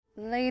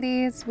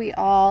Ladies, we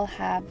all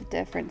have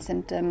different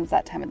symptoms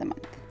that time of the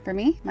month. For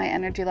me, my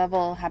energy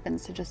level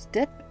happens to just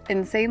dip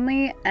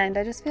insanely and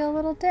I just feel a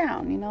little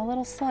down, a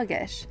little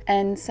sluggish.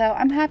 And so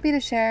I'm happy to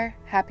share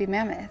Happy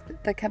Mammoth,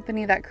 the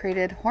company that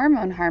created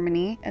Hormone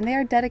Harmony, and they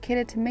are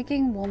dedicated to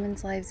making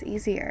women's lives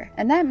easier.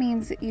 And that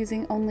means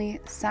using only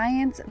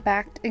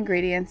science-backed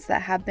ingredients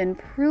that have been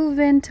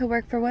proven to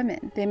work for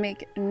women. They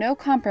make no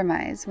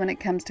compromise when it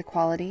comes to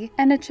quality,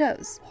 and it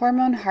shows.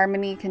 Hormone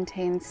Harmony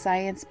contains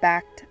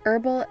science-backed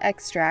herbal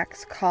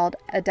extracts called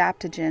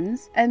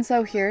adaptogens. And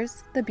so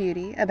here's the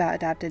beauty about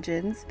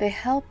adaptogens. They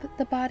help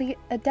the body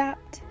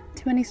adapt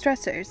to any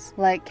stressors,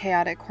 like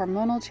chaotic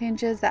hormonal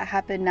changes that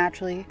happen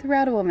naturally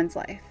throughout a woman's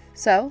life.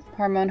 So,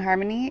 Hormone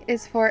Harmony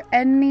is for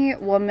any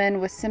woman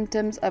with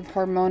symptoms of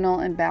hormonal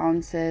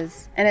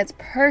imbalances, and it's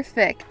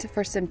perfect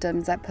for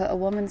symptoms that put a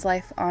woman's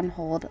life on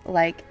hold,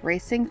 like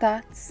racing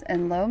thoughts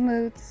and low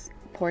moods,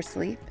 poor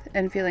sleep,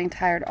 and feeling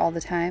tired all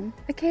the time,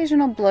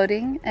 occasional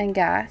bloating and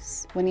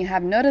gas when you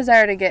have no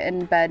desire to get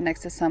in bed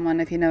next to someone,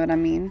 if you know what I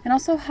mean, and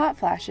also hot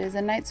flashes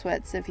and night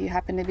sweats if you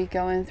happen to be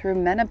going through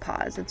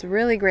menopause. It's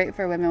really great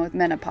for women with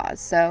menopause.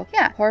 So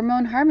yeah,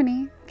 Hormone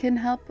Harmony can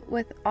help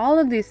with all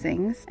of these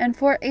things, and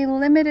for a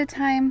limited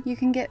time you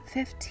can get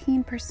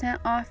 15%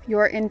 off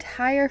your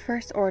entire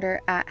first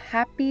order at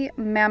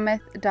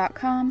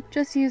happymammoth.com.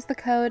 Just use the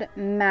code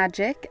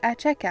MAGIC at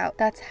checkout.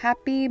 That's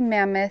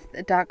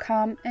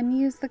happymammoth.com and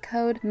use the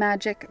code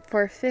MAGIC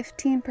for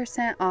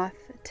 15% off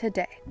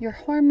today. Your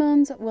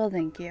hormones will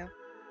thank you.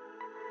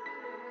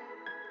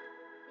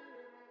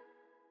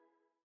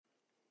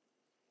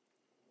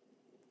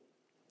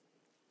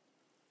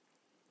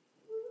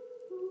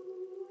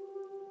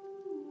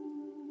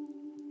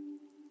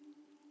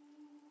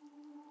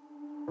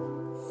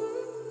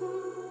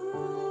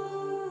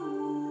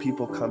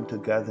 People come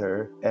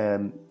together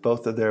and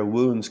both of their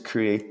wounds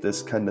create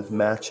this kind of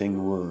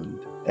matching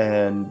wound.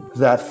 And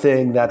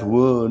that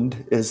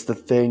wound is the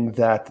thing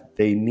that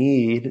they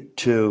need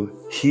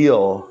to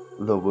heal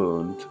the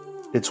wound.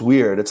 It's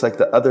weird. It's like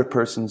the other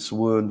person's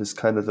wound is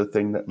kind of the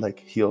thing that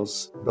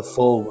heals the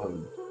full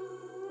wound.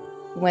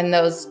 When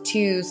those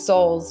two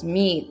souls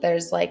meet,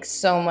 there's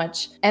so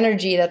much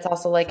energy that's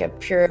also a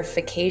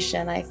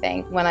purification, I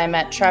think. When I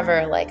met Trevor,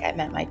 I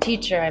met my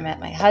teacher, I met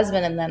my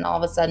husband, and then all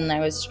of a sudden I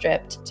was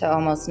stripped to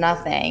almost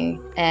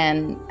nothing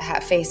and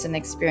faced an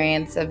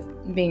experience of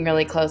being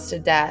really close to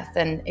death.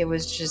 And it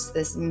was just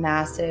this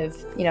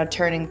massive,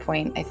 turning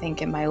point, I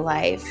think, in my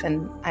life.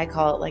 And I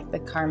call it the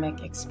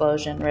karmic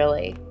explosion,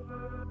 really.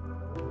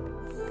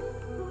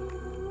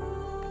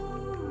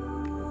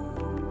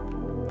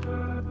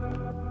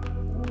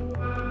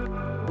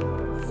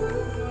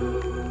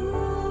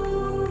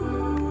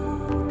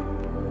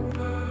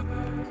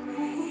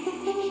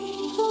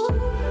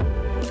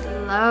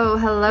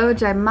 Hello,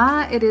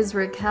 Jaima. It is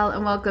Raquel,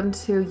 and welcome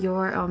to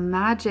Your Own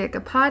Magic,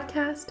 a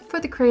podcast for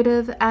the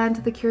creative and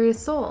the curious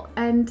soul.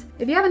 And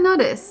if you haven't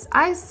noticed,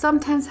 I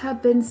sometimes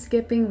have been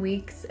skipping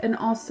weeks and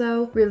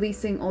also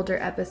releasing older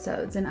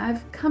episodes, and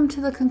I've come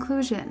to the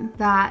conclusion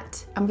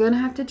that I'm going to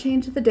have to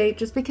change the date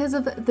just because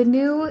of the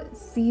new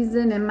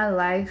season in my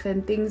life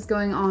and things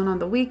going on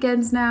the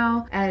weekends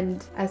now.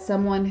 And as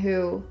someone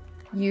who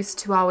used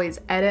to always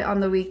edit on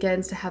the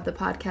weekends to have the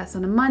podcast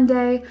on a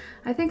Monday,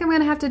 I think I'm going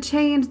to have to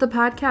change the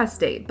podcast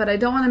date, but I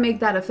don't want to make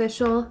that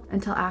official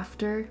until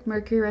after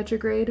Mercury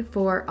retrograde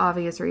for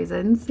obvious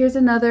reasons. Here's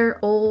another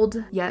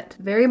old yet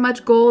very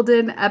much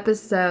golden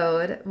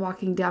episode,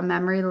 walking down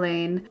memory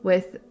lane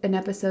with an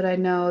episode I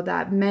know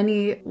that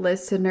many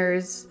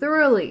listeners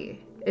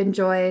thoroughly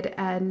enjoyed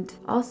and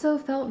also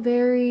felt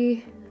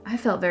very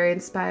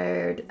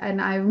inspired.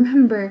 And I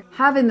remember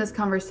having this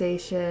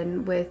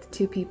conversation with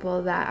two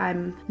people that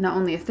I'm not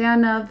only a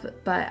fan of,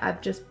 but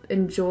I've just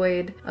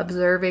enjoyed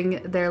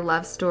observing their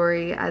love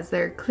story as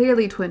they're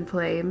clearly twin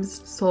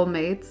flames,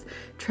 soulmates,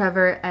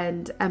 Trevor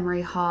and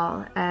Emory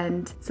Hall.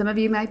 And some of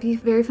you might be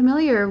very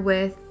familiar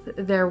with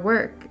their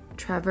work.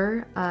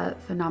 Trevor, a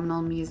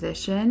phenomenal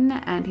musician,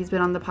 and he's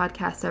been on the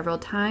podcast several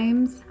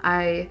times.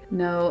 I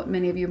know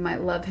many of you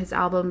might love his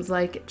albums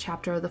like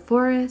Chapter of the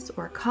Forest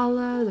or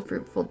Kala, The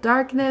Fruitful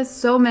Darkness,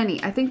 so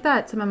many. I think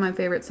that some of my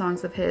favorite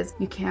songs of his,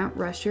 You Can't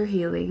Rush Your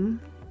Healing,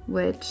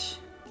 which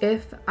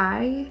if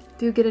I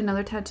do get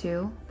another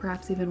tattoo,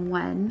 perhaps even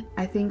when,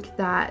 I think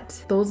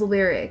that those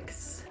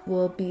lyrics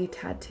will be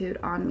tattooed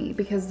on me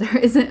because there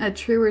isn't a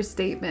truer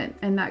statement,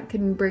 and that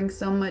can bring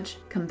so much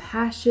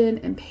compassion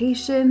and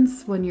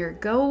patience when you're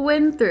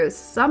going through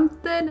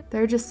something.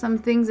 There are just some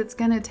things it's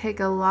gonna take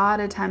a lot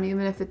of time,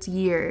 even if it's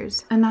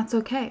years, and that's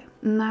okay.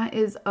 And that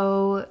is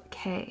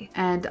okay.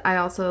 And I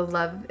also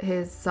love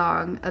his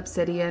song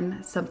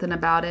Obsidian. Something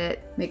about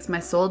it makes my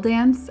soul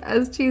dance,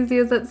 as cheesy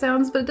as that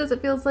sounds, but it does.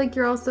 It feels like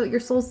your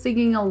soul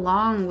singing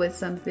along with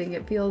something.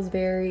 It feels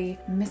very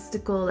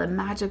mystical and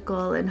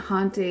magical and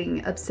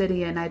haunting.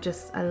 Obsidian. I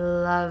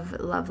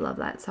love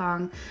that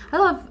song. I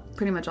love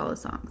pretty much all the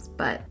songs.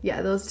 But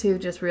yeah, those two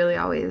just really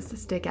always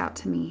stick out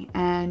to me.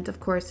 And of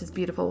course, his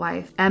beautiful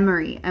wife,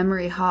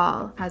 Emory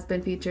Hall, has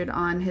been featured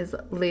on his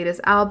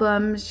latest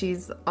album.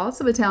 She's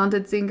also a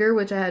talented singer,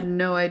 which I had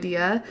no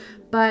idea,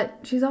 but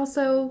she's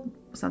also,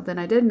 something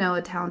I did know,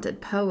 a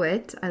talented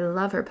poet. I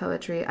love her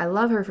poetry. I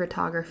love her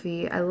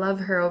photography. I love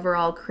her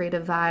overall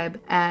creative vibe.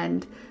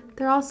 And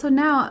they're also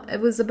now, it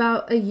was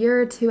about a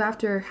year or two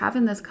after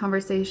having this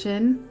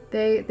conversation,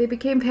 they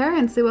became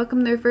parents. They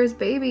welcomed their first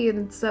baby.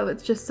 And so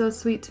it's just so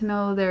sweet to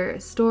know their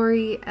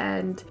story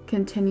and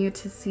continue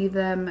to see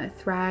them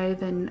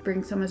thrive and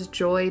bring so much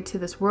joy to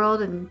this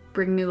world and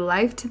bring new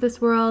life to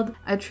this world.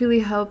 I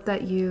truly hope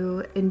that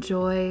you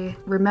enjoy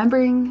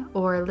remembering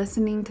or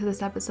listening to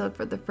this episode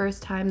for the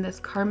first time, this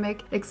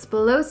karmic,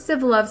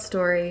 explosive love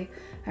story.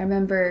 I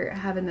remember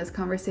having this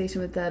conversation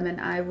with them,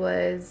 and I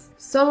was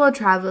solo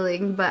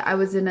traveling, but I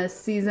was in a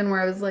season where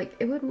I was like,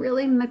 it would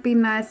really be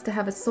nice to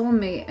have a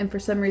soulmate. And for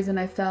some reason,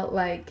 I felt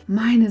like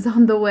mine is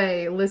on the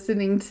way,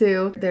 listening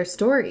to their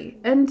story.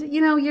 And,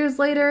 years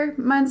later,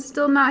 mine's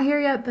still not here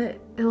yet,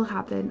 but it'll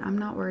happen. I'm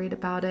not worried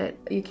about it.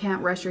 You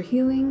can't rush your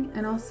healing,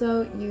 and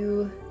also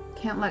you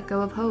can't let go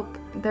of hope.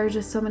 There are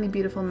just so many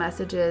beautiful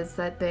messages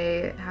that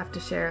they have to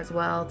share as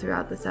well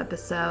throughout this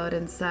episode.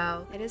 And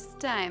so it is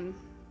time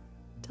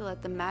to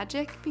let the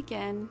magic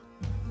begin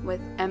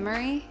with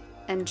Emory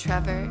and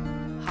Trevor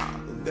Hall.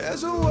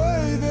 There's a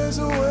way, there's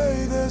a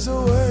way, there's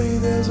a way,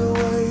 there's a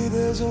way,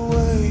 there's a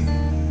way.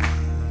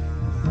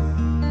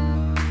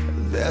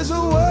 There's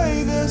a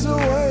way, there's a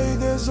way,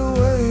 there's a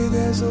way,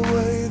 there's a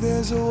way,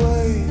 there's a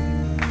way.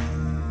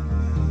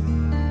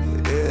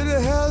 It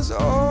has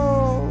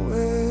always,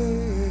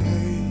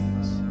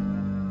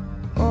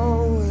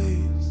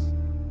 always.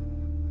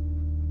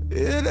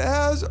 It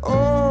has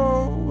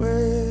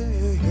always.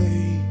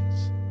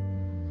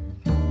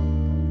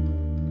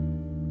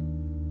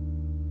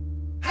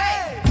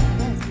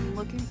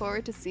 Looking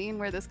forward to seeing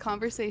where this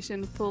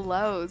conversation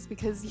flows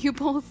because you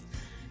both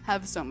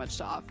have so much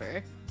to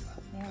offer.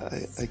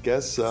 I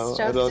guess so.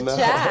 Stoked I don't know.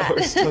 chat.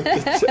 We're stoked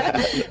to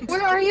chat.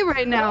 Where are you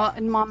right now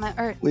in Mama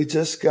Earth? We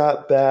just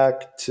got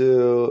back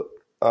to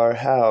our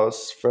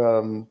house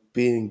from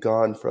being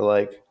gone for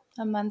like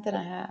A month and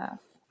a half.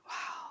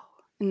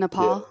 In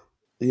Nepal?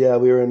 Yeah,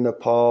 we were in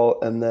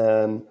Nepal, and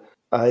then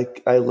I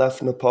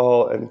left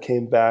Nepal and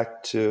came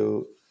back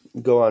to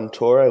go on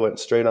tour. I went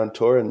straight on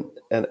tour, and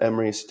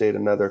Emory stayed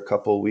another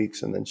couple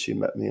weeks, and then she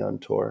met me on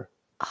tour.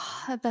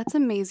 That's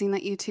amazing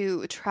that you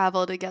two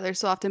travel together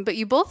so often, but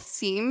you both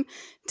seem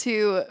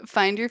to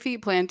find your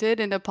feet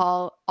planted in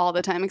Nepal all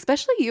the time,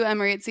 especially you,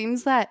 Emory. It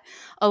seems that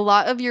a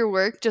lot of your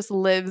work just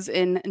lives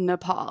in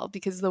Nepal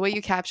because the way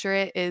you capture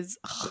it is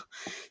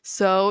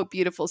so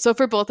beautiful. So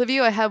for both of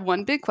you, I have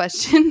one big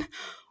question.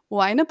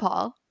 Why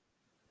Nepal?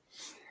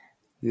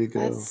 You go.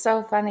 That's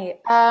so funny.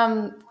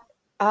 I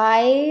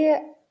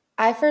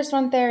first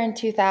went there in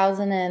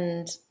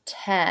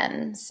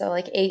 2010, so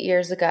like 8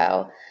 years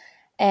ago.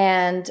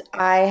 And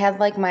I had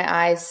like my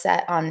eyes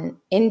set on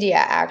India,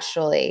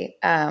 actually,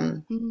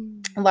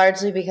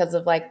 largely because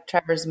of like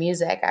Trevor's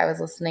music. I was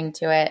listening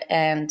to it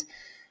and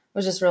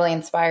was just really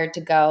inspired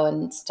to go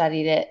and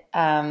studied it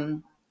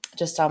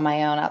just on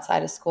my own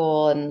outside of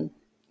school. And,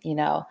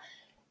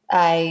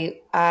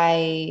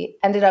 I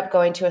ended up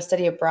going to a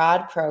study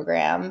abroad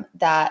program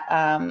that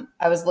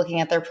I was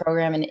looking at their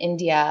program in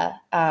India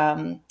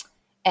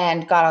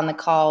and got on the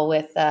call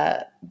with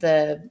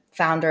the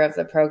founder of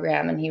the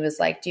program. And he was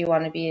like, do you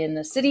want to be in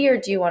the city or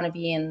do you want to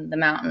be in the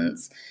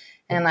mountains?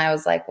 And I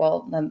was like,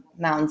 well, the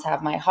mountains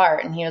have my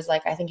heart. And he was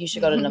like, I think you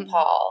should go to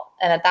Nepal.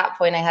 And at that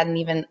point I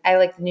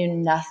knew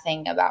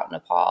nothing about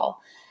Nepal.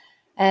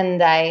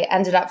 And I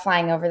ended up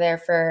flying over there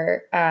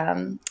for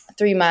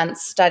 3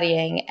 months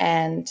studying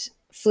and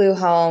flew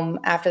home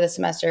after the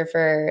semester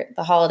for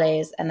the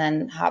holidays and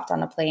then hopped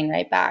on a plane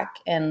right back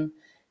and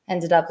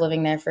ended up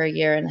living there for a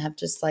year and have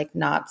just like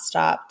not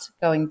stopped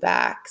going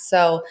back.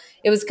 So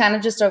it was kind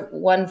of just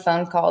one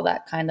phone call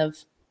that kind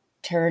of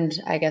turned,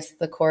 I guess,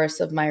 the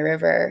course of my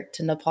river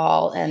to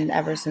Nepal. And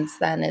ever since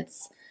then,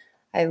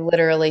 I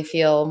literally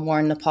feel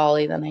more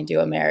Nepali than I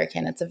do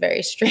American. It's a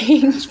very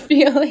strange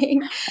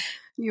feeling.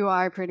 You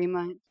are pretty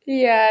much.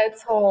 Yeah,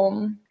 it's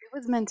home. It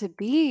was meant to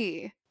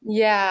be.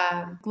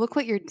 Yeah. Look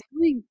what you're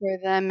doing for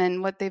them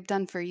and what they've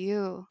done for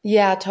you.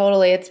 Yeah,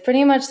 totally. It's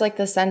pretty much like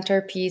the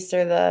centerpiece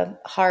or the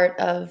heart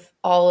of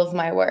all of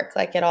my work.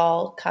 Like it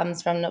all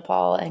comes from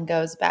Nepal and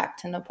goes back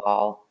to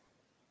Nepal.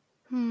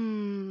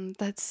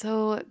 That's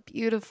so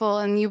beautiful.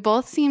 And you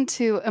both seem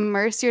to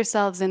immerse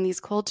yourselves in these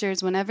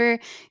cultures whenever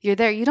you're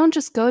there. You don't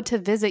just go to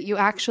visit, you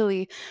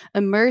actually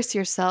immerse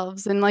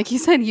yourselves. And like you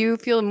said, you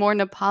feel more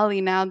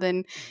Nepali now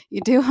than you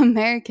do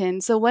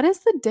American. So what is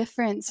the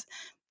difference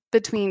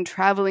between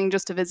traveling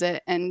just to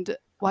visit and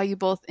why you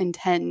both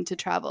intend to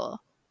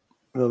travel?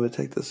 You want me to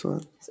take this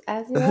one?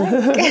 As you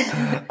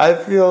like. I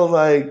feel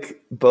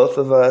like both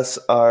of us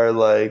are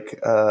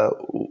like,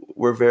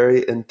 we're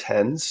very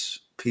intense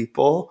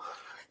people,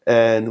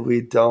 and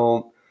we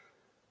don't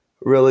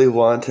really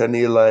want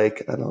any,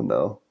 like, I don't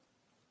know,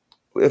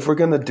 if we're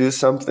going to do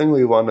something,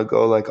 we want to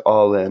go like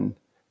all in,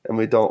 and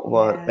we don't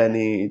want Yeah.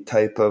 any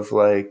type of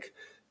like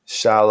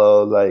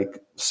shallow,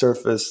 like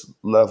surface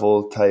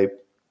level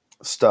type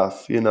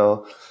stuff, you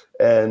know?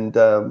 And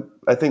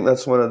I think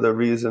that's one of the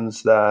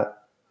reasons that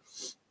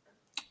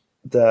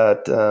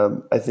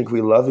I think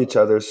we love each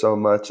other so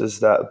much, is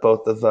that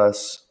both of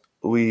us,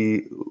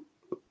 we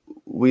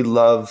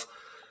love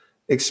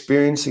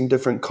experiencing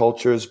different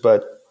cultures,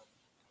 but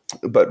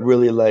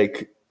really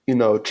like, you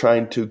know,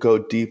 trying to go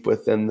deep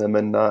within them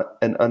and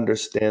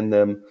understand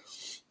them,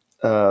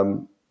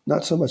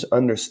 not so much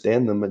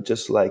understand them, but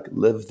just like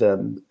live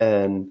them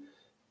and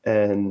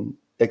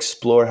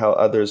explore how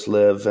others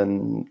live,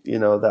 and you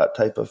know, that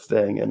type of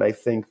thing. And I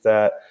think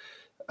that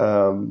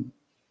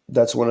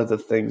that's one of the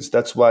things,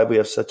 that's why we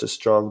have such a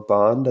strong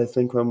bond, I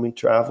think, when we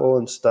travel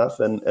and stuff.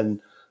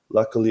 And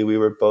luckily we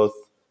were both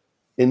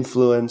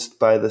influenced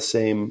by the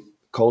same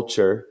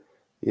culture,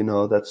 you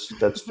know, that's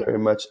very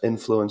much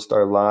influenced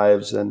our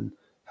lives and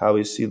how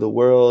we see the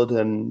world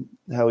and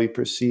how we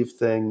perceive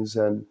things.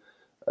 And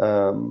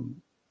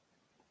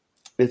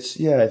it's,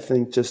 yeah, I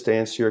think, just to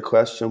answer your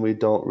question, we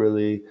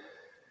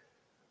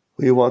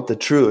want the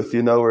truth,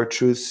 you know, we're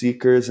truth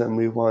seekers, and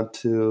we want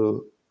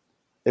to,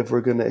 if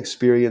we're going to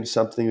experience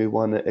something, we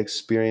want to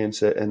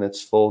experience it in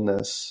its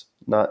fullness,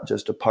 not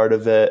just a part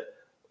of it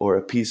or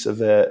a piece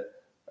of it.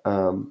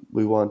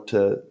 We want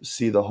to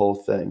see the whole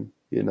thing,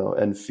 you know,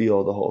 and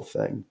feel the whole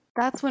thing.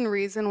 That's one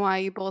reason why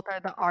you both are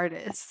the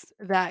artists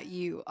that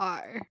you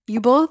are. You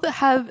both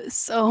have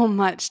so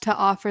much to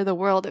offer the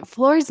world. It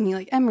floors me.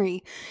 Like,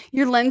 Emory,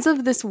 your lens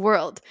of this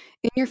world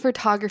in your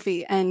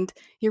photography and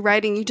your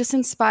writing, you just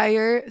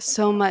inspire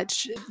so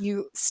much.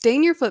 You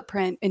stain your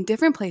footprint in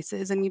different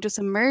places, and you just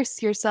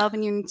immerse yourself,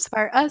 and you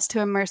inspire us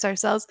to immerse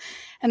ourselves.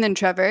 And then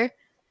Trevor,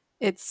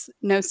 it's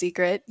no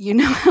secret. You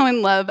know how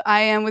in love I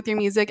am with your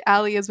music.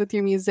 Ali is with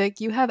your music.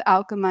 You have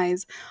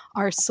alchemized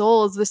our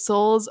souls, the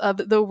souls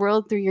of the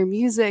world, through your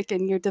music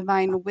and your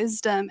divine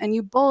wisdom. And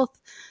you both,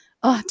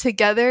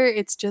 together,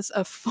 it's just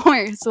a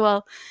force.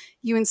 Well,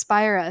 you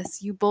inspire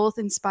us. You both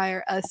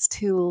inspire us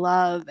to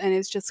love. And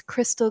it's just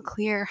crystal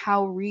clear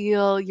how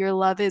real your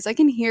love is. I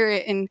can hear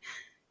it in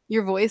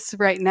your voice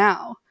right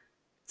now.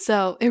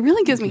 So it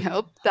really gives me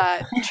hope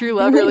that true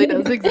love really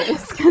does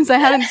exist, because I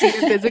haven't seen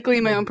it physically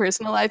in my own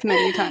personal life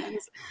many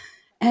times.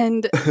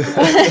 And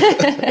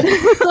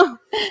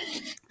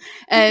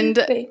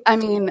and I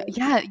mean,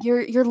 yeah,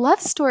 your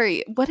love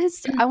story.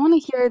 I want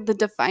to hear the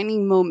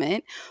defining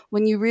moment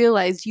when you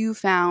realized you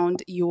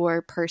found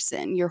your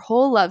person, your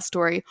whole love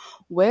story,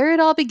 where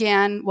it all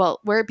began. Well,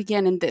 where it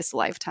began in this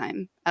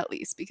lifetime, at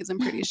least, because I'm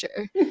pretty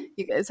sure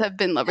you guys have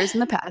been lovers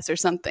in the past or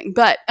something.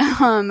 But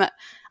I'm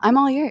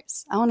all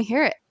ears. I want to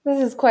hear it. This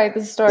is quite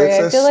the story.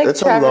 I feel like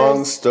it's a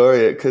long story.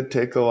 It could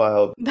take a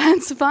while.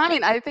 That's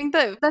fine. I think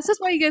that's just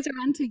why you guys are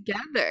on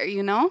together,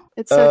 you know?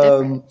 It's so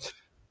different.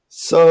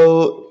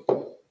 So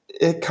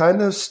it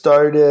kind of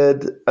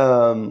started,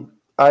 I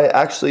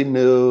actually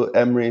knew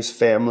Emory's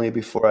family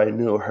before I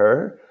knew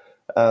her,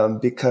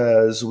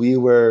 because we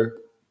were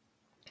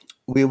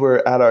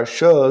at our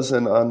shows,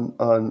 and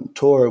on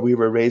tour, we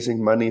were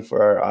raising money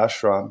for our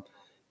ashram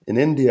in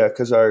India,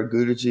 because our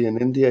Guruji in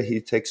India, he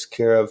takes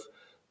care of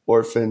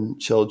orphan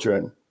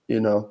children, you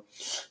know.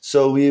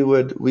 So we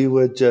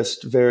would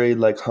just very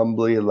like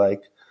humbly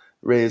like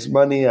raise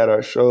money at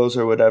our shows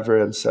or whatever,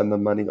 and send the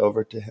money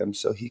over to him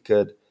so he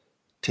could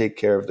take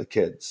care of the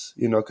kids,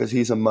 you know, because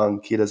he's a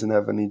monk. He doesn't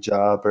have any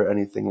job or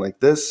anything like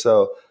this.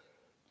 So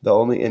the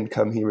only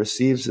income he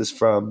receives is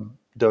from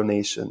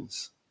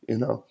donations, you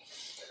know.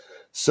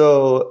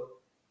 So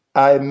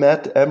I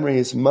met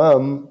Emory's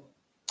mom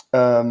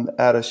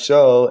at a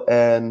show,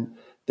 and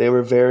they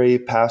were very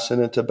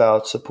passionate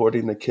about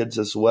supporting the kids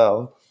as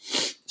well.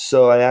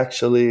 So I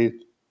actually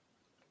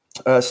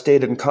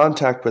stayed in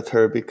contact with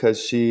her, because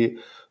she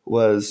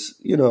was,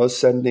 you know,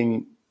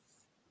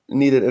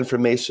 needed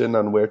information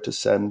on where to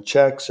send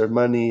checks or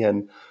money.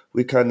 And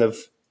we kind of,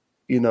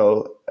 you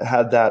know,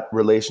 had that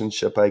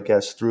relationship, I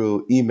guess,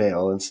 through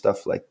email and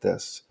stuff like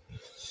this.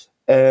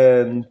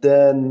 And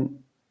then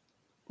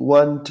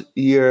one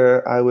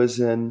year I was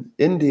in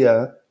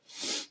India,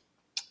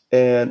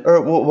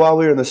 while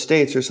we were in the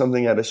States or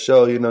something at a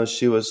show, you know,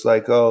 she was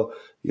like, oh,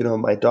 you know,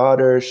 my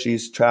daughter,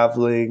 she's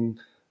traveling,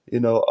 you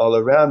know, all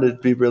around.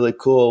 It'd be really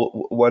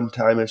cool one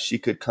time if she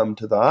could come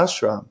to the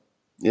ashram,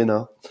 you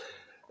know.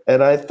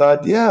 And I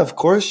thought, yeah, of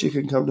course she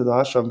can come to the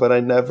ashram, but I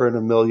never in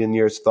a million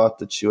years thought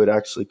that she would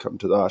actually come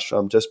to the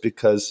ashram, just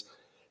because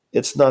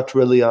it's not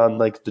really on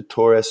like the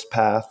tourist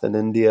path in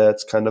India.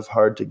 It's kind of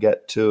hard to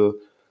get to,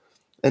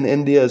 and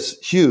India is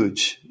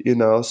huge, you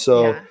know,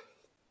 so. Yeah.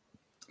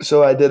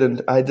 So I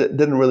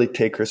didn't really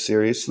take her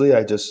seriously.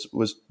 I just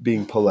was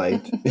being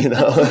polite, you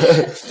know.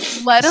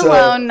 Let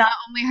alone not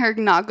only her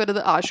not go to the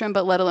ashram,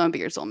 but let alone be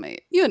your soulmate.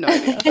 You had no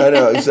idea. I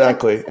know,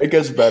 exactly. It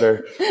gets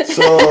better.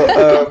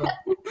 So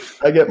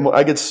I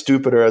get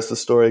stupider as the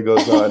story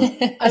goes on.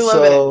 I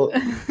love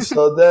it.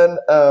 So then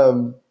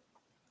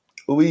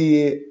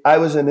I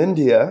was in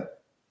India,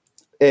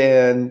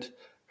 and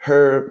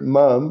her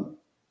mom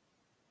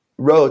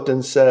wrote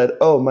and said,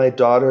 "Oh, my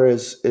daughter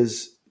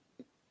is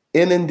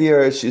in India,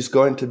 or she's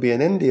going to be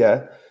in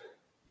India.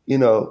 You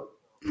know,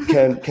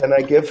 can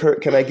I give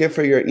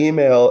her your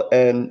email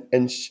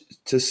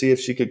to see if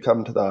she could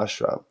come to the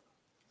ashram?"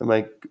 Am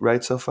I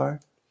right so far?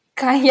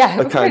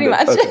 Yeah, pretty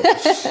much. Okay.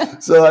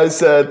 So I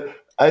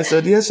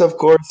said, yes, of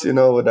course,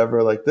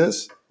 whatever, like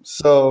this.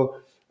 So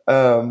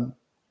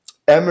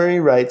Emory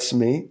writes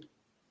me,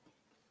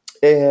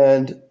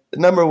 and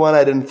number one,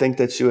 I didn't think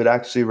that she would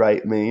actually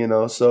write me,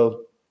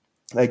 so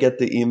I get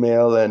the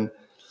email, and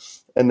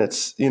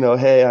it's,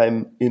 hey,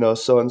 I'm,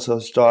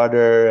 so-and-so's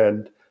daughter,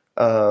 and,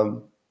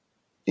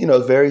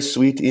 very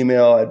sweet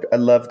email. I'd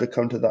love to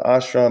come to the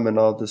ashram and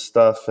all this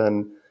stuff,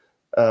 and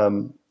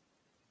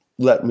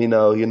let me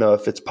know,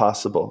 if it's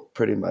possible,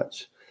 pretty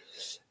much.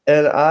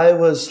 And I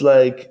was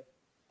like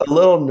a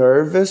little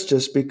nervous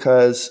just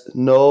because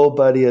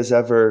nobody has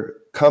ever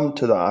come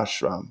to the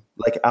ashram,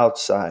 like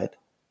outside,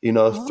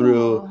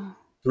 through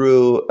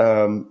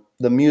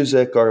the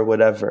music or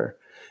whatever.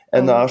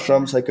 And the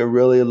ashram's like a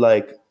really,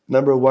 like,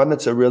 number one,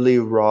 it's a really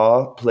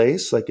raw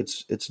place. Like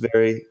it's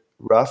very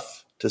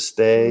rough to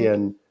stay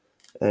and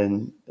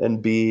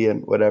be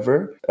and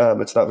whatever.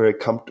 It's not very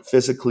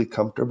physically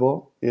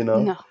comfortable,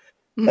 No.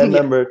 And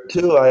number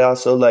two, I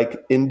also,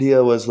 like,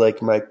 India was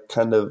like my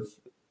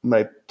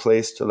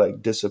place to,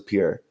 like,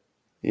 disappear,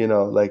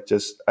 like,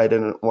 just, I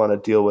didn't want to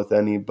deal with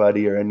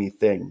anybody or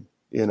anything,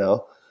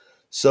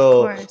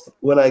 So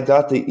when I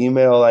got the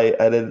email, I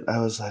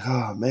was like,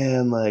 oh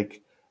man,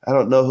 like, I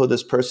don't know who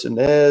this person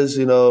is,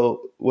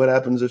 what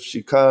happens if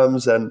she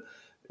comes and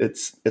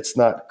it's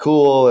not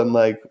cool, and,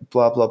 like,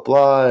 blah, blah,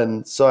 blah.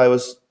 And so I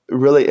was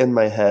really in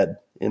my head,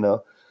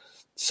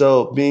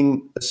 So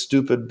being a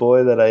stupid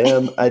boy that I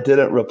am, I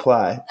didn't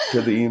reply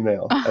to the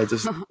email. I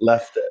just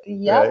left it.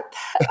 Yep.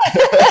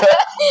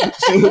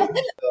 Right?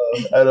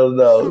 I don't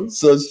know.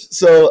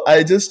 So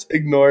I just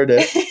ignored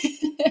it.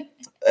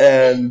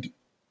 And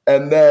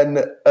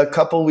then a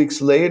couple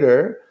weeks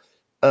later,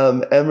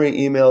 Emory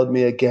emailed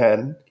me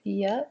again.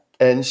 Yep.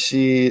 And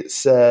she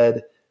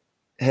said,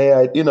 hey,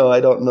 I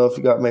don't know if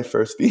you got my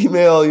first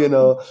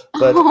email,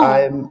 but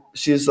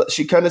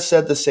she kind of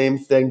said the same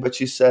thing, but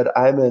she said,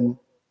 I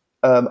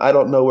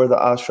don't know where the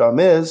ashram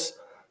is,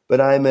 but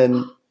I'm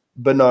in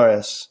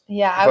Benares.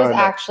 Yeah, I was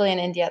actually in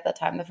India at the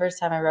time. The first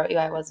time I wrote you,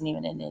 I wasn't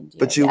even in India.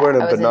 But you weren't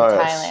in Benares. In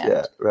Thailand.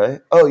 Yeah,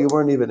 right? Oh, you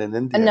weren't even in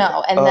India.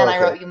 No, and then I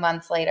wrote you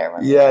months later.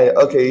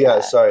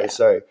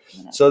 Sorry.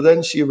 So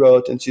then she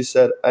wrote and she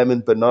said, I'm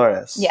in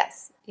Benares.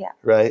 Yes, yeah.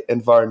 Right,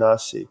 in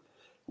Varanasi,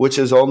 which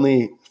is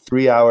only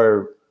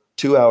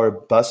 2-hour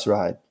bus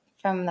ride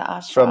from the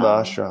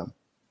ashram.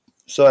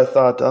 So I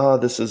thought, oh,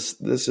 this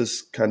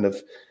is kind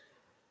of,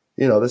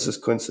 this is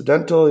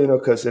coincidental,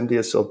 because India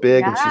is so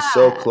big and she's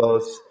so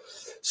close.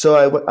 So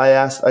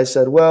I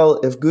said, well,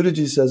 if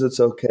Guruji says it's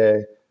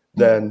okay,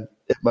 then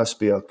it must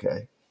be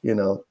okay,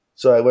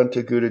 So I went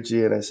to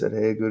Guruji and I said,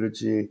 hey,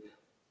 Guruji,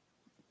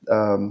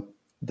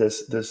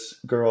 this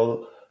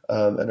girl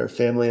and her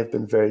family have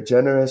been very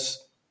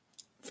generous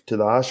to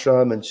the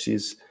ashram, and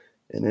she's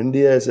in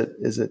India. Is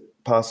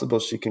it possible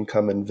she can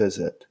come and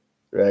visit,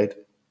 right?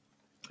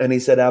 And he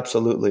said,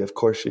 absolutely, of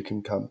course she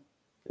can come.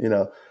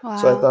 Wow.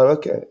 So I thought,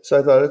 okay. So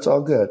I thought it's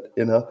all good,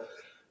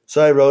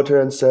 So I wrote her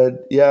and said,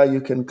 yeah,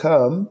 you can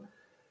come.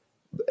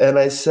 And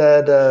I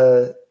said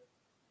that,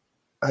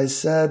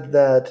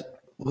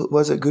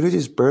 was it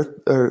Guruji's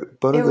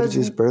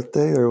Guruji's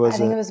birthday, or was it? I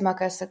think it was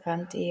Makar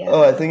Sankranti. Yeah.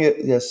 Oh, I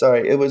think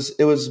sorry. It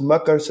was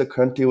Makar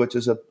Sankranti, which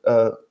is a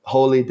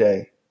holy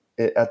day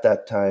at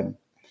that time.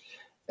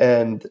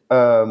 And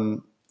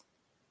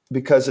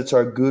because it's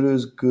our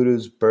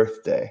Guru's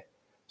birthday.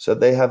 So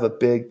they have a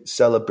big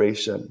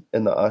celebration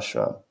in the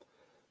ashram.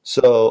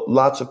 So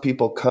lots of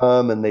people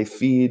come and they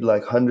feed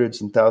like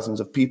hundreds and thousands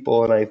of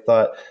people. And I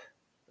thought,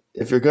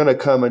 if you're going to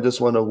come, I just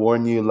want to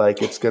warn you,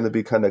 like, it's going to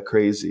be kind of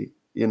crazy,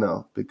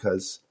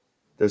 because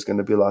there's going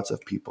to be lots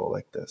of people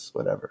like this,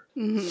 whatever.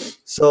 Mm-hmm.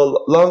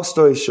 So long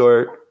story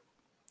short,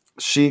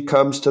 she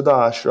comes to the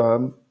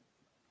ashram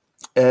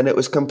and it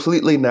was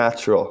completely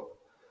natural.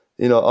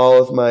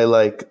 All of my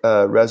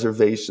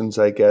reservations,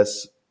 I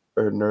guess,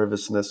 or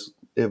nervousness,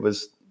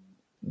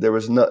 there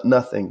was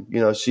nothing.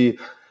 She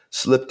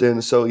slipped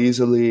in so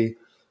easily.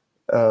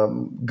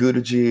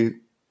 Guruji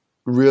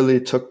really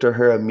took to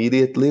her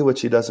immediately,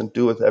 which he doesn't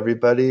do with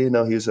everybody.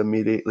 He's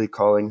immediately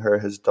calling her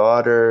his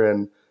daughter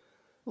and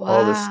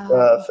all this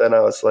stuff. And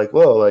I was like,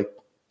 whoa, like,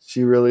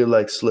 she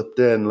really slipped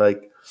in.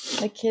 Like,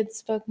 the kids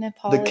spoke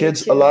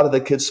Nepali. A lot of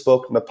the kids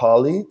spoke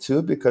Nepali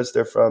too, because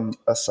they're from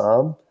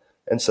Assam.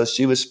 And so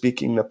she was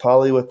speaking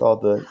Nepali with all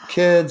the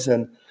kids,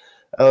 and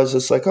I was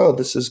just like, oh,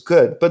 this is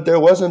good. But there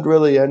wasn't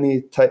really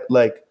any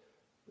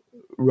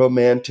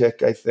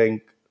romantic, I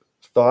think,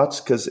 thoughts,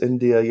 because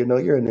India,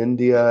 you're in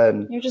India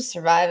and you're just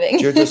surviving.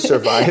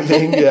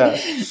 Yeah.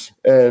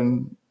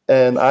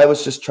 And I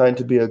was just trying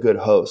to be a good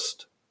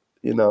host,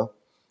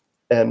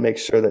 and make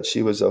sure that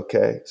she was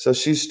okay. So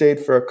she stayed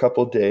for a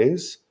couple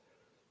days,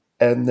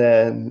 and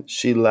then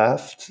she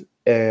left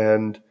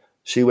and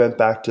she went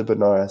back to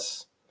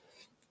Benares.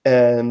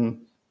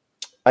 And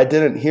I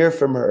didn't hear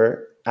from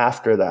her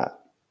after that.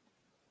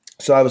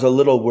 So I was a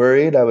little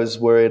worried. I was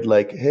worried,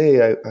 like,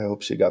 hey, I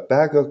hope she got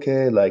back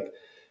okay. Like,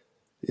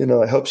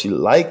 I hope she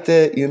liked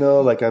it,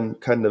 like I'm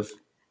kind of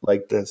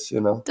like this,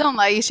 Don't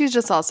lie. She's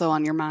just also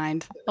on your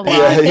mind a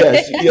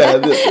Yeah,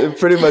 lot.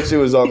 pretty much it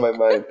was on my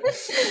mind.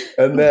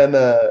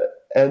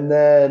 And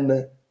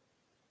then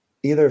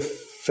either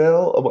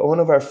Phil, one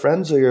of our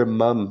friends, or your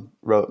mom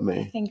wrote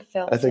me. I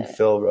think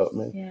Phil wrote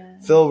me. Yeah.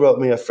 Phil wrote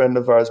me, a friend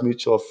of ours,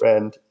 mutual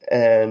friend,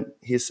 and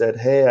he said,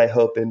 hey, I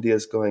hope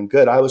India's going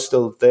good. I was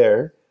still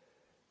there.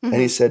 And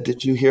he said,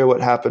 did you hear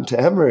what happened to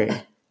Emory?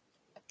 And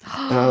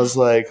I was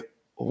like,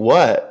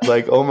 what?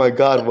 Like, oh my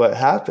God, what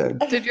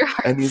happened? Did your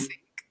heart sink?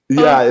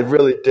 Yeah, it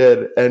really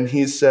did. And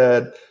he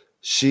said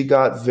she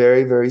got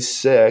very, very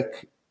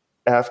sick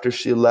after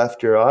she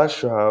left your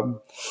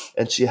ashram,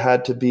 and she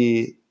had to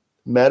be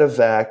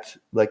medevaced,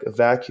 like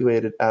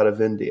evacuated out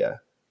of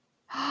India.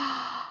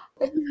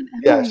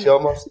 Yeah, she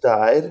almost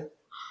died.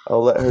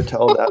 I'll let her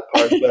tell that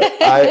part.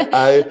 But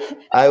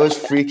I was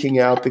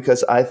freaking out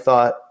because I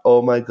thought,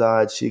 oh my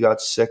God, she got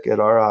sick at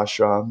our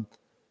ashram,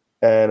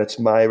 and it's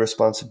my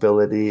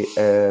responsibility,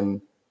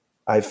 and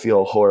I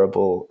feel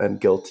horrible and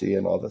guilty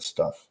and all this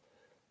stuff.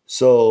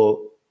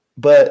 So,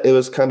 but it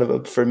was kind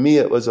of for me,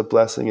 it was a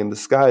blessing in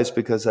disguise,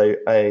 because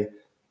I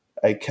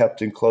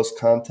kept in close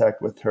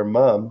contact with her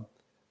mom,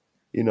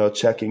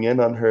 checking in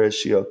on her. Is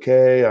she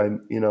okay?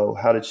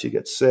 How did she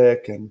get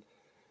sick? And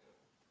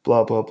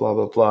blah, blah, blah,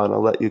 blah, blah. And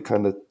I'll let you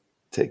kind of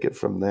take it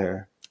from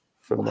there,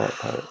 from that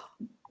part.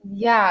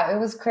 Yeah, it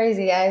was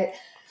crazy. I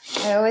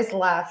always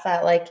laugh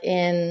that like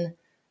in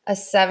a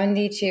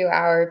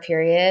 72-hour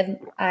period,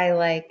 I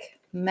like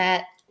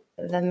met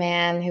the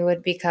man who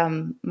would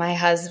become my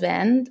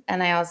husband.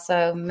 And I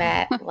also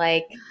met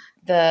like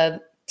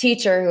the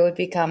teacher who would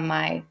become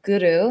my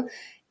guru.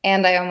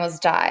 And I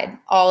almost died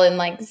all in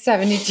like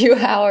 72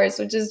 hours,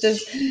 which is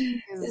just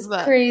it's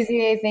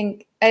crazy. I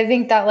think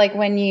that like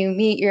when you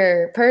meet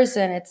your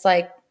person, it's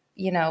like,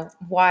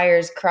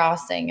 wires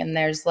crossing, and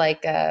there's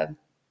like a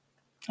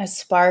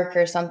spark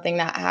or something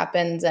that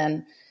happens.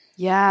 And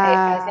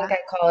I think I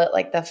call it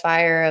like the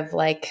fire of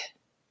like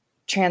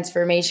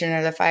transformation,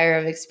 or the fire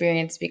of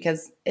experience,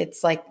 because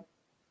it's like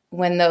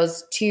when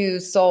those two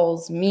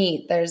souls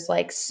meet, there's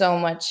like so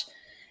much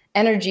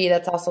energy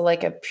that's also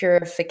like a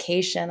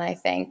purification, I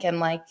think. And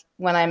like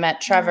when I met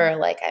Trevor,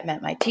 like I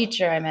met my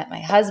teacher, I met my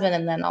husband,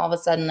 and then all of a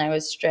sudden I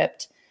was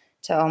stripped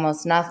to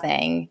almost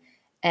nothing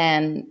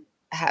and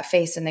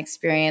faced an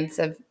experience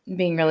of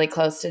being really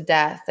close to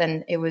death.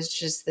 And it was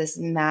just this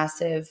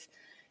massive,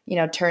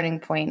 turning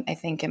point, I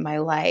think, in my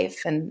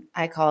life. And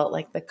I call it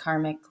like the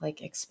karmic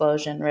like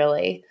explosion,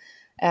 really.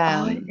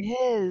 It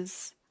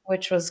is.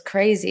 Which was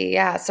crazy.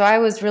 Yeah. So I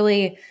was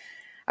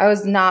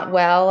not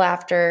well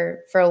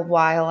for a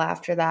while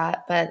after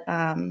that, but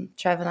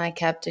Trev and I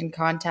kept in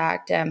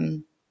contact,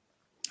 and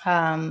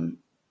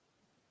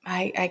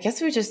I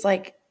guess we just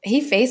like,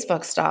 he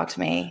Facebook stalked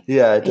me.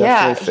 Yeah, I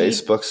definitely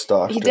Facebook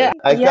stalked her. did.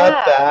 I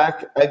got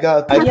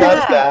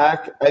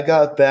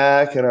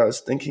back, and I was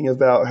thinking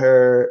about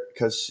her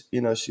because,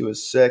 she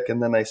was sick,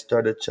 and then I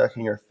started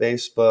checking her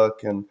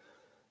Facebook, and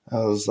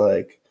I was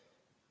like,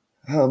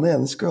 oh man,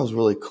 this girl's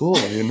really cool,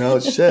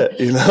 shit,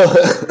 And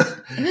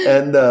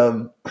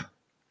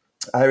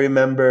I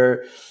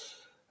remember,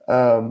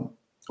 it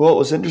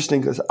was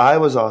interesting because I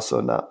was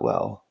also not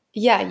well.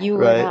 Yeah, you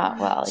were not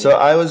well. So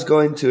I was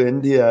going to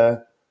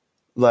India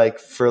like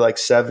for like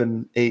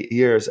 7-8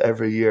 years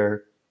every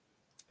year,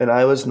 and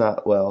I was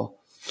not well.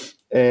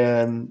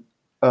 And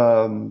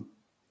I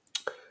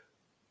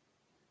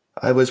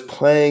was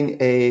playing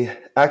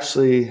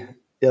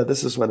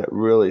this is when it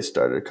really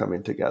started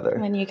coming together.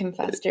 When you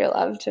confessed your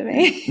love to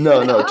me.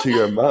 No, to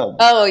your mom.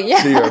 Oh,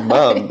 yeah. To your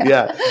mom,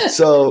 yeah.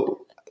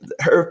 So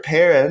her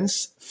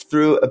parents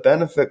threw a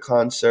benefit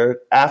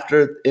concert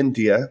after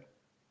India.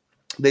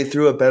 They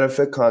threw a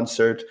benefit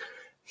concert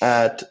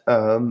at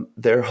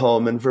their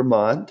home in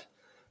Vermont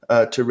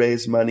to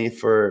raise money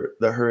for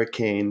the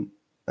hurricane.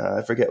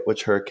 I forget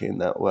which hurricane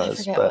that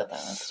was. I forget what that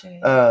was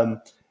too.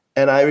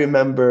 And I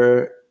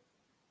remember,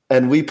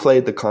 and we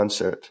played the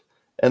concert.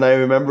 And I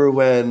remember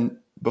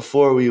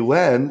before we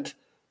went,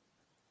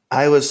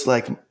 I was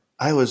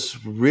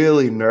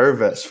really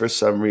nervous for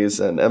some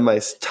reason. And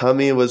my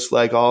tummy was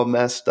like all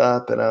messed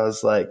up. And I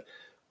was like,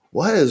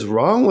 what is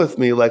wrong with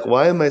me? Like,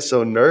 why am I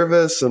so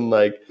nervous? And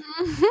like,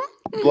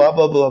 blah,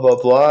 blah, blah,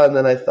 blah, blah. And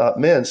then I thought,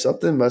 man,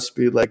 something must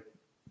be like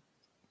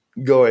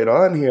going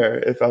on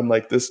here if I'm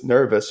like this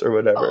nervous or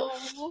whatever.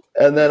 Oh.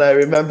 And then I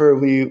remember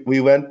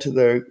we went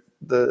to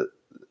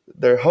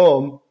their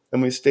home,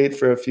 and we stayed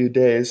for a few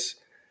days.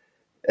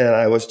 And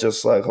I was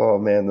just like, oh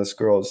man, this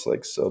girl is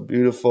like so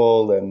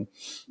beautiful. And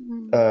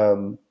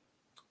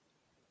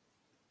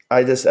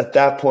I just, at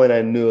that point,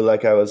 I knew,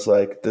 like, I was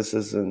like, this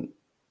isn't,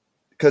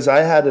 because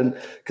I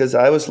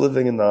was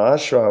living in the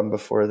ashram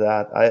before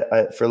that.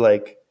 I for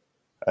like,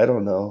 I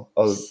don't know,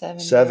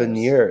 7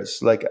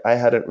 years. Like I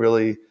hadn't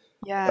really,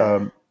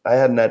 I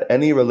hadn't had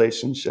any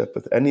relationship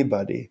with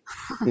anybody,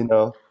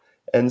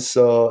 And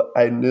so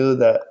I knew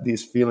that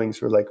these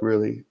feelings were like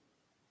really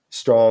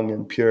strong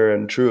and pure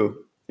and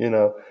true, you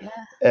know. Yeah.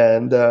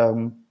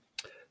 And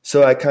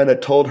so I kind of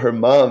told her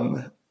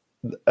mom,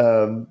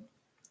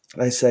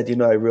 I said, you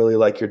know, I really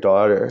like your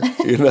daughter,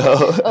 you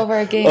know, Over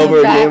a game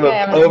of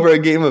backgammon. Over a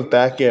game of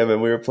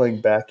backgammon. We were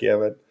playing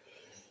backgammon.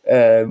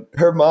 And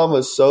her mom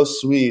was so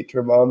sweet.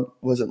 Her mom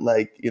wasn't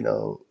like, you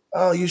know,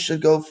 oh, you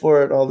should go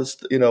for it, all this,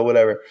 you know,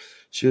 whatever.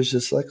 She was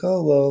just like,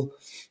 oh, well,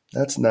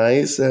 that's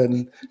nice.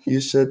 And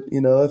you should, you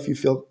know, if you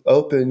feel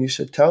open, you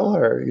should tell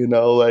her, you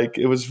know, like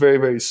it was very,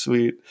 very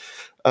sweet.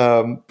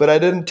 But I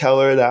didn't tell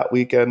her that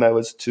weekend. I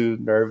was too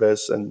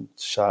nervous and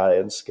shy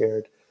and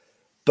scared.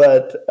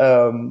 But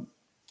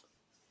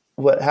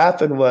what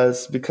happened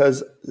was,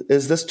 because,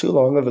 is this too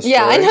long of a story?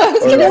 Yeah, I know. I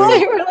was going to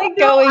say we're like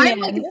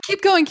going in.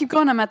 Keep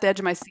going. I'm at the edge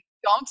of my seat.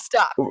 Don't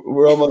stop.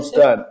 We're almost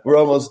done.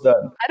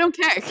 I don't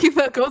care. Keep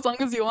it. Go as long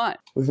as you want.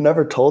 We've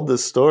never told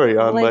this story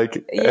on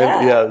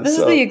This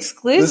is the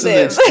exclusive. This is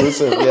the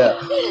exclusive, yeah.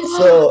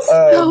 So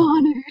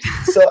honored.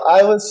 So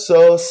I was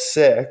so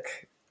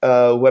sick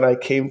when I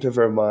came to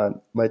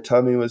Vermont. My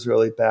tummy was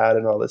really bad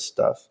and all this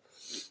stuff.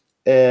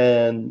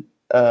 And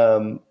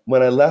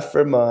when I left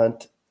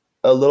Vermont,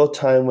 a little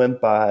time went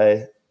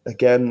by.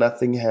 Again,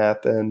 nothing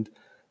happened.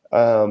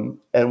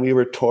 And we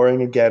were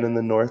touring again in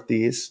the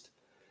Northeast.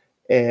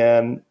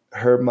 And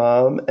her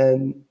mom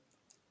and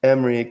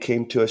Emory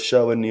came to a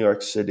show in New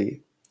York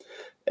City.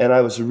 And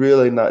I was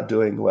really not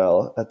doing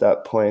well at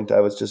that point. I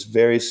was just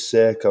very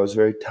sick. I was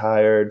very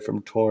tired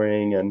from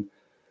touring. And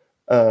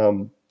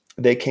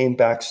they came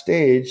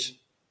backstage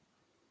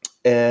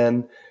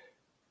and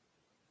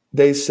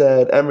they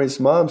said, Emory's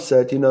mom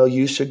said, you know,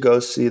 you should go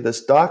see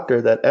this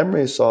doctor that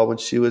Emory saw when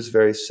she was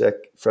very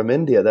sick from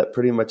India that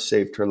pretty much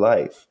saved her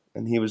life.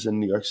 And he was in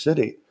New York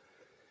City.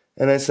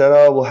 And I said,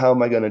 oh, well, how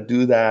am I going to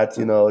do that?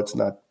 You know, it's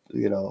not,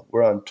 you know,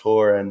 we're on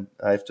tour and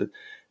I have to.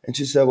 And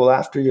she said, well,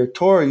 after your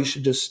tour, you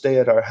should just stay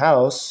at our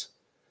house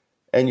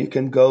and you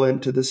can go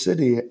into the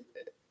city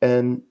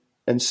and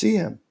see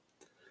him.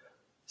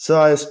 So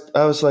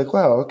I was like,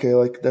 wow, okay,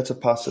 like that's a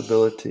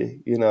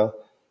possibility, you know.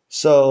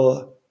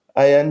 So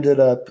I ended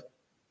up,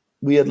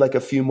 we had like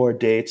a few more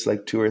dates,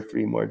 like 2 or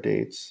 3 more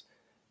dates.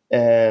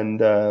 And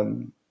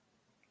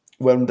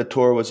when the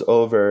tour was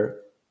over,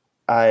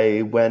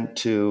 I went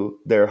to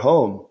their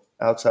home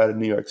outside of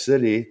New York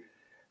City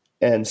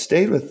and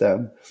stayed with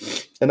them.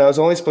 And I was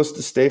only supposed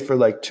to stay for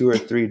like 2 or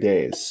 3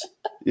 days,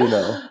 you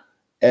know.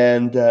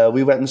 And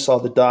we went and saw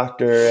the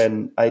doctor,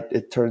 and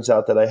it turns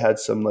out that I had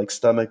some like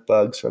stomach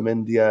bugs from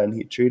India, and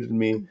he treated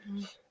me.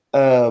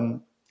 Mm-hmm.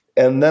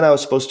 And then I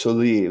was supposed to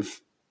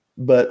leave,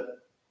 but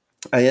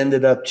I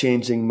ended up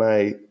changing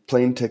my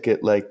plane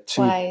ticket like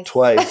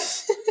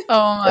twice.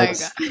 Oh my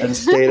God. And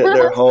stayed at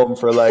their home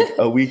for like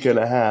a week and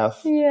a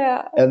half.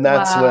 Yeah. And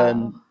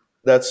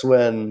that's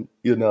when,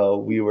 you know,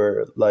 we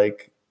were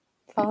like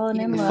fallen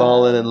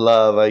in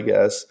love, I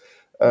guess.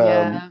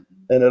 Yeah.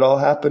 And it all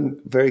happened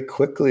very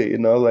quickly, you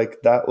know,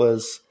 like that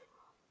was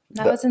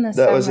in the summer.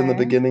 That was in the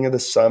beginning of the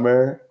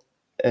summer,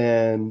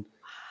 and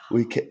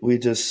we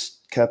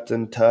just kept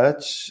in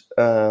touch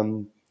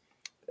and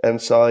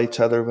saw each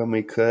other when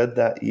we could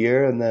that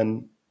year. And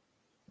then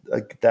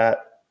like that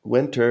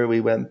winter we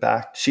went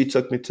back. She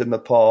took me to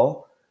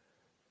Nepal,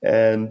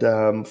 and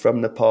from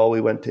Nepal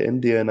we went to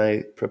India, and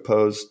I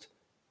proposed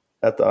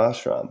at the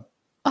ashram.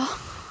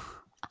 Oh.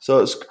 So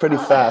it's pretty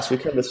fast. We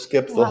kind of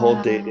skipped the whole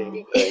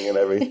dating thing and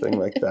everything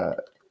like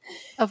that.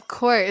 Of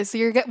course.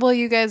 You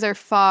guys are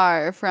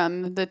far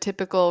from the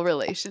typical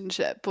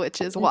relationship, which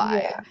is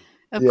why. Yeah.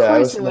 Of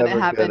course it wouldn't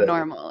happen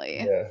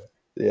normally.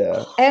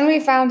 Yeah. And we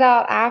found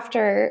out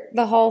after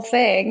the whole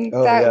thing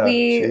that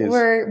we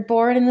were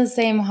born in the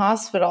same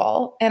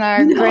hospital, and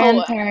our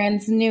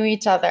grandparents knew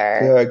each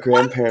other. Yeah, our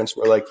grandparents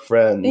were like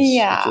friends.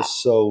 Yeah. Which is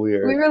so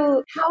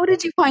weird. How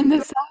did you find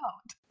this out?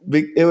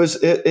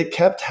 It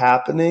kept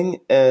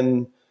happening,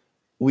 and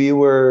we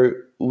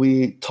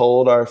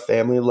told our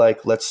family,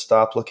 like, let's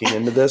stop looking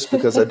into this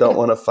because I don't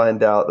want to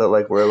find out that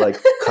like we're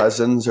like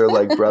cousins or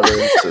like brother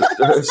and sister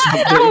or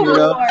something, you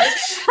know.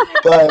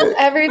 But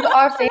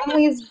our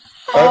families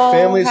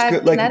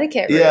had like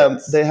Connecticut roots. Yeah,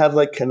 they had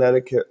like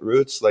Connecticut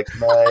roots. Like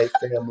my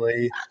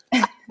family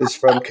is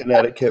from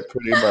Connecticut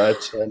pretty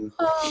much, and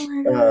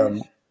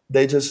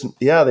they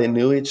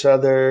knew each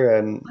other,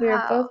 and we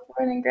were both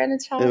born in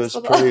Greenwich Hospital. It was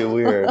pretty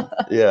weird.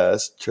 Yeah,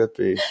 it's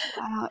trippy.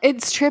 Wow.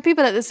 It's trippy,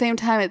 but at the same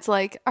time, it's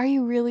like, are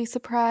you really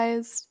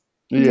surprised?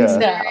 Yeah.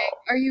 No.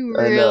 Are you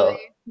really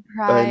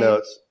surprised? I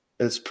know.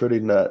 It's pretty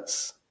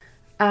nuts.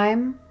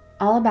 I'm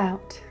all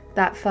about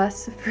that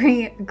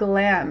fuss-free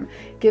glam.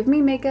 Give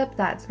me makeup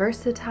that's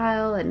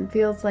versatile and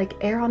feels like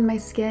air on my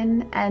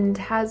skin and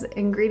has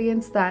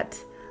ingredients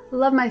that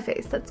Love my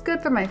face. That's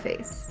good for my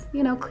face.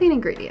 You know, clean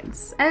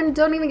ingredients. And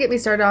don't even get me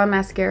started on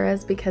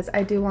mascaras because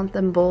I do want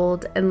them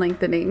bold and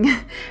lengthening.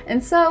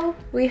 And so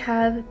we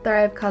have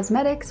Thrive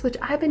Cosmetics, which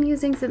I've been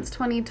using since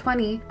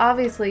 2020,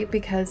 obviously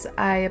because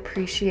I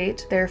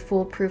appreciate their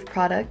foolproof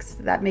products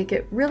that make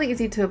it really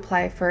easy to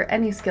apply for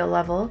any skill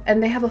level.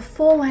 And they have a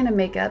full line of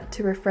makeup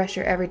to refresh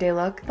your everyday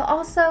look, but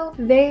also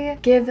they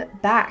give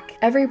back.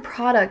 Every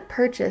product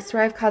purchased,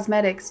 Thrive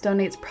Cosmetics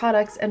donates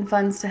products and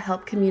funds to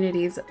help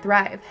communities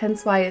thrive.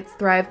 Hence why it's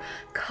Thrive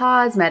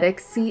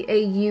Cosmetics,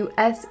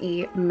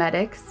 C-A-U-S-E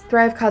Medics.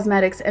 Thrive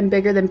Cosmetics and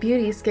Bigger Than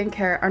Beauty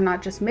skincare are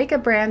not just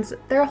makeup brands,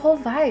 they're a whole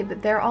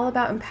vibe. They're all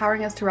about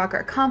empowering us to rock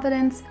our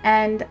confidence,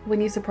 and when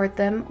you support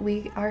them,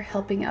 we are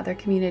helping other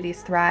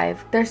communities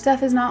thrive. Their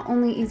stuff is not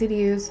only easy to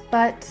use,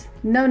 but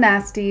no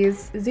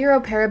nasties,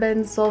 zero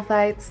parabens,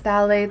 sulfites,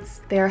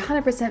 phthalates. They are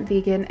 100%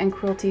 vegan and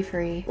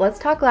cruelty-free. Let's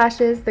talk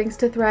lashes. Thanks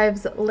to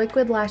Thrive's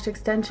liquid lash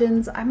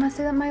extensions, I must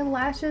say that my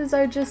lashes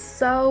are just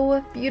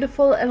so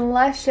beautiful and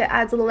lush. It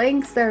adds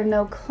lengths, there are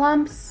no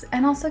clumps,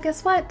 and also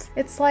guess what?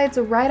 It slides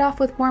right off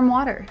with warm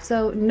water,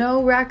 so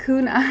no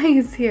raccoon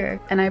eyes here.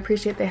 And I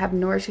appreciate they have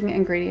nourishing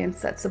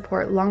ingredients that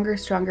support longer,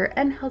 stronger,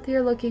 and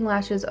healthier looking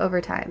lashes over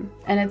time.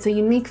 And it's a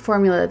unique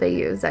formula they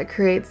use that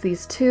creates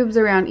these tubes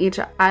around each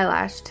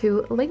eyelash to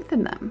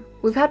lengthen them.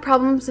 We've had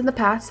problems in the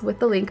past with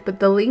the link, but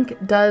the link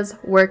does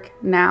work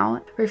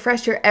now.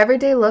 Refresh your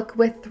everyday look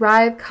with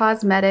Thrive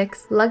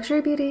Cosmetics,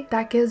 luxury beauty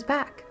that gives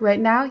back. Right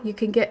now, you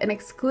can get an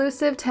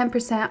exclusive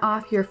 10%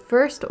 off your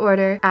first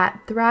order at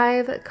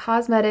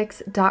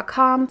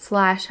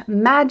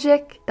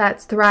thrivecosmetics.com/magic.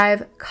 That's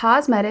Thrive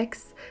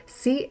Cosmetics,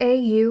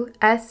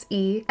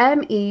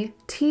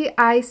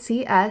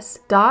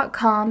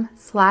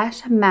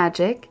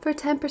 CAUSEMETICS.com/magic for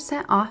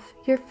 10% off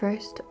your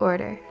first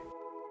order.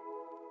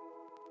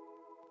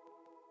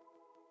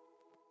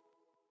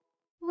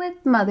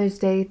 With Mother's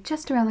Day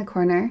just around the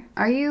corner,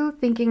 are you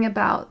thinking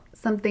about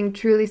something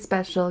truly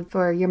special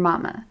for your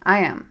mama?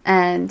 I am.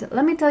 And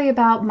let me tell you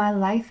about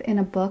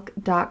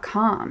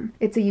mylifeinabook.com.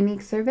 It's a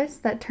unique service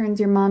that turns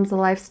your mom's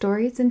life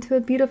stories into a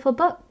beautiful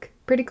book.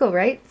 Pretty cool,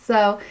 right?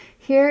 So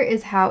here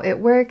is how it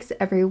works.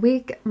 Every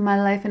week,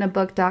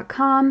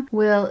 mylifeinabook.com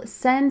will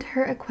send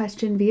her a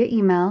question via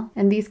email,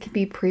 and these can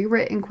be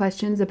pre-written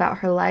questions about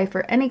her life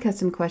or any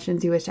custom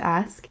questions you wish to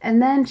ask.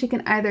 And then she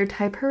can either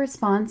type her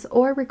response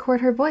or record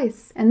her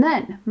voice. And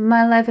then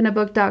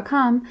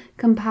mylifeinabook.com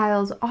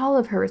compiles all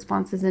of her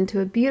responses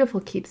into a beautiful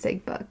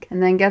keepsake book.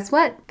 And then guess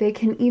what? They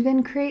can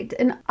even create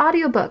an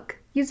audiobook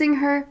using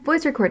her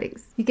voice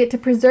recordings. You get to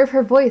preserve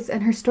her voice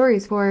and her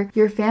stories for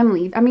your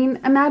family. I mean,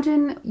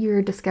 imagine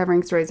you're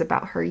discovering stories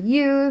about her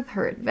youth,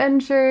 her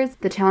adventures,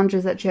 the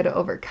challenges that she had to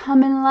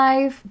overcome in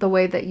life, the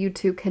way that you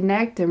two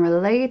connect and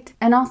relate,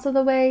 and also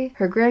the way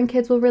her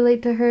grandkids will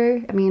relate to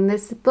her. I mean,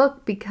 this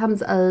book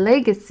becomes a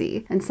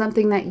legacy and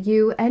something that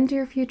you and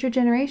your future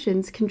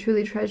generations can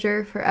truly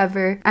treasure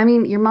forever. I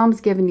mean, your mom's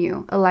given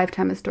you a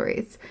lifetime of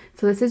stories,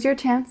 so this is your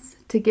chance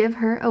to give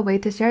her a way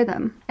to share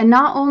them. And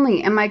not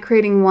only am I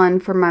creating one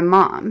for my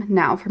mom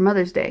now for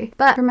Mother's Day,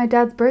 but for my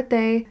dad's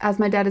birthday, as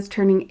my dad is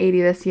turning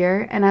 80 this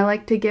year, and I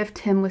like to gift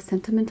him with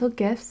sentimental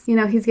gifts. You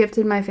know, he's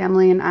gifted my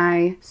family and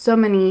I so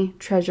many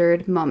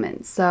treasured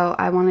moments. So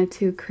I wanted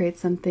to create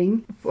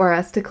something for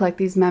us to collect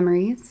these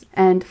memories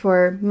and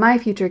for my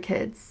future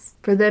kids,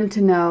 for them to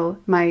know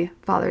my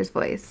father's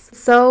voice.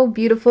 So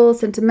beautiful,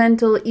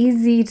 sentimental,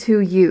 easy to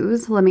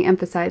use. Let me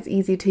emphasize,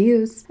 easy to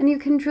use. And you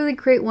can truly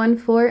create one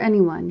for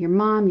anyone, your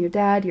mom, your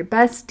dad, your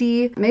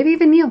bestie, maybe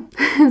even you.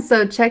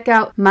 So check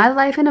out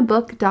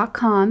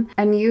mylifeinabook.com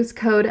and use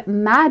code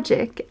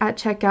MAGIC at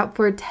checkout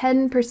for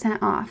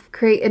 10% off.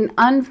 Create an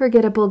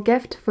unforgettable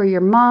gift for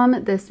your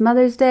mom this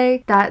Mother's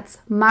Day. That's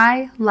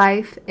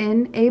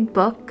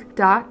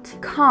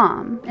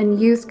mylifeinabook.com and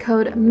use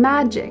code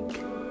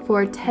MAGIC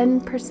for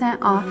 10%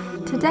 off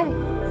today.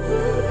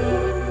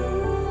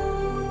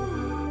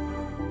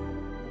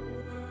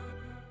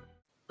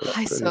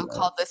 I so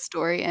called this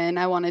story in.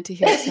 I wanted to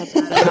hear it so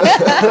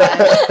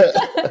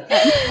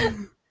bad.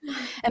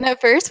 And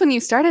at first, when you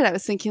started, I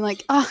was thinking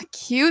like, oh,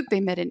 cute. They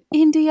met in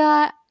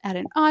India at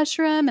an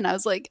ashram. And I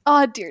was like,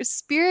 oh, dear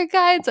spirit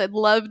guides, I'd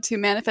love to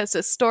manifest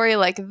a story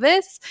like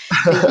this.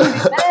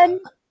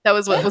 That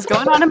was what was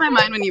going on in my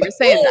mind when you were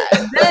saying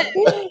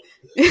that.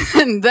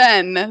 And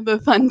then the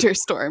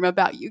thunderstorm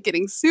about you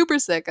getting super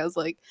sick. I was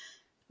like,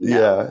 no.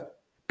 Yeah.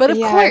 But of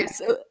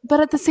course, but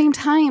at the same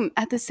time,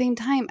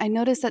 I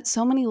noticed that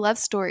so many love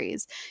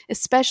stories,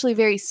 especially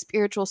very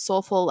spiritual,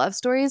 soulful love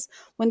stories,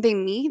 when they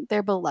meet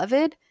their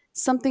beloved,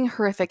 something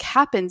horrific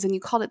happens, and you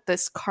called it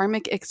this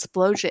karmic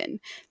explosion.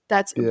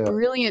 That's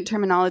brilliant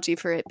terminology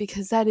for it,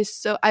 because that is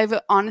so, I've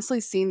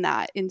honestly seen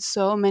that in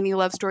so many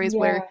love stories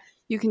where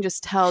you can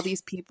just tell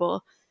these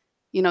people,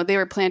 you know, they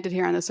were planted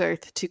here on this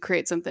earth to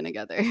create something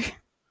together.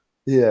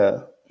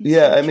 Yeah.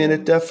 Yeah. I mean,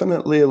 it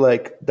definitely,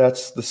 like,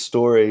 that's the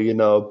story, you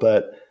know,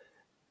 but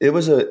it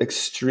was an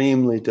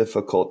extremely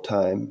difficult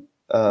time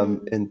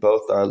in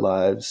both our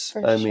lives.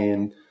 I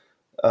mean,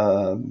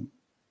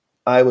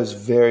 I was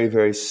very,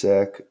 very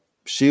sick.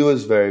 She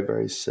was very,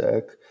 very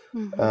sick.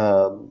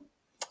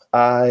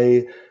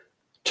 I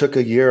took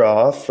a year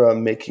off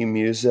from making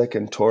music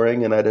and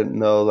touring, and I didn't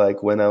know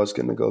like when I was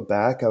going to go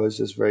back. I was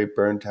just very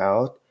burnt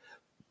out.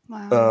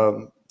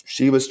 Wow.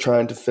 She was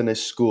trying to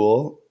finish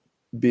school,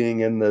 being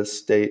in the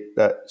state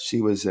that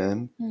she was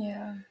in.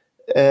 Yeah.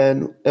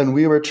 And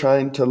we were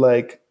trying to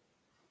like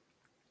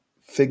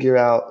figure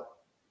out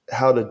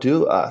how to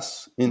do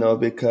us,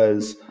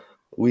 because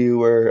we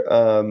were,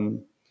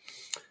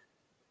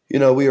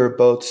 we were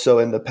both so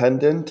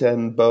independent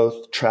and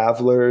both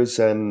travelers,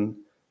 and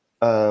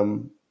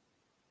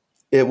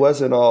it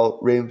wasn't all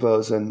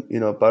rainbows and,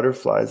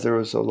 butterflies. There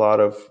was a lot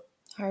of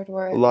Hard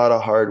work.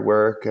 hard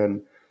work.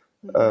 And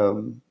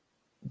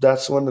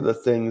that's one of the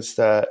things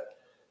that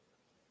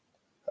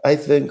I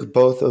think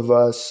both of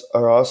us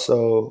are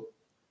also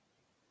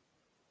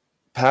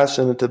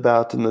passionate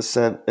about in the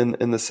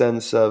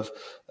sense of,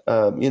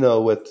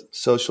 with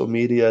social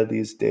media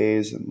these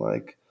days and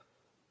like,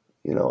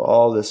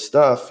 all this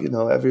stuff,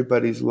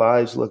 everybody's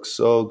lives look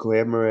so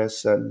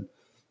glamorous and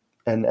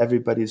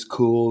everybody's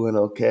cool and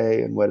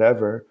okay and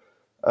whatever.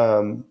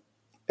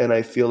 And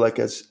I feel like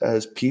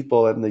as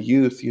people and the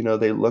youth,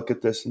 they look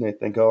at this and they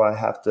think,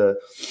 oh,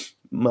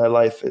 my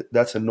life,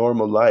 that's a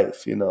normal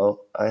life.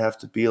 I have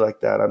to be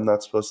like that. I'm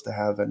not supposed to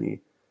have any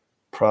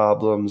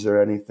problems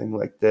or anything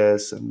like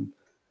this. And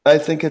I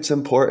think it's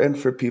important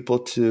for people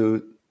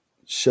to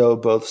show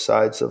both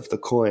sides of the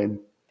coin.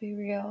 Be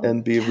real.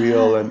 And be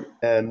real.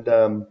 And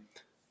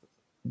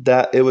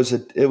that it was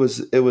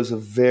a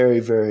very,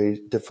 very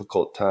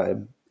difficult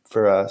time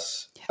for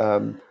us.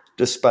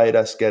 Despite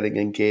us getting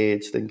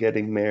engaged and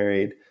getting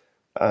married.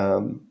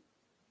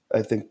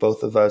 I think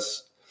both of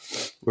us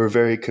were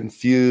very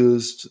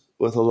confused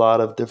with a lot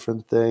of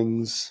different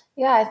things.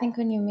 Yeah, I think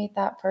when you meet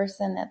that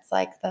person, it's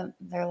like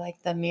they're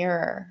like the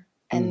mirror,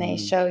 and they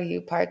show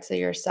you parts of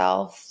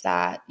yourself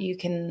that you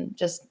can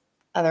just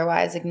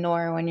otherwise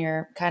ignore when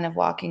you're kind of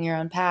walking your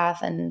own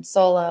path and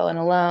solo and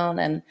alone.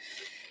 And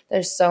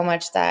there's so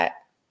much that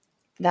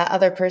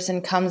other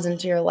person comes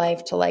into your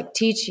life to like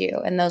teach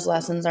you, and those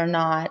lessons are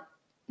not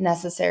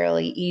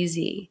necessarily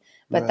easy.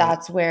 But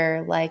that's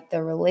where like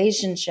the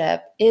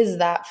relationship is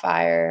that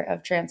fire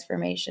of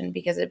transformation,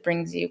 because it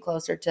brings you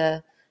closer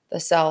to the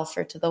self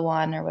or to the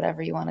one or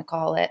whatever you want to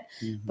call it.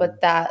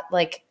 But that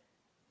like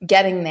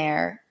getting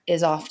there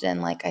is often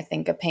like, I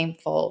think, a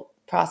painful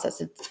process.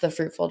 It's the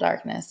fruitful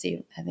darkness.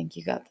 I think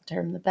you got the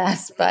term the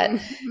best, but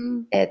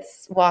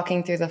it's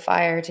walking through the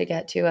fire to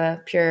get to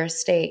a pure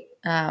state.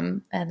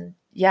 And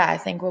yeah, I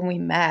think when we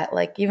met,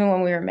 like even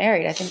when we were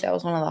married, I think that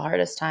was one of the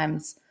hardest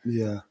times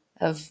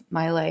of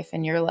my life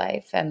and your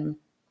life. And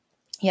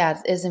yeah,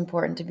 it is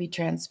important to be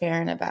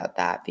transparent about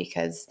that,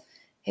 because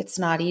it's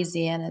not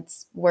easy and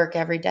it's work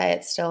every day.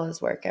 It still is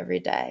work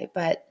every day,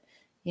 but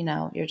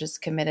you're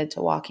just committed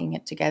to walking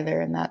it together.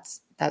 And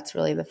that's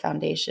really the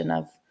foundation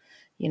of,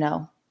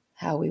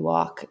 how we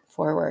walk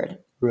forward.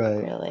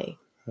 Right. Really.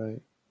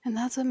 Right. And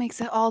that's what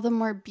makes it all the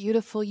more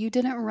beautiful. You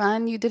didn't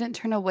run, you didn't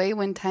turn away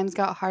when times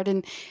got hard.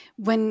 And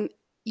when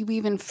you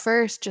even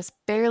first just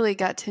barely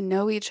got to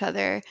know each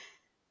other,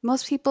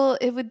 most people,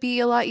 it would be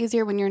a lot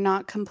easier when you're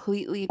not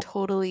completely,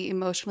 totally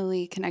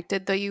emotionally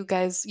connected, though you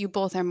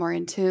both are more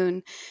in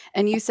tune.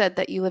 And you said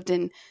that you lived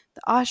in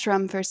the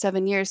ashram for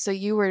 7 years. So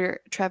you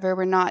Trevor,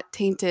 were not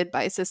tainted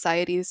by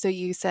society. So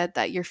you said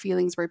that your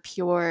feelings were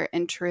pure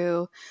and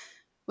true,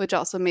 which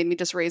also made me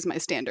just raise my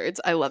standards.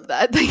 I love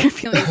that your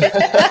feelings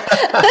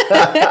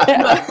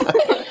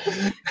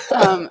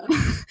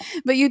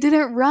but you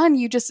didn't run.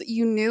 You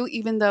knew,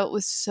 even though it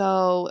was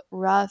so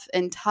rough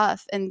and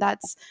tough. And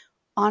that's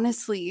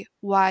honestly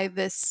why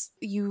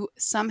you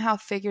somehow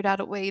figured out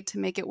a way to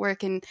make it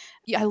work. And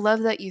I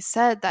love that you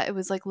said that it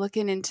was like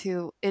looking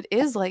into, it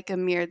is like a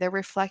mirror. They're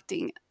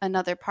reflecting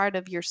another part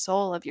of your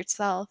soul, of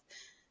yourself,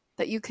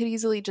 that you could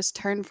easily just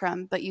turn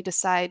from, but you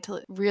decide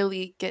to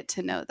really get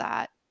to know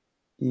that.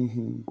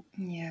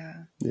 Yeah.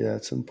 Yeah,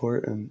 it's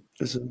important.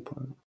 It's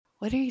important.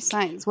 What are your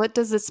signs? What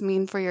does this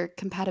mean for your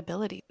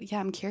compatibility? Yeah,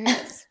 I'm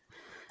curious.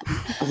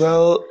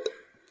 Well,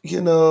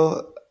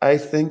 I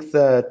think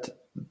that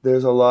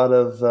there's a lot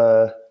of,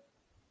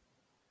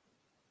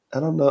 I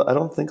don't know. I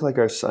don't think like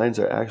our signs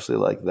are actually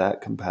like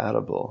that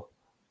compatible,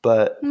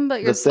 but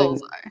your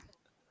souls are.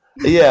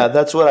 Yeah,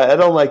 that's what I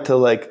don't like to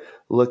like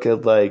look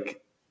at like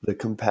the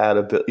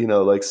compatibility,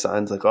 like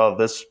signs like, oh,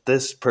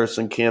 this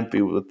person can't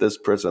be with this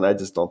person. I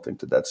just don't think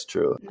that that's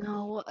true.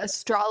 No,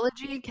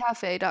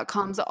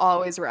 astrologycafe.com's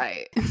always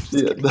right.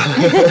 Yeah.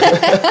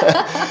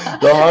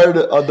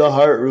 the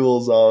heart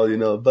rules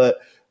all, but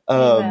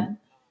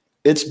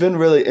it's been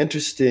really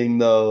interesting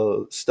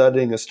though,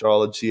 studying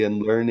astrology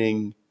and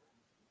learning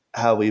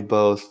how we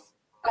both.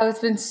 Oh, it's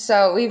been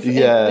so we've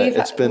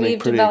developed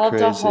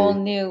crazy. A whole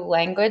new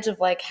language of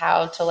like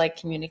how to like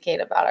communicate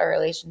about our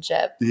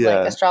relationship. Yeah.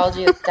 Like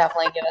astrology has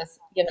definitely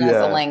given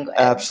us a language.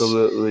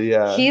 Absolutely,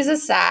 yeah. He's a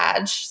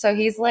Sag, so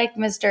he's like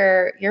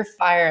you're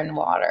fire and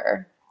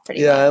water.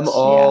 Pretty much.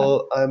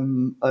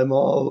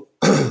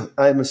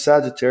 I'm a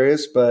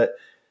Sagittarius, but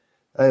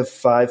I have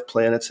 5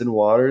 planets in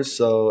water,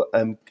 so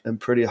I'm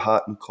pretty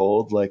hot and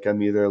cold. Like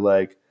I'm either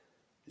like,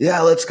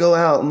 yeah, let's go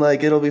out and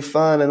like it'll be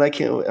fun, and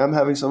I'm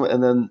having some,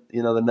 and then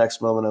the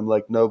next moment I'm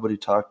like, nobody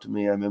talk to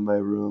me. I'm in my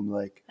room,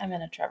 like I'm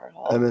in a Trevor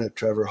hole. I'm in a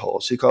Trevor hole.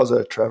 She calls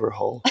it a Trevor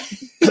hole.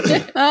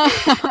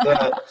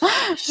 But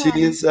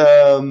she's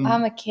I'm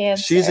a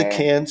Cancer. She's a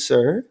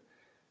Cancer,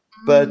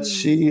 but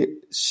she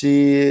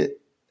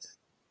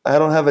I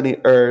don't have any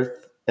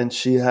Earth, and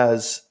she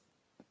has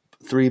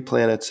 3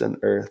 planets in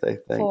Earth, I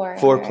think.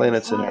 4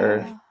 planets in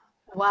Earth.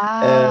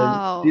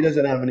 Wow. And she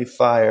doesn't have any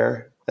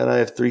fire, and I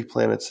have 3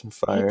 planets in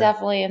fire. He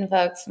definitely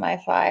invokes my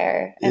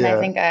fire, and I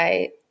think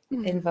I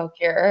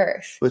invoke your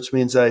Earth. Which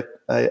means I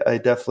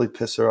definitely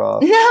piss her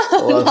off.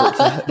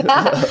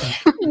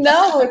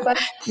 No,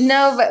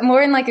 but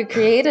more in like a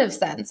creative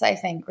sense, I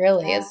think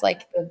really is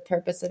like the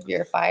purpose of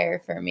your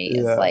fire for me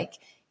is like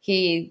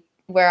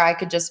where I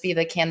could just be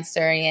the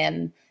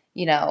Cancerian,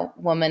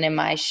 woman in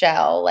my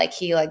shell. Like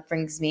he like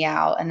brings me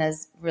out and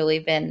has really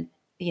been,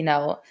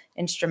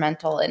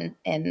 instrumental in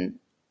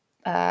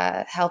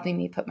helping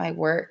me put my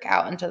work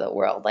out into the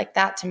world. Like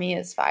that to me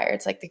is fire.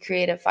 It's like the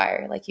creative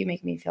fire. Like you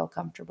make me feel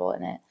comfortable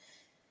in it.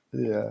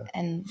 Yeah.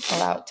 And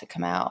allow it to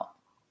come out.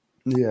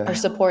 Yeah. Or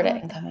support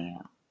it in coming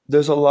out.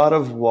 There's a lot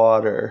of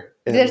water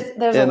in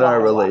our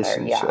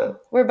relationship. Water, yeah.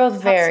 We're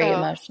both very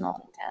emotional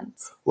and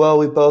intense. Well,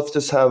 we both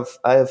just I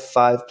have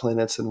 5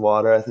 planets in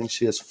water. I think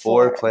she has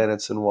 4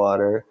 planets in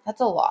water.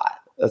 That's a lot.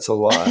 That's a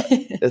lot.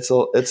 It's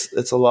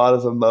a lot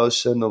of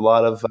emotion, a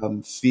lot of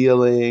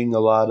feeling, a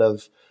lot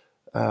of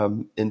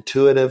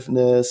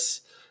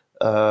intuitiveness.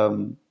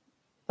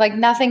 Like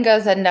nothing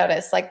goes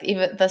unnoticed. Like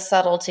even the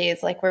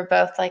subtleties. Like we're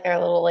both like our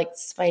little like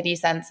spidey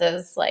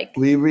senses. Like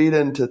we read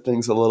into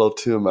things a little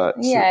too much.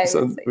 Yeah,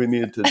 so we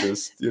need to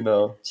just chill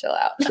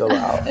out.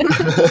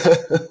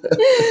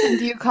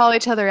 Do you call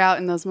each other out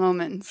in those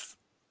moments?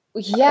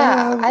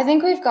 Yeah, I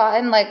think we've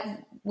gotten like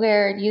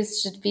where it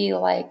used to be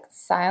like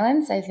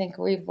silence. I think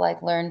we've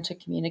like learned to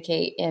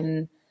communicate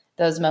in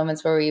those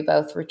moments where we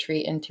both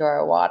retreat into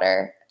our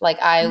water.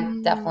 Like I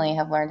definitely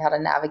have learned how to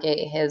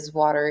navigate his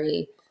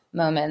watery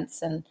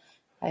moments, and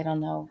I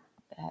don't know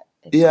that.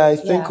 I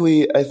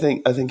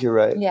think you're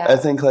right. Yeah. I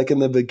think like in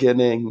the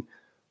beginning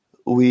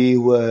we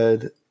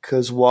would,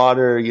 because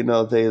water,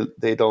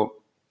 they don't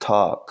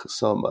talk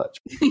so much.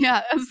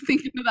 Yeah, I was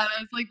thinking of that. I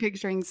was like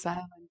picturing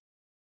silence.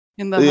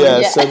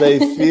 So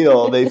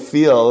they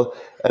feel,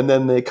 and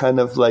then they kind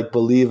of like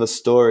believe a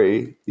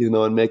story,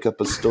 and make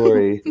up a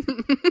story,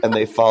 and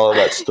they follow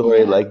that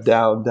story like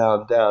down,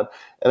 down, down.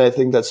 And I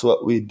think that's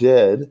what we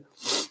did,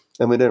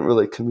 and we didn't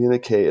really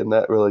communicate, and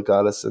that really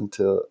got us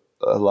into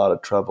a lot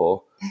of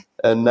trouble.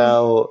 And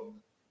now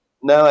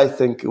I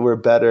think we're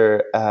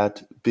better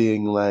at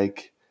being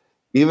like,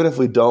 even if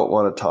we don't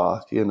want to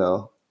talk,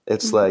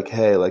 it's like,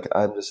 hey, like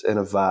I'm just in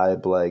a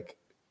vibe, like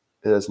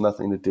it has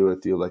nothing to do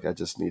with you. Like I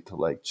just need to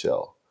like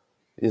chill,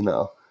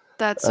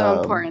 That's so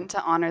important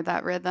to honor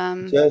that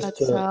rhythm. That's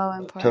so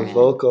important. To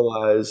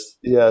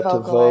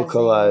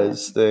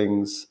vocalize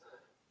things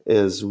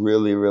is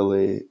really,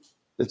 really,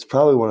 it's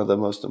probably one of the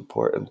most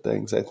important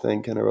things I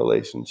think in a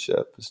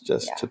relationship is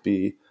just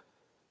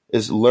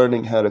is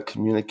learning how to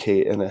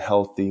communicate in a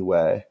healthy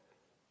way,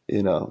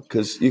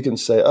 because you can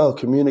say, oh,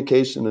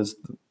 communication is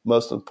the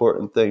most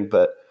important thing,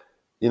 but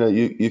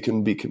you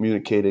can be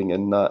communicating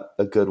in not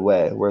a good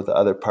way where the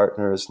other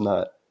partner is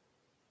not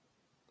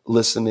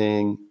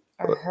listening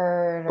or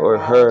heard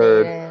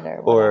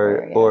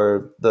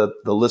or the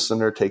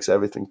listener takes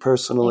everything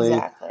personally.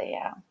 Exactly,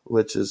 yeah.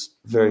 Which is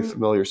a very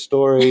familiar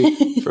story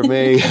for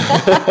me.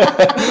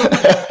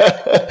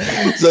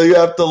 So you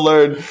have to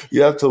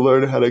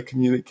learn how to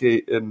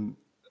communicate in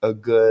a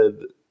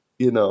good,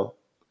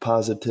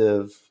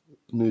 positive,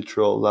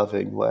 neutral,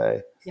 loving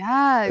way.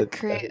 Yeah,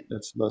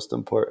 it's most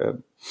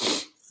important.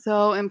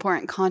 So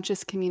important,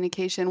 conscious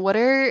communication. What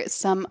are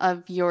some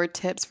of your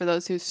tips for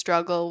those who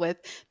struggle with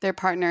their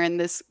partner in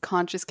this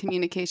conscious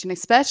communication,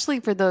 especially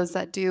for those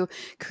that do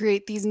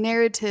create these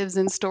narratives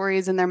and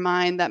stories in their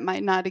mind that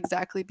might not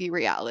exactly be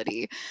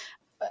reality?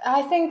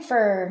 I think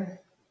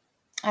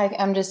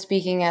I'm just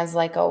speaking as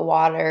like a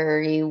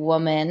watery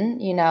woman,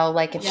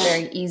 like it's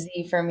very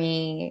easy for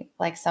me.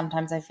 Like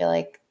sometimes I feel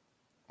like,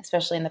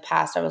 especially in the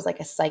past, I was like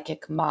a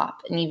psychic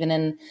mop. And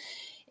even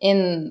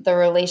in the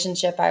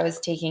relationship, I was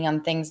taking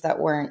on things that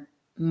weren't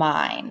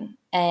mine.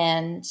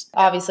 And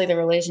obviously the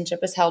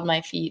relationship has held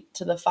my feet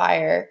to the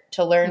fire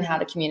to learn how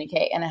to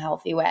communicate in a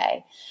healthy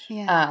way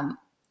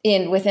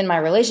within my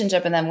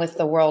relationship and then with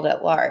the world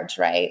at large.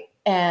 Right.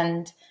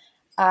 And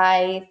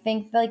I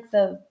think like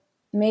the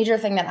major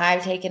thing that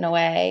I've taken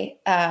away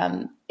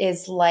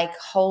is like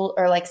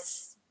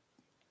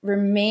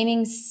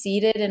remaining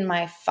seated in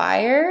my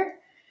fire,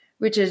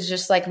 which is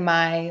just like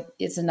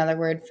it's another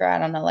word for, I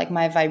don't know, like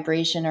my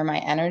vibration or my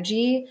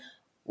energy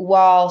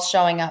while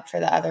showing up for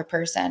the other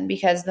person.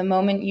 Because the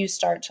moment you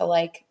start to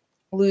like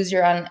lose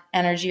your own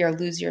energy or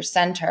lose your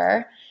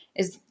center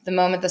is the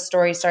moment the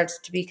story starts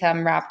to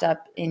become wrapped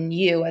up in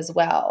you as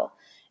well.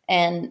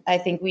 And I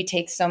think we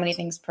take so many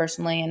things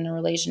personally in a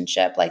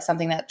relationship, like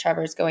something that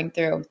Trevor's going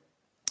through.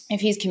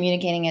 If he's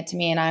communicating it to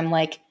me and I'm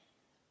like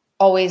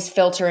always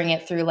filtering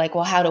it through like,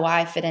 well, how do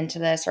I fit into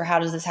this? Or how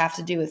does this have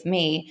to do with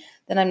me?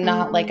 Then I'm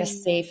not like a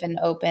safe and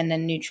open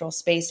and neutral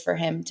space for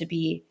him to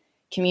be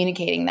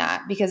communicating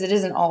that, because it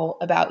isn't all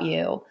about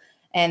you.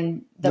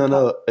 And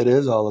no, it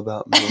is all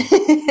about me.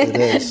 It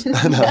is. No,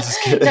 I'm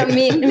just kidding. No,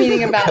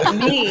 meaning about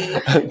me.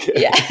 Okay.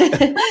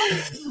 Yeah.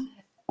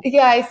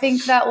 Yeah, I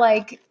think that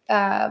like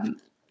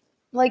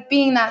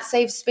being that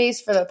safe space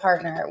for the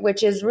partner,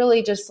 which is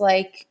really just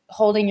like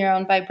holding your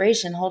own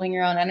vibration, holding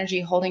your own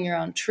energy, holding your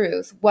own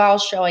truth while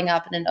showing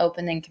up in an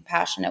open and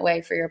compassionate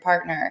way for your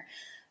partner.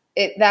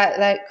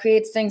 That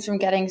creates things from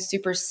getting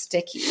super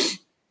sticky.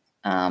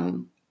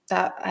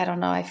 That, I don't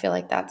know, I feel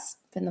like that's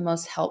been the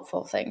most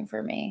helpful thing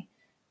for me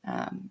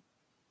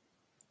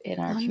in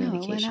our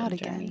communication it went out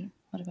journey. again.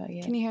 What about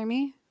you? Can you hear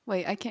me?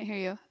 Wait, I can't hear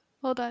you.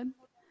 Hold on.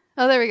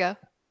 Oh, there we go.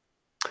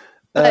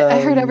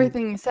 I heard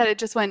everything you said. It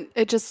just went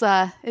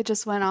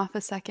off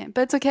a second,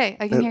 but it's okay.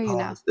 I can hear you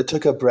now. It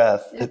took a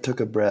breath. It took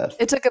a breath.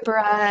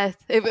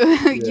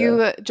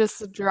 You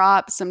just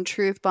dropped some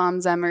truth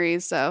bombs, Emory.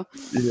 So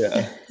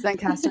Yeah.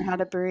 Zencaster had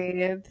to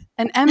breathe.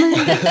 And Emory,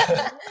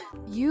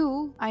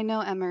 I know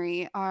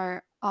Emory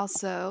are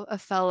also a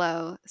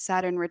fellow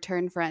Saturn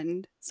return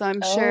friend. So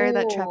I'm sure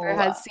that Trevor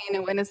has seen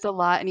and witnessed a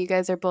lot, and you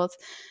guys are both,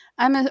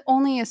 I'm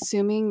only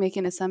assuming,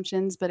 making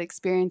assumptions, but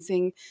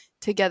experiencing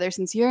together,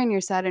 since you're in your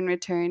Saturn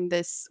return,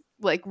 this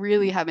like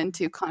really having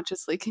to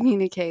consciously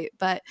communicate.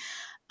 But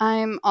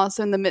I'm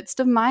also in the midst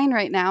of mine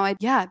right now.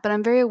 But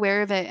I'm very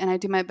aware of it, and I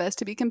do my best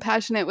to be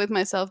compassionate with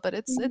myself, but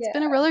it's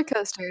been a roller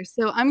coaster.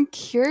 So I'm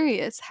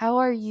curious, how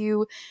are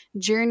you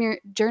journeying?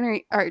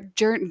 I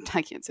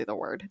can't say the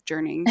word.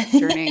 Journeying.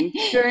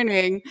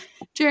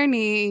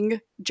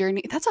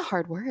 That's a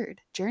hard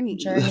word. Journey.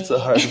 That's a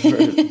hard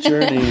word.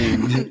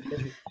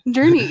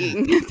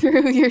 Journeying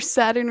through your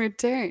Saturn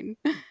return.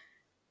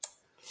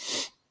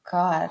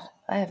 God,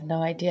 I have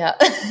no idea.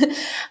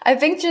 I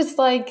think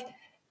the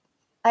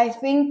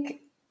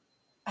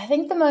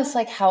most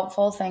like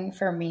helpful thing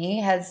for me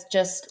has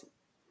just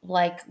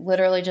like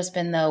literally just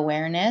been the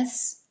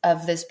awareness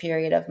of this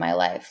period of my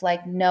life.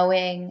 Like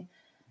knowing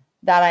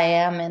that I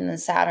am in the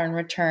Saturn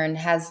return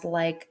has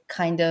like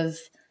kind of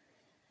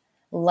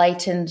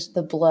lightened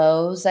the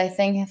blows, I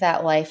think,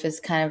 that life is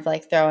kind of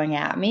like throwing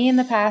at me in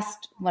the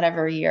past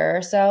whatever year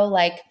or so.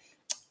 Like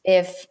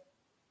if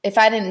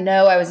I didn't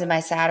know I was in my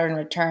Saturn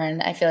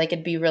return, I feel like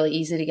it'd be really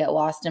easy to get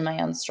lost in my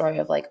own story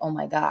of like, oh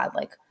my God,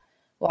 like,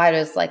 why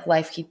does like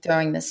life keep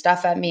throwing this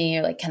stuff at me?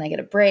 Or like, can I get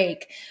a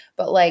break?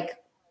 But like,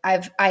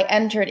 I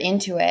entered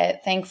into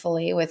it,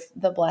 thankfully, with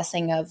the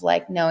blessing of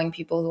like knowing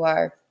people who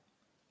are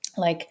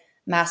like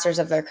masters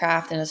of their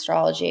craft in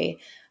astrology,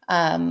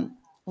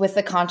 with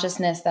the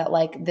consciousness that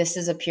like, this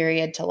is a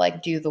period to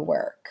like do the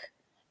work.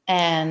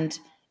 And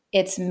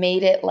it's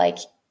made it like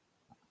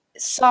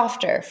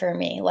softer for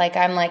me. Like,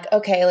 I'm like,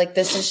 okay, like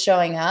this is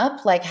showing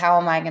up. Like, how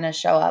am I going to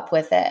show up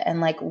with it?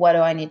 And like, what do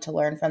I need to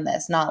learn from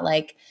this? Not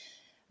like,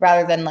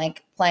 rather than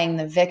like playing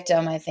the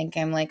victim, I think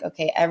I'm like,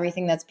 okay,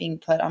 everything that's being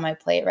put on my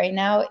plate right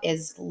now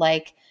is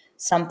like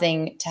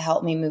something to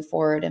help me move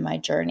forward in my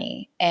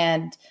journey.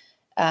 And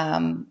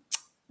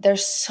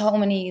there's so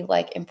many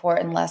like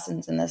important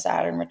lessons in the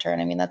Saturn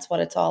return. I mean, that's what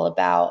it's all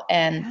about.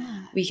 And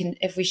we can,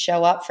 if we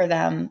show up for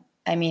them,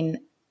 I mean,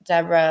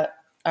 Deborah,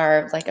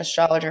 our like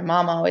astrologer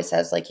mama, always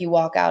says like, you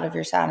walk out of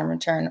your Saturn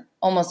return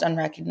almost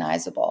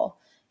unrecognizable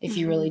if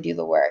you really do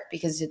the work,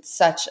 because it's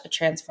such a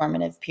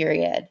transformative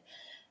period.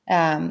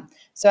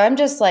 So I'm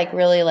just like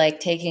really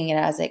like taking it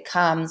as it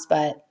comes,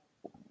 but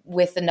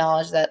with the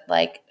knowledge that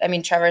like, I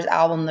mean, Trevor's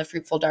album, The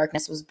Fruitful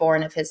Darkness, was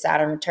born of his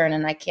Saturn return.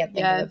 And I can't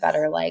think of a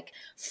better like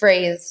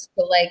phrase,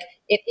 but like,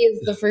 it is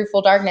the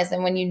fruitful darkness.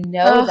 And when you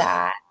know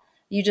that,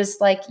 you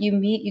just like, you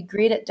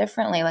greet it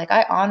differently. Like,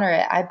 I honor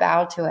it. I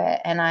bow to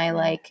it. And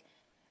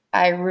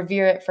I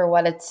revere it for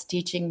what it's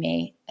teaching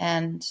me.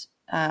 And,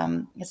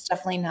 it's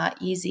definitely not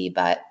easy,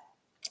 but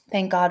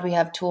thank God we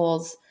have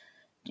tools,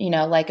 you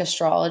know, like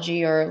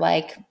astrology or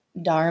like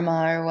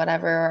Dharma or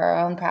whatever, our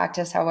own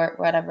practice, however,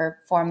 whatever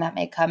form that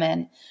may come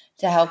in,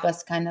 to help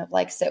us kind of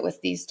like sit with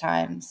these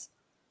times,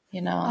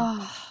 you know?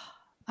 Oh,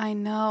 I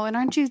know. And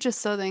aren't you just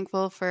so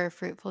thankful for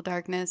Fruitful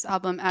Darkness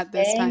album at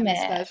this time,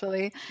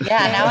 especially?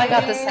 Yeah, now I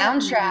got the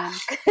soundtrack.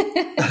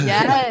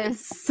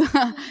 Yes.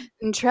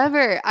 And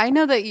Trevor, I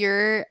know that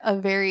you're a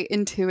very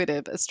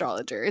intuitive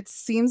astrologer. It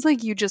seems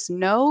like you just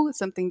know,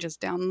 something just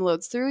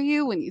downloads through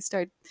you when you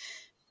start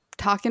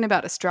talking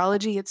about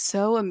astrology. It's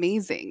so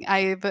amazing.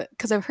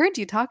 Because I've heard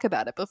you talk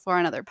about it before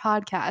on other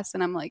podcasts,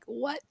 and I'm like,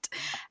 what?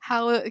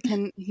 How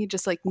can he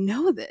just like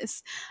know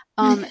this?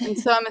 And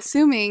so I'm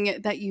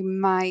assuming that you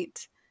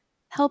might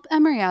help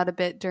Emory out a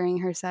bit during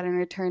her Saturn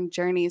return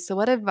journey. So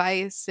what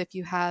advice, if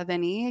you have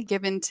any,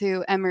 given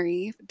to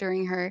Emory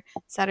during her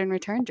Saturn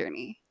return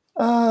journey?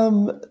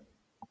 I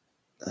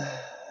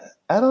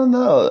don't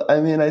know.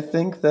 I mean, I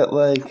think that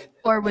like,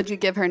 or would you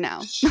give her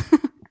now?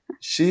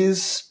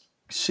 she's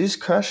She's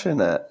crushing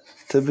it,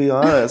 to be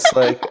honest.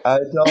 Like,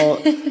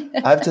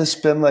 I've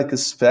just been like a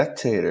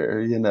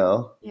spectator, you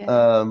know?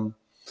 Yeah.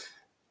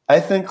 I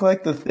think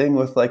like the thing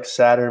with like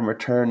Saturn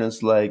return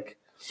is like,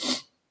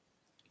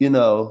 you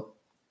know,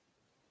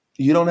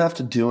 you don't have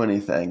to do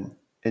anything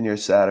in your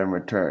Saturn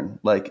return.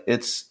 Like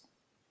it's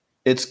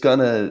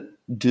gonna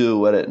do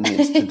what it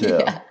needs to do.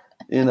 Yeah.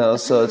 You know,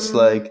 so it's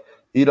like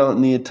you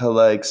don't need to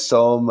like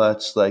so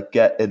much like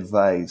get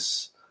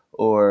advice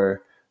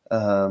or I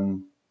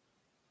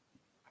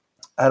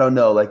don't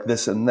know, like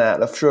this and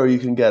that. I'm sure you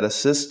can get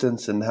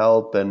assistance and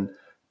help and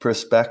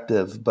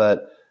perspective,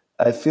 but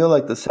I feel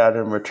like the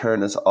Saturn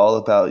return is all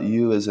about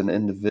you as an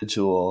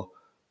individual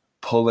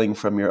pulling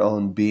from your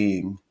own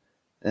being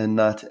and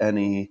not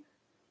any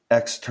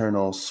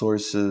external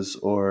sources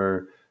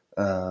or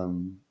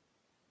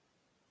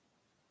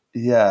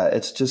yeah,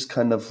 it's just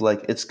kind of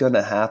like it's going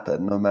to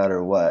happen no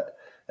matter what.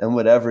 And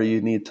whatever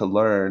you need to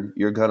learn,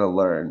 you're going to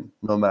learn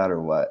no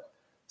matter what.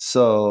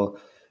 So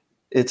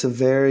it's a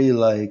very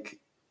like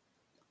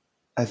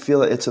I feel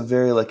like it's a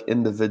very like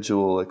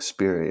individual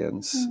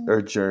experience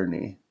or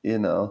journey, you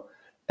know.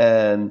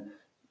 And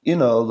you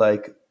know,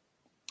 like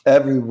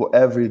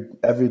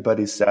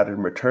everybody's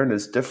Saturn return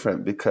is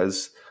different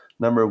because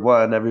number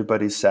one,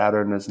 everybody's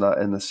Saturn is not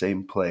in the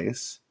same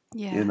place,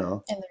 you Yeah.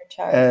 know, In their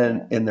chart.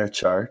 and in their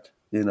chart,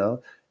 you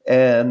know.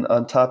 And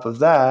on top of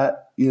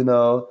that, you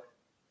know,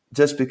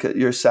 just because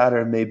your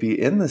Saturn may be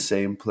in the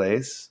same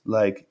place,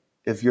 like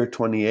if you're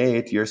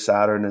 28, your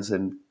Saturn is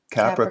in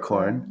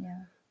Capricorn, Yeah.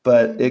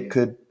 but it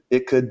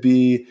could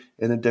be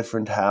in a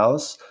different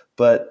house,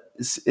 but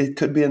it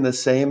could be in the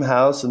same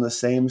house in the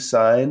same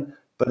sign,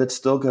 but it's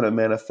still going to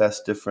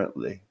manifest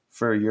differently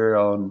for your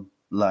own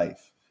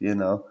life, you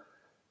know.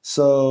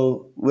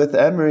 So with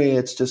Emory,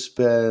 it's just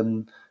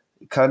been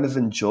kind of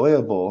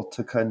enjoyable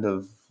to kind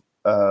of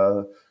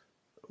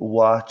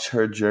watch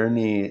her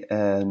journey,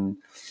 and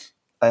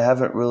I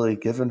haven't really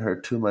given her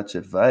too much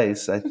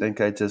advice. I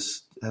think I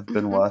just have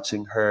been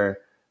watching her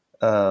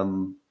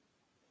um,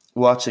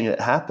 watching it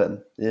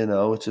happen, you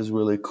know, which is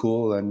really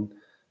cool and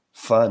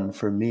fun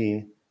for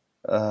me.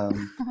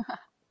 Um,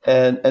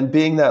 and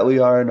being that we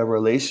are in a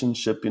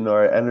relationship, you know,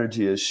 our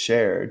energy is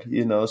shared,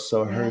 you know,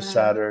 so her Yeah.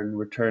 Saturn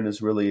return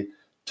has really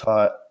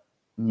taught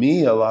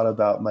me a lot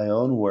about my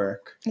own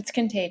work. It's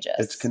contagious.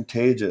 It's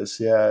contagious,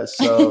 yeah.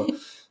 So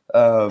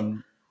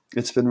um,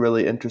 it's been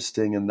really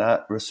interesting in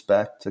that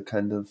respect to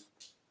kind of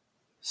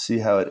see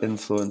how it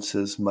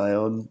influences my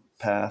own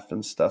path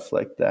and stuff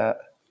like that.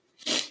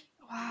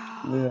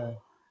 Wow. Yeah.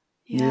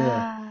 Yeah.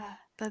 Yeah.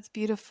 That's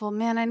beautiful.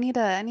 Man, I need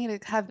to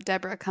have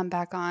Deborah come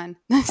back on.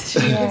 She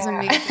is Yeah.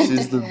 amazing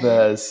She's to the hear.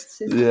 best.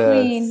 She's the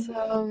Yes. queen.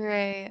 So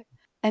great.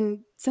 And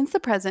since the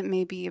present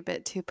may be a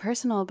bit too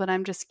personal, but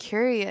I'm just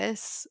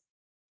curious,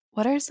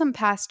 what are some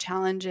past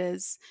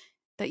challenges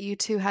that you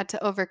two had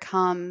to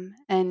overcome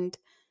and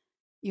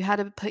you had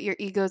to put your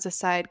egos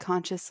aside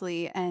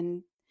consciously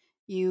and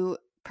you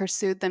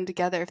pursued them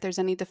together? If there's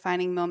any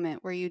defining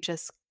moment where you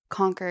just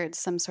conquered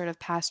some sort of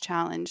past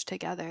challenge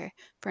together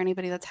for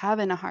anybody that's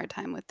having a hard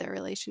time with their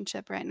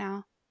relationship right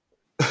now.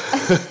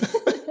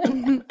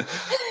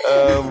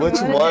 Which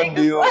wanna one take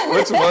do this you one?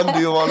 which one do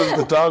you want us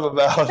to talk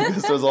about?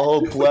 Because there's a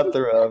whole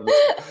plethora of them.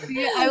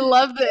 Yeah, I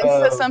love this.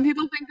 So some Um,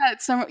 people think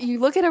that you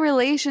look at a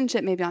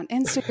relationship maybe on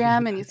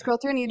Instagram and you scroll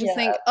through and you just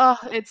think, Yeah.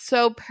 oh, it's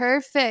so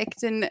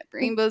perfect and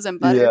rainbows and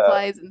yeah,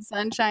 butterflies and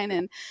sunshine.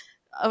 And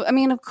I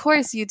mean, of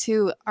course, you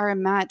two are a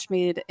match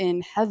made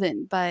in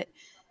heaven, but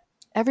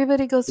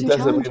everybody goes it through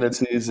doesn't mean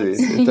challenges. it's easy.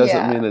 That's It doesn't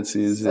Yeah. mean it's So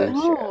easy. true.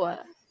 no.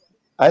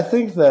 I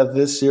think that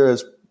this year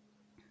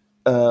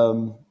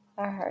um,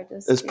 Our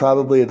hardest is year.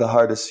 probably the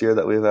hardest year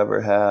that we've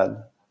ever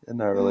had in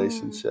our Mm.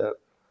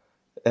 relationship,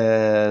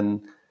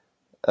 and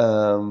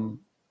um,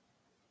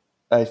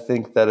 I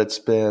think that it's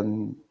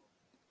been.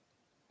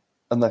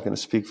 I'm not going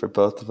to speak for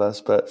both of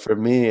us, but for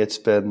me, it's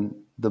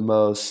been the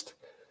most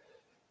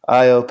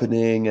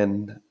eye-opening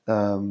and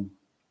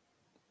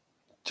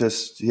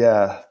just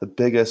the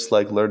biggest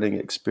like learning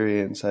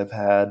experience I've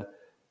had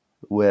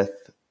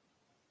with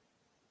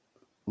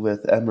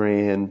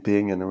Emory and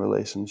being in a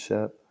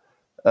relationship.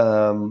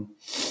 Um,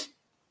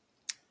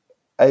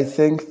 I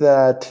think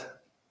that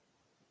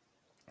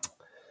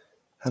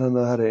I don't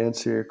know how to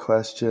answer your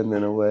question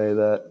in a way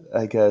that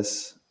I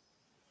guess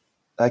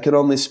I can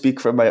only speak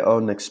from my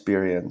own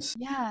experience.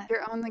 Yeah,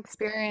 your own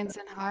experience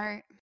and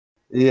heart.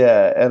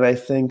 Yeah, and I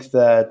think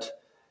that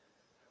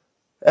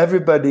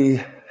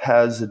everybody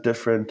has a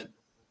different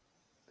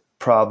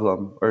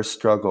problem or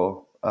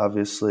struggle,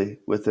 obviously,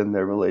 within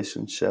their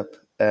relationship.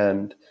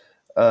 And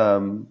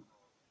um,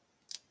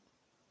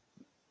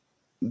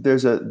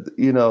 there's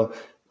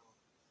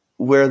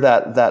where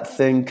that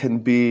thing can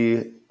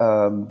be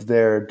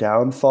their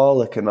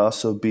downfall, it can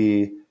also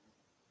be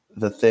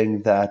the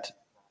thing that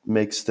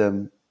makes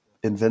them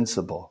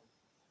invincible,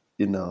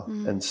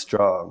 and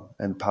strong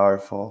and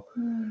powerful.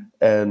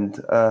 And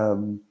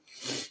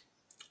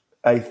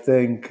I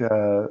think,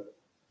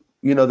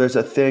 there's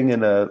a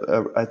thing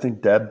I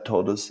think Deb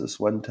told us this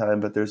one time,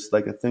 but there's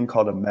like a thing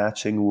called a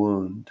matching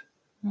wound.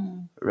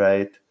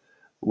 right?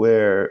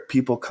 Where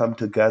people come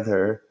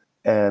together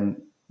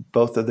and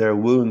both of their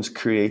wounds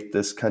create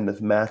this kind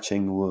of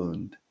matching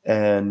wound.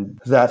 And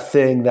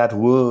that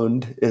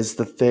wound is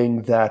the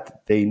thing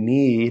that they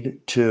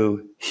need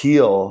to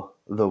heal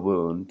the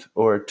wound,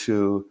 or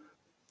to,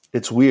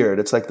 it's weird.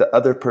 It's like the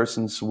other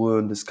person's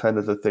wound is kind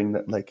of the thing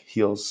that like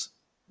heals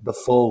the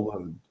full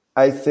wound.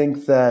 I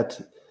think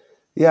that,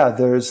 yeah,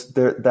 there's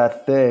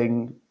that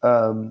thing,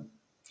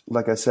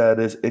 like I said,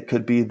 is it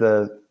could be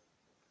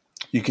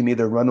you can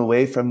either run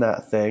away from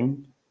that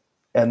thing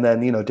and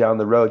then, down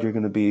the road you're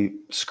going to be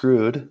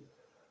screwed,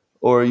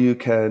 or you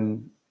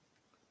can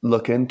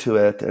look into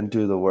it and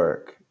do the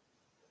work.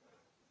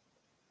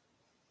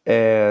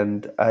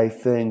 And I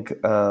think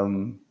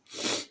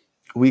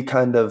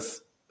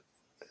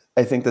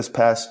I think this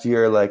past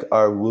year, like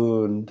our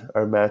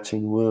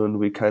matching wound,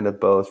 we kind of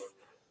both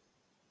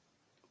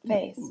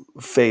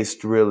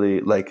faced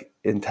really like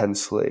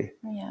intensely.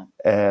 Yeah.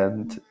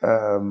 And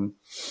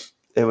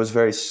it was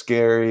very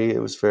scary.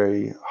 It was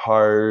very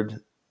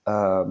hard.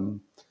 But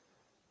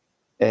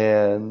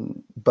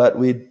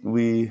we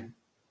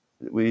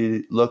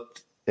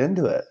looked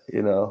into it,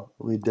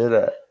 we did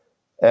it.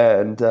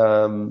 And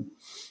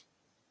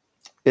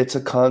it's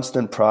a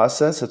constant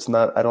process. It's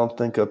not, I don't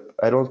think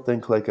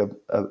like a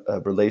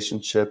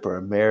relationship or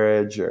a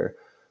marriage or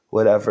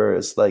whatever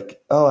is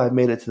like, oh, I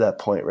made it to that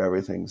point where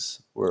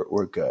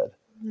we're good.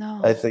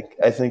 No. I think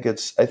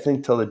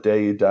till the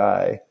day you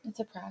die, it's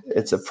a practice.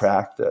 It's a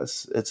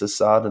practice. It's a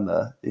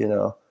sadhana,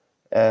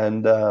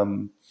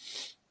 and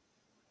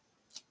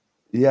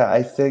yeah,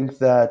 I think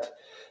that,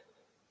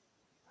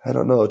 I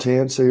don't know, to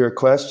answer your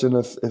question,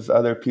 if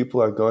other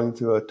people are going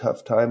through a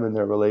tough time in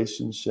their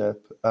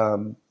relationship,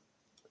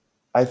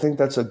 I think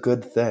that's a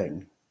good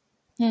thing.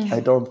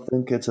 I don't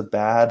think it's a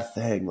bad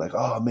thing. Like,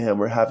 oh man,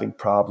 we're having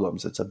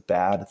problems. It's a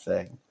bad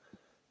thing.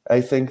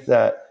 I think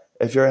that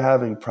if you're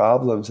having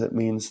problems, it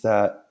means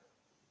that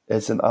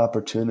it's an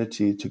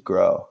opportunity to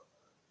grow.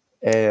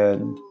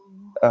 And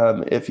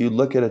if you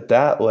look at it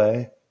that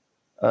way,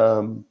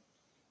 and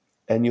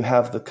you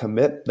have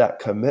that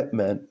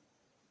commitment,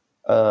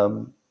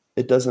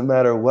 it doesn't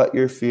matter what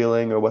you're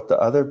feeling or what the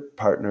other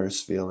partner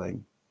is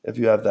feeling if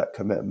you have that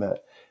commitment.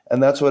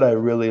 And that's what I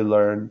really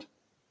learned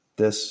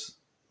this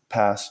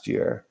past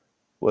year,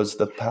 was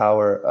the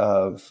power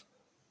of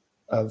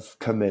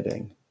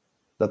committing,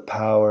 the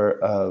power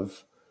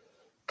of,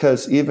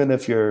 because even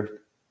if you're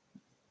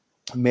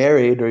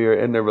married or you're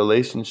in a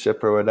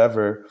relationship or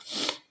whatever,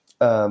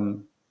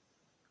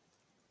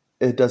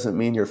 it doesn't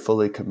mean you're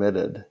fully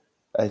committed,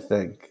 I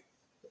think,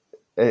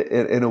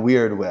 in a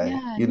weird way.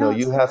 Yeah,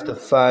 you have to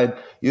find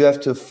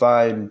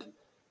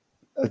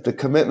the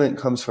commitment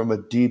comes from a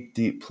deep,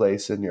 deep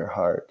place in your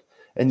heart.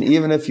 And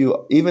even if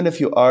you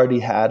already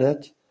had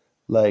it,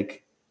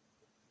 like,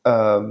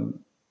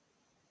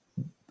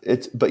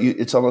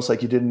 it's almost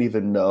like you didn't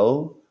even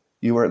know,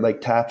 you weren't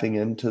like tapping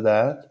into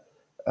that.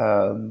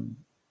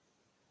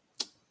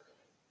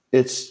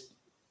 It's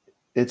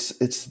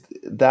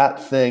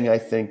that thing, I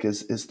think,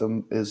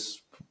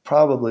 is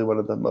probably one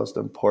of the most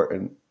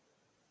important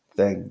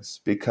things,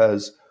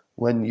 because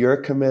when you're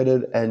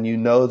committed and you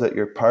know that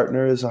your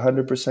partner is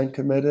 100%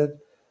 committed,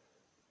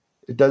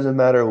 it doesn't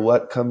matter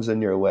what comes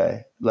in your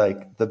way,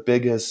 like the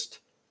biggest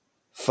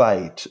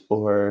fight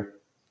or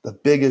the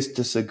biggest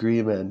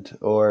disagreement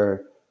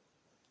or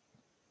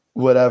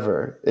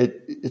whatever.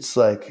 It's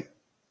like,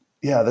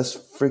 yeah, this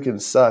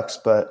freaking sucks,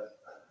 but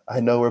I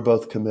know we're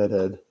both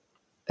committed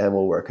and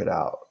we'll work it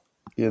out,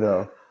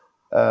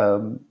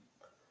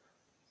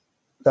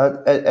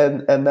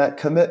 that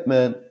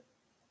commitment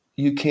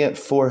you can't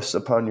force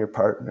upon your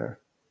partner.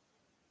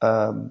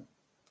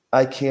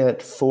 I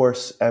can't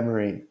force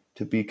Emory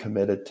to be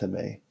committed to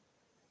me,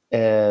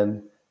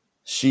 and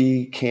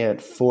she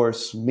can't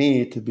force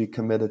me to be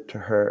committed to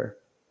her.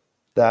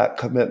 That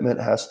commitment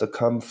has to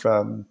come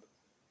from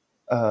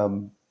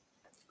the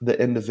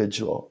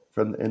individual,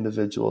 from the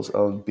individual's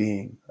own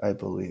being, I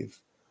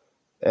believe.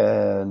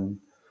 And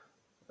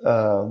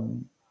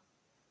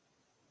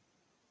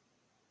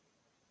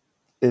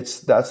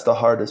that's the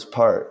hardest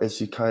part, is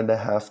you kind of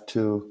have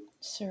to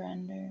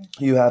surrender.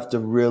 You have to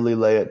really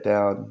lay it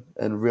down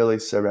and really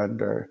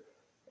surrender,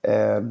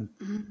 and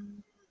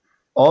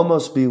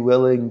almost be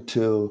willing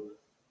to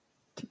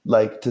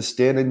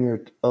stand in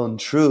your own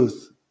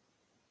truth.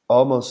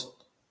 Almost,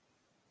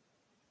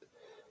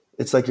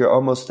 it's like you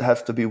almost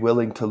have to be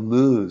willing to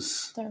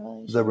lose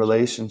the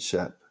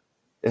relationship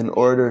in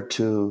order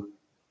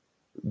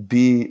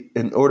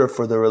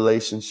for the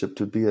relationship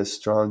to be as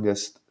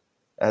strongest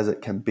as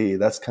it can be.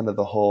 That's kind of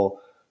the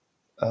whole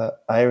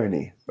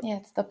irony. Yeah,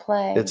 it's the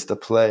play. It's the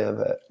play of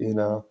it,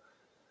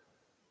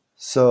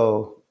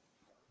 So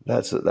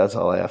that's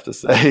all I have to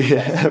say.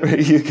 There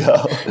you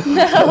go.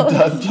 No, I'm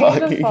done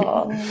talking.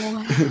 Beautiful.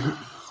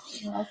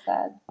 Well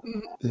said.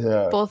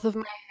 Yeah. Both of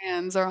my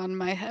hands are on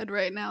my head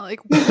right now. Like,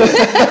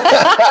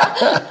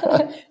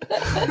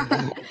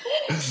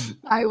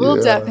 I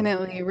will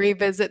definitely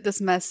revisit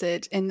this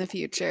message in the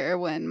future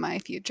when my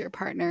future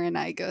partner and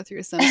I go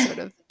through some sort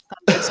of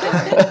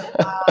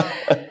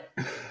understatement.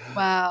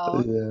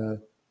 Wow. Yeah.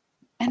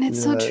 And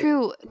it's so Yeah.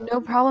 true.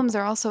 No problems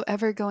are also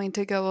ever going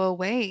to go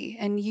away.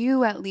 And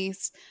you, at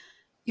least,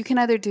 you can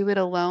either do it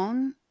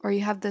alone or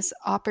you have this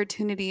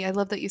opportunity. I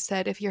love that you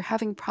said if you're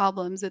having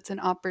problems, it's an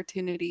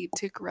opportunity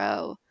to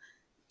grow.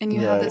 And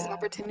you have Right. this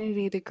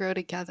opportunity to grow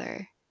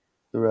together.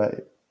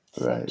 Right.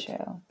 So Right.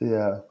 true.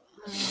 Yeah. Wow.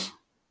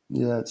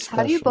 Yeah. It's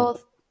How do you special.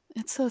 both,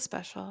 it's so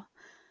special.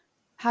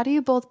 How do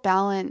you both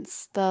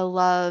balance the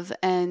love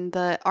and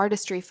the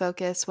artistry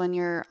focus when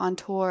you're on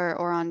tour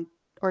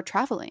or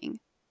traveling?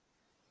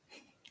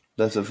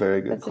 That's a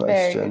very good That's a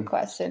very good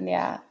question. question.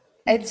 Yeah.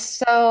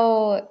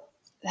 That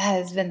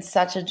has been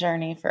such a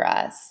journey for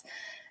us.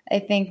 I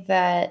think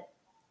that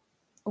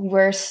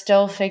we're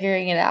still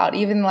figuring it out.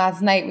 Even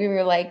last night we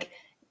were like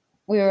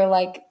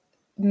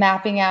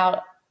mapping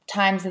out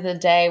times of the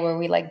day where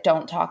we like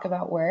don't talk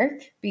about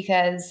work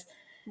because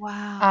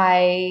Wow.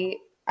 I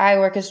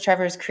work as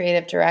Trevor's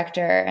creative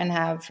director and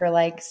have for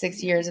like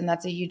 6 years, and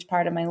that's a huge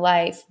part of my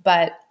life.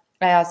 But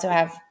I also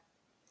have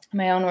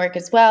my own work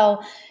as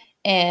well.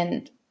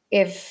 And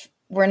if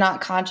we're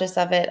not conscious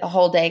of it, a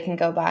whole day can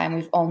go by and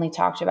we've only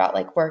talked about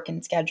like work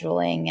and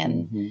scheduling,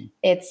 and Mm-hmm.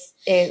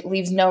 it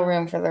leaves no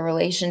room for the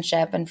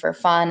relationship and for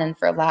fun and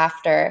for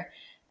laughter.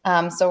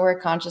 So we're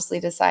consciously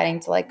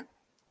deciding to like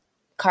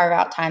carve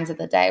out times of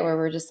the day where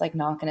we're just like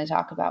not going to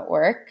talk about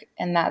work.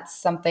 And that's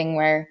something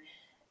where,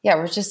 yeah,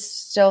 we're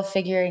just still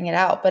figuring it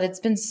out. But it's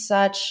been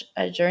such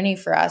a journey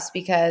for us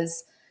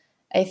because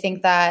I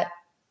think that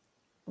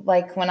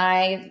like when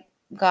I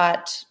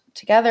got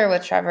together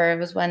with Trevor, it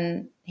was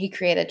when he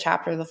created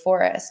Chapter of the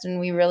Forest, and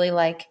we really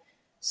like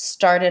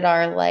started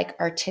our like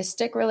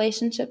artistic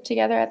relationship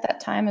together at that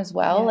time as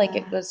well. Yeah. Like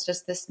it was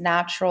just this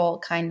natural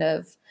kind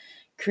of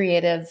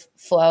creative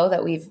flow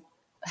that we've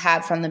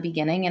had from the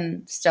beginning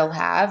and still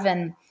have,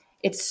 and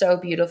it's so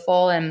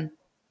beautiful. And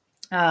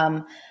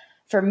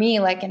for me,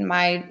 like in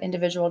my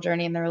individual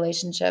journey in the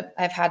relationship,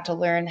 I've had to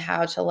learn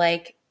how to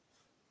like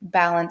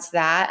balance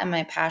that and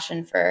my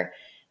passion for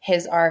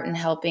his art and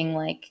helping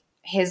like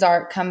his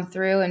art come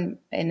through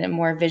in a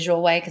more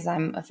visual way because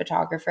I'm a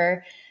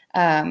photographer.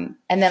 And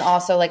then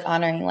also like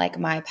honoring like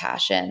my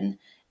passion.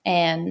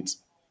 And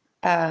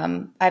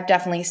I've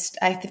definitely,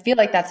 I feel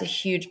like that's a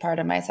huge part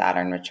of my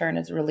Saturn return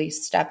is really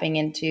stepping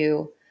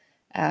into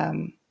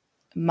um,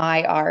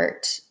 my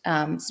art,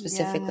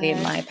 specifically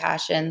in my Yes.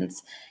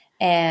 passions.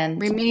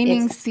 And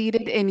Remaining it's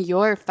seated in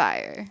your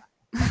fire.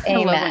 I love when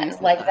you Amen.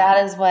 said Like that.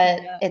 that is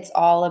what Yeah. it's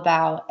all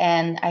about.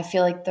 And I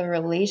feel like the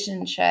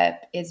relationship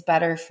is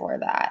better for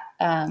that.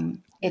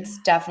 It's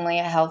definitely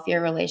a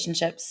healthier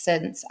relationship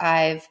since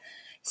I've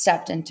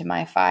stepped into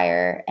my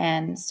fire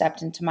and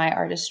stepped into my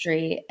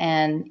artistry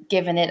and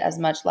given it as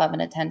much love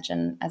and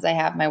attention as I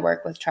have my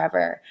work with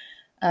Trevor.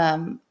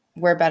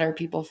 We're better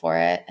people for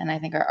it. And I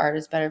think our art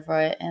is better for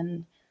it.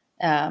 And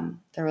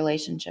the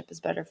relationship is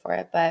better for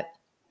it. But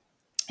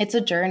it's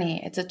a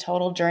journey. It's a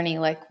total journey.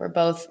 Like we're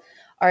both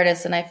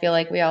artists, and I feel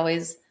like we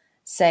always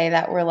say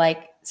that we're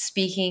like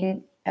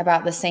speaking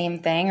about the same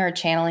thing or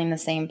channeling the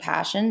same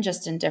passion,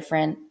 just in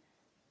different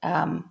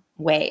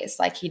ways.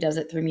 Like he does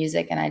it through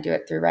music, and I do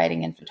it through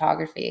writing and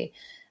photography.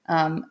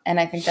 And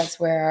I think that's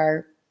where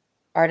our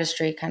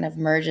artistry kind of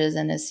merges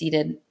and is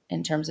seated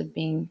in terms of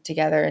being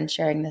together and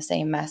sharing the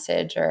same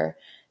message or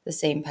the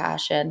same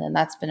passion. And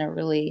that's been a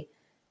really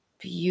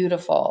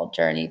beautiful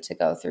journey to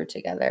go through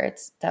together.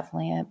 It's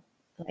definitely a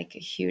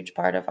huge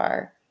part of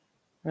our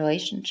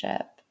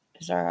relationship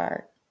is our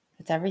art.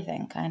 It's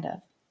everything kind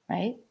of,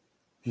 right?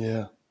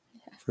 Yeah,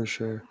 for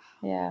sure.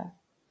 Yeah.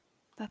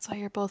 That's why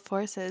you're both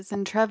forces.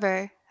 And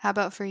Trevor, how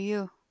about for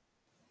you?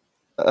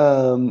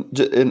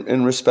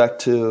 In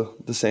respect to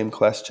the same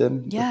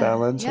question, the Yeah,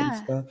 balance and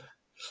yeah. stuff.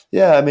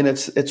 Yeah, I mean,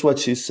 it's what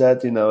she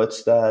said.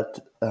 It's that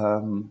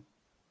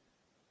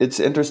it's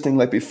interesting.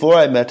 Like before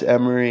I met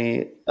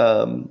Emory,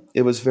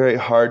 it was very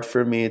hard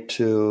for me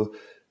to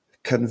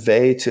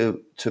convey to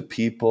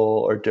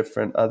people or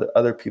different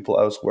other people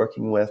I was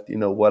working with,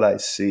 what I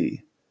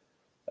see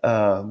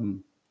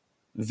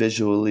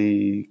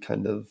visually,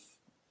 kind of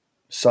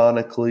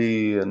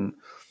sonically, and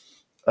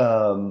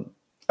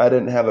I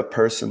didn't have a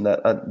person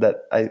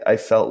that I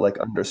felt like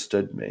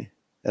understood me,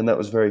 and that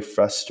was very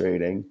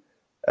frustrating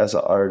as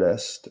an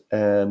artist.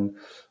 And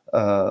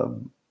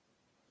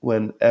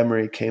when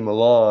Emory came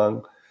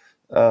along,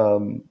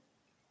 um,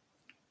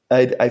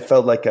 I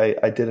felt like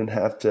I didn't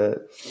have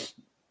to.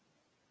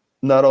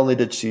 Not only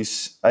did she,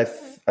 I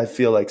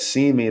feel like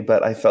see me,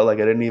 but I felt like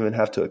I didn't even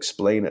have to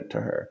explain it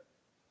to her.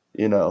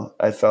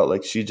 I felt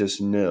like she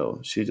just knew.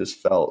 She just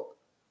felt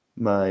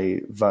my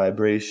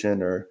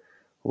vibration or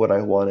what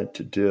I wanted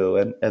to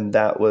do. And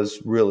that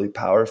was really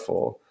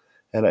powerful.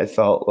 And I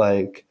felt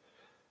like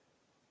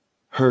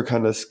her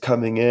kind of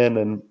coming in,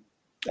 and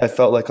I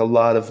felt like a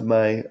lot of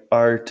my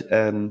art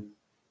and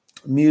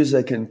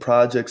music and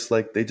projects,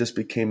 like they just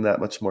became that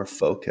much more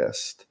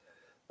focused,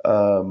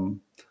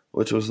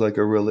 which was like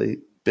a really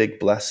big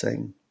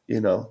blessing,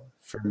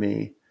 for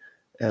me.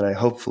 And I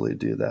hopefully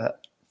do that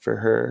for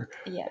her.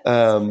 Yes,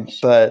 for sure.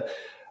 But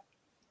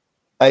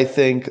I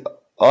think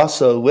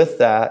also with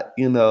that,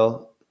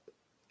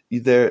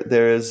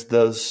 there is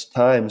those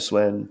times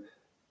when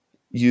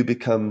you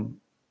become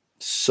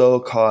so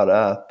caught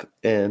up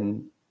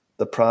in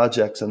the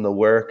projects and the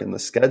work and the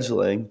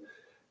scheduling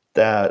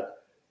that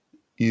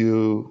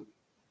you're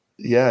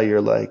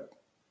like,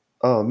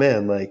 oh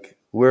man, like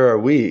where are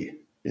we?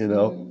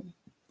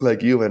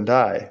 Like you and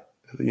I,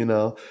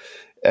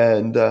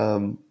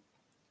 and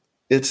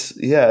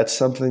it's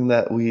something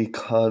that we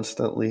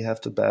constantly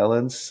have to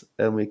balance,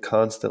 and we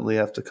constantly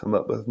have to come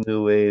up with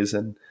new ways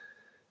and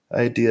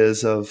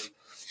ideas of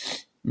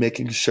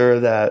making sure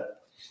that,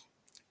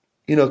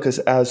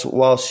 because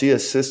while she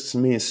assists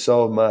me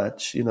so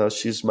much,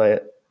 she's my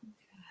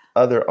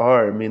other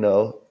arm,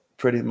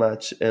 pretty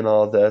much in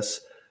all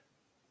this.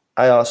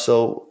 I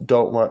also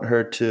don't want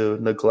her to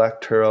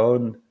neglect her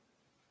own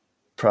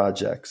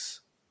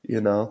projects,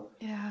 Yeah.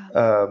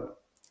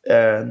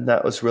 And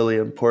that was really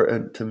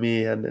important to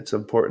me, and it's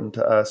important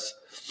to us.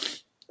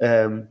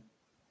 And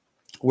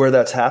where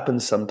that's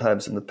happened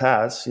sometimes in the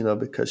past,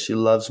 because she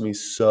loves me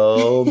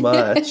so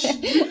much,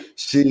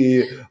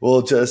 she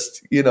will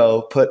just,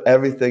 put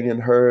everything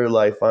in her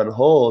life on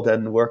hold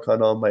and work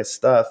on all my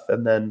stuff.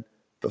 And then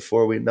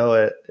before we know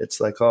it,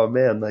 it's like, oh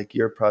man, like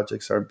your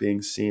projects aren't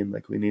being seen.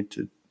 Like we need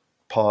to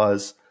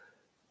pause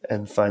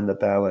and find the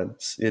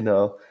balance, and,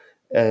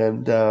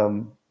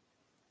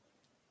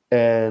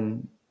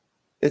 and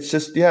it's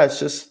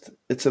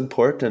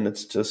important.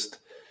 It's just,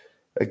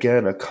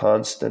 again, a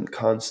constant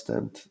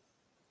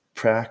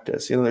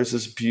practice. There's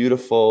this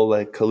beautiful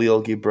like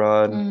Khalil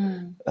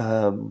Gibran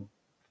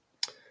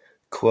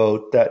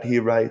quote that he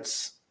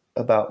writes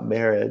about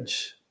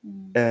marriage.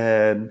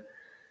 And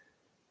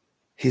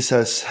he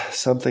says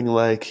something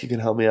like, you can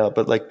help me out,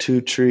 but like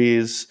two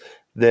trees,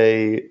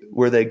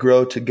 where they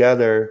grow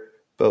together,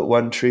 but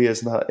one tree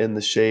is not in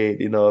the shade,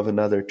 of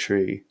another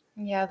tree.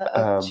 Yeah, the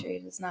oak tree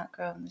does not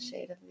grow in the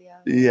shade of the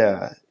other.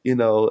 Yeah,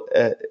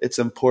 it's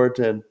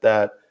important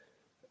that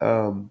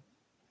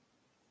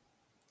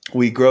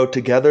we grow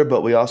together,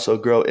 but we also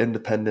grow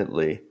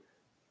independently.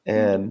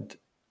 And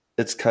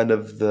it's kind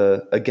of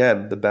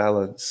the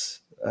balance,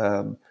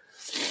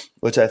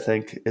 which I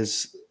think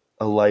is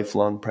a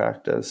lifelong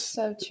practice.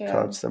 So true.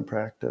 Constant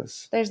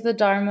practice. There's the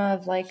dharma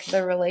of like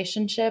the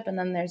relationship, and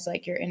then there's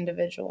like your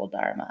individual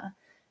dharma.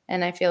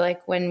 And I feel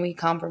like when we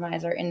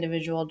compromise our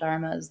individual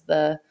dharmas,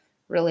 the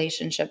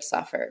relationship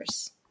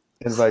suffers.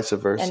 And vice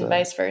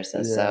versa.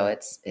 Yeah. So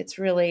it's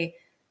really,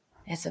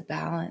 it's a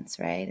balance,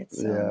 right?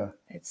 It's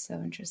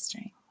so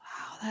interesting.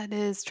 Wow, that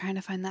is trying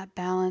to find that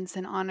balance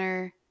and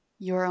honor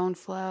your own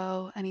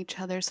flow and each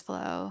other's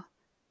flow.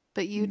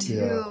 But you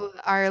too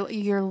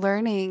you're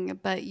learning,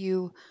 but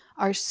you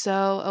are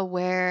so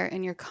aware,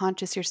 and you're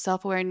conscious, you're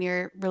self-aware, and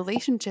you're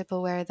relationship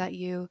aware that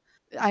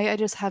I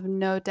just have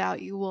no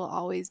doubt you will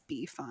always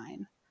be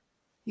fine.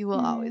 You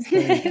will always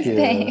be fine.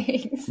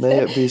 Thanks. May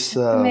it be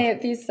so. May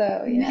it be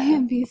so. Yeah. May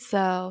it be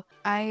so.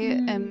 I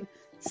am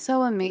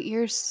so amazed.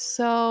 You're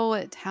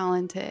so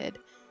talented.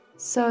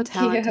 So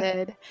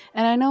talented.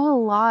 And I know a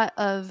lot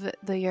of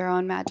Your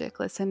Own Magic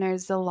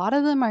listeners, a lot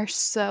of them are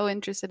so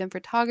interested in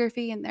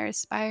photography, and they're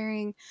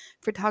aspiring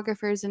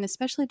photographers, and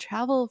especially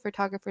travel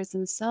photographers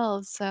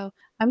themselves. So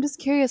I'm just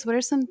curious, what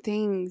are some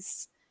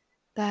things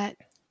that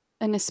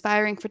an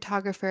aspiring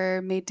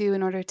photographer may do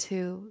in order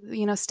to,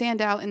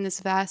 stand out in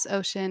this vast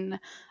ocean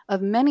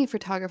of many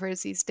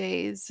photographers these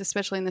days,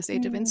 especially in this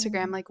age of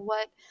Instagram? Like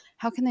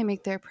how can they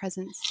make their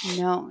presence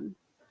known?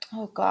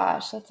 Oh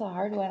gosh, that's a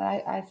hard one.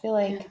 I feel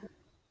like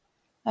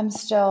I'm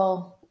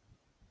still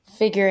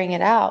figuring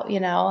it out,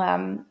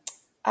 I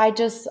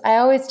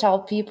always tell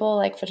people,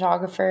 like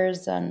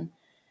photographers and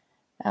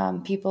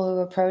people who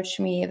approach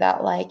me,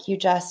 that like you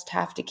just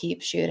have to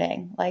keep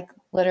shooting, like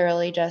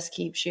literally just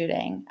keep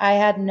shooting. I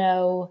had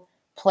no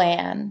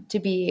plan to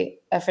be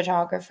a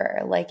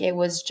photographer. Like it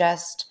was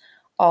just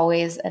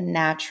always a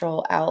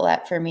natural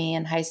outlet for me.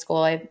 In high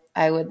school,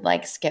 I would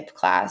like skip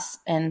class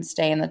and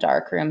stay in the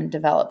dark room and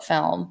develop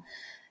film.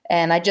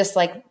 And I just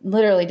like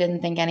literally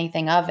didn't think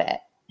anything of it.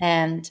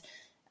 And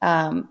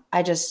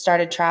I just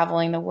started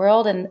traveling the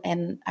world,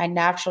 and I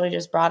naturally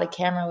just brought a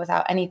camera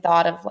without any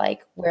thought of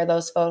like where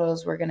those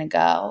photos were going to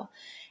go.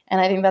 And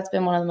I think that's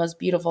been one of the most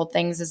beautiful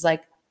things, is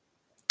like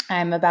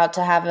I'm about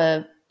to have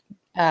a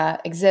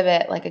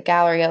exhibit, like a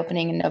gallery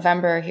opening in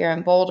November here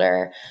in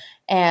Boulder.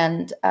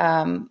 And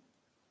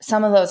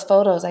some of those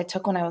photos I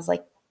took when I was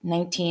like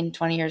 19,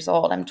 20 years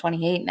old. I'm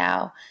 28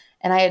 now.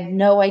 And I had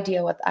no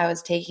idea what I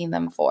was taking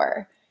them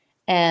for.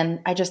 And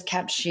I just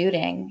kept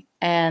shooting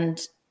and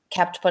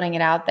kept putting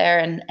it out there.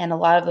 And a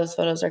lot of those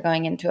photos are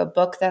going into a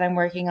book that I'm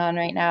working on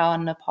right now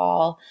in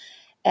Nepal.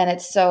 And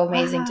it's so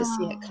amazing to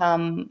see it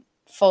come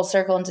full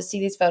circle, and to see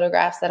these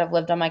photographs that have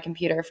lived on my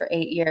computer for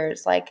 8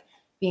 years, like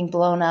being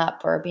blown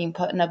up or being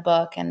put in a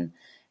book. And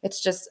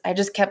it's just, I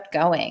just kept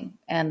going,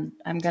 and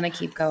I'm going to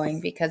keep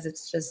going, because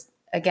it's just,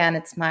 again,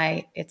 it's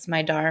my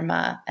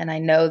dharma. And I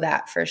know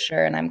that for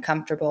sure. And I'm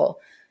comfortable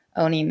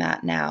owning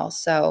that now.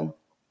 So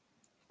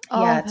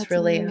yeah, it's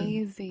really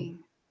amazing.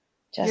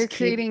 Just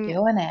keep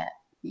doing it.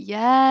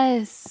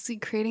 Yes,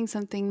 creating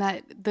something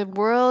that the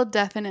world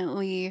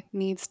definitely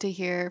needs to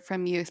hear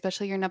from you,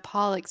 especially your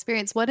Nepal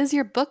experience. What is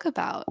your book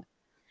about?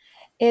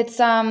 It's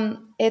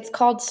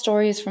called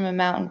Stories from a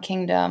Mountain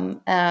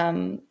Kingdom.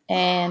 And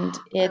I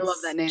love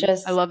that it's name. I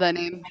just, love that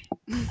name.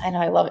 I know,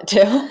 I love it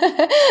too.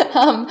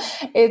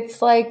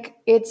 It's like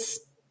it's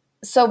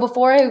so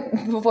before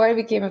I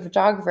became a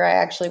photographer, I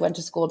actually went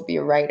to school to be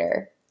a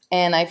writer,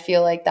 and I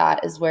feel like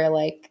that is where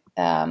like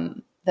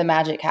the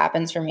magic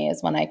happens for me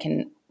is when I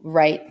can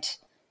write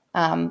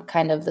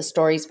kind of the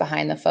stories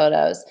behind the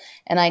photos.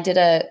 And I did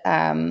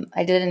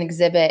an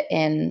exhibit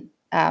in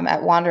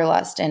at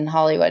Wanderlust in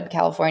Hollywood,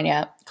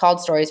 California, called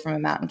Stories from a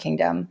Mountain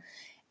Kingdom,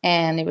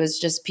 and it was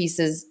just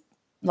pieces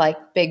like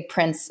big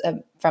prints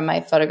from my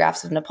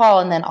photographs of Nepal,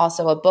 and then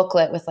also a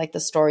booklet with like the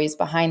stories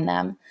behind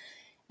them.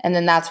 And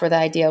then that's where the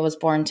idea was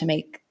born to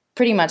make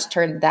pretty much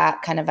turn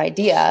that kind of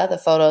idea, the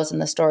photos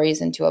and the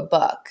stories, into a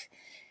book.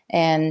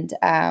 And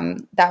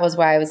that was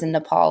why I was in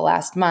Nepal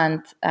last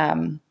month.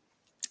 I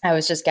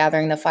was just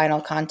gathering the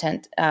final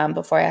content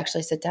before I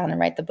actually sit down and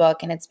write the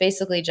book. And it's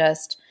basically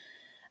just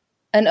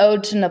an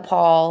ode to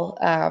Nepal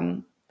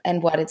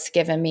and what it's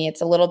given me.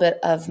 It's a little bit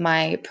of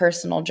my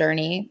personal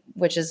journey,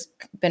 which has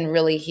been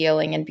really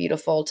healing and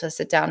beautiful to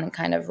sit down and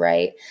kind of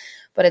write.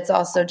 But it's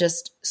also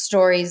just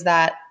stories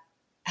that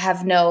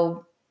have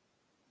no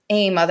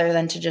aim other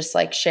than to just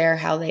like share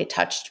how they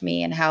touched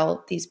me and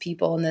how these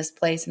people in this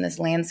place and this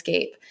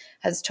landscape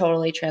has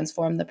totally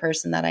transformed the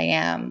person that I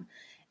am.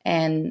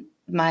 And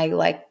my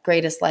like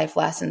greatest life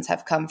lessons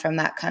have come from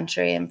that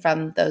country and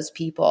from those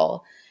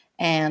people.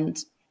 And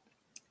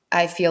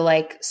I feel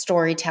like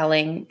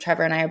storytelling,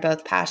 Trevor and I are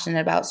both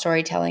passionate about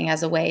storytelling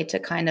as a way to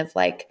kind of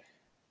like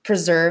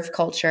preserve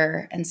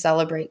culture and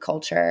celebrate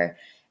culture.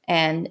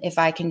 And if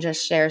I can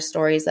just share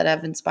stories that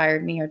have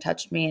inspired me or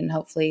touched me and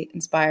hopefully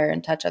inspire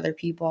and touch other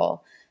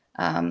people,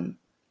 and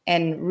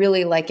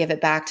really like give it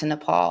back to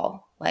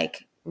Nepal,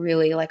 like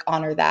really like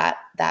honor that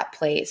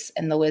place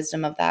and the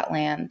wisdom of that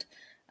land.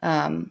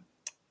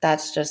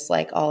 That's just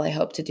like all I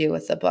hope to do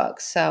with the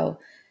book. So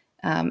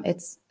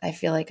I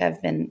feel like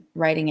I've been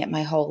writing it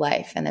my whole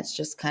life, and it's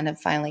just kind of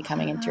finally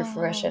coming into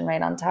fruition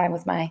right on time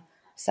with my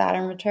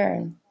Saturn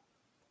return.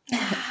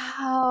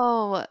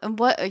 Wow.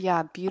 What,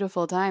 yeah,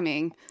 beautiful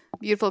timing.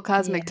 Beautiful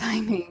cosmic Yeah,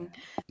 timing.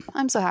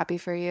 I'm so happy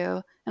for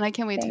you, and I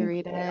can't wait to thank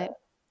read you. it.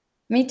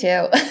 Me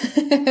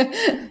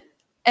too.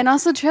 And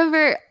also,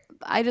 Trevor,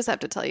 I just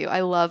have to tell you,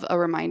 I love a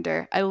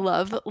reminder. I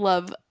love,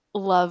 love,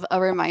 love a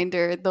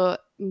reminder. The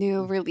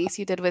new release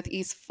you did with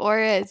East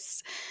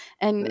Forest.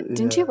 And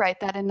didn't you Yeah,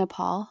 write that in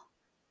Nepal?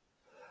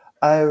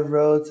 I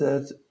wrote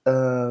it.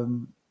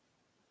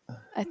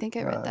 I think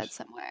I read that Gosh,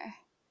 somewhere.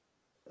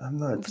 I'm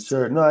not Was-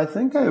 sure. No, I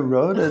think I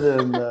wrote it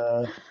in.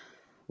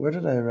 Where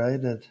did I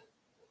write it?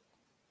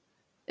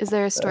 Is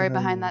there a story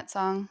behind Um, that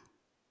song?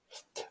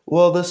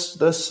 well,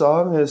 this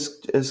song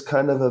is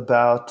kind of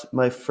about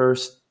my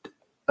first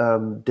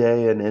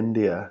day in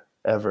India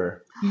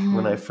ever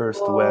when I Mhm.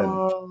 first went,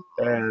 Whoa.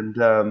 and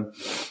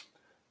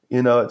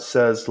it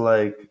says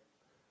like,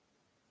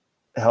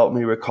 help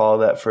me recall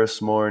that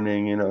first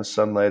morning,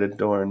 sunlight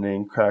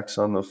adorning, cracks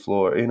on the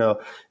floor.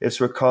 It's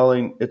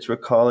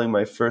recalling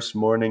my first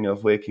morning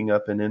of waking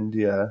up in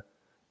India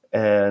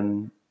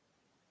and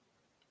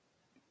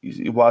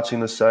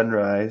watching the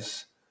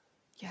sunrise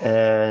Yeah.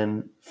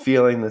 and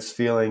feeling this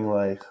feeling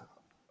like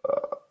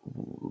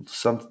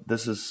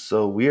this is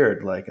so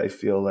weird. Like I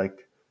feel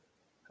like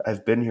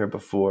I've been here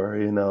before,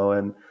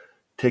 and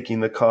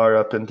taking the car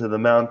up into the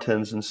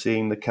mountains and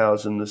seeing the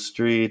cows in the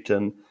street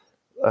and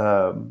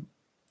um,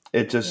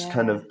 it just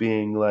kind Yeah. of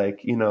being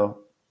like,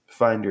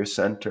 find your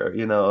center,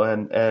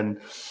 and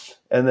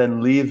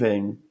then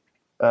leaving,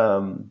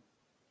 um,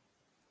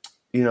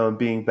 and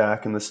being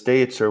back in the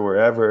States or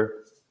wherever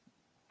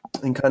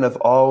and kind of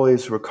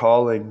always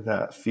recalling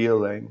that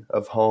feeling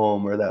of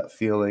home or that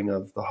feeling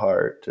of the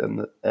heart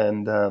and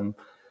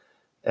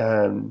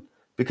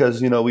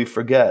because we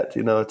forget,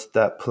 it's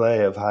that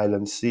play of hide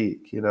and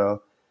seek, Yeah.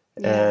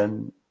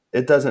 and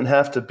it doesn't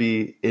have to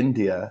be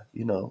India,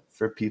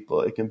 for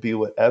people. It can be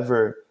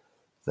whatever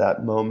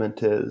that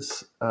moment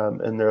is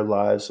in their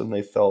lives when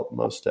they felt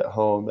most at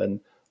home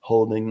and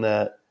holding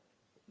that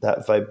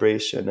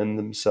vibration in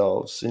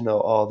themselves,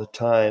 all the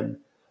time.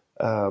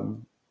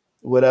 Um,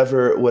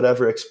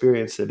 whatever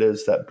experience it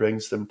is that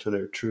brings them to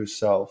their true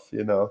self,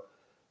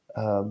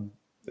 um,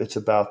 it's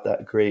about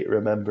that great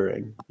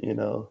remembering,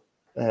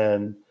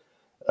 and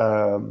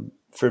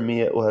for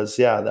me it was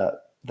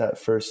that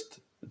first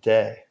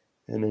day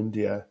in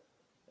India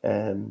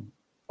and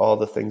all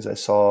the things I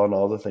saw and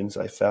all the things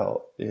I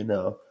felt,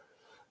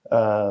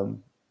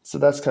 so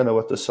that's kind of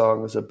what the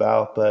song is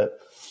about. But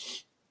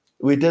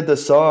we did the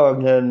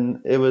song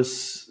and it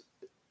was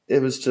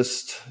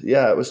just,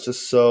 yeah, it was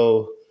just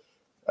so,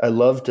 I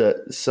loved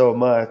it so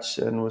much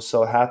and was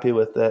so happy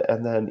with it.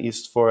 And then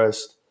East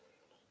Forest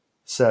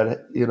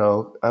said,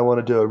 I want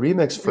to do a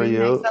remix for Remix.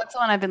 you. That's the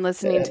one I've been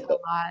listening to a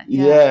lot.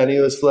 Yeah. Yeah, and he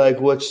was like,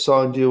 which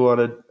song do you want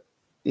to,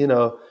 you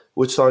know,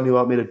 which song do you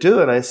want me to do?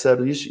 And I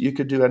said, you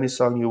could do any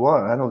song you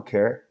want. I don't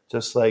care.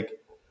 Just like,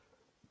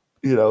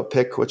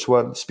 pick which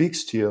one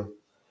speaks to you.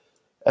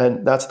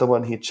 And that's the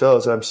one he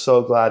chose. And I'm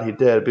so glad he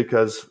did,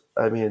 because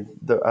I mean,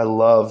 I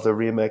love the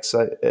remix.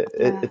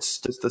 It's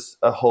just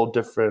a whole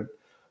different,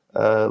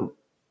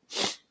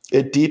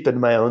 it deepened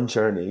my own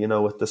journey,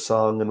 with the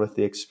song and with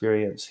the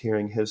experience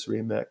hearing his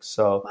remix.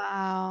 So,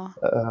 Wow.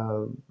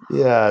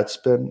 yeah,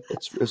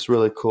 it's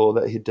really cool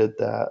that he did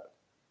that.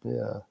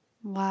 Yeah.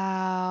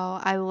 Wow.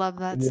 I love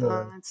that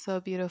song. It's so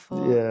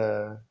beautiful.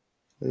 Yeah.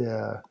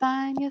 Yeah.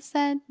 Find your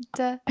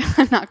center.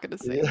 I'm not going to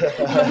sing. They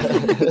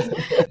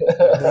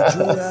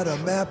drew out a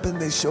map and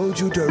they showed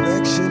you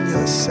direction.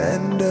 Your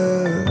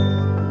sender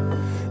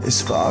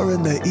is far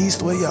in the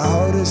east, where your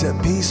heart is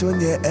at peace when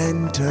you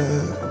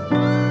enter.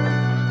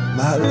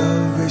 My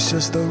love is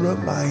just a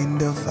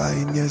reminder,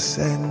 find your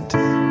center.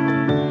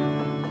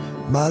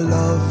 My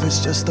love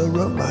is just a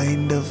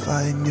reminder,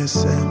 find your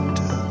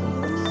center.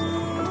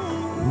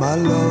 My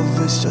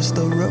love is just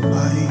a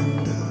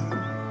reminder.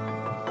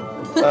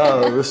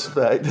 Oh,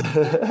 respect.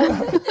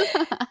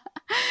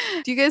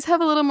 Do you guys have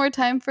a little more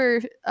time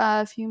for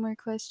a few more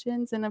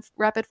questions in a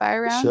rapid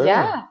fire round? Sure.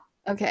 Yeah.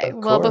 Okay.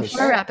 Of Well, course.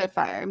 before rapid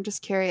fire, I'm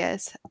just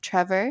curious.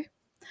 Trevor,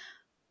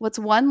 what's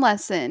one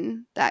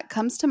lesson that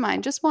comes to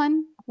mind, just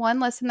one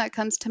lesson that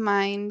comes to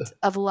mind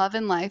of love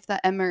and life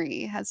that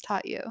Emory has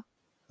taught you?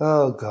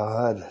 Oh,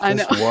 God. I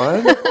Just know.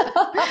 one?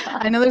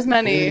 I know there's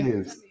many.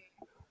 Jeez.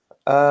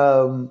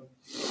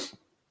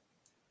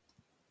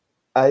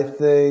 I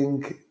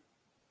think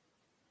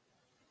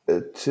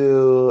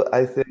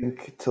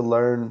to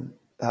learn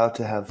how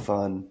to have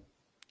fun.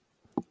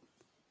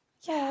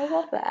 Yeah, I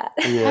love that.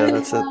 Yeah,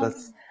 that's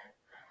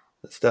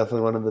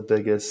definitely one of the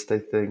biggest, I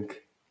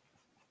think,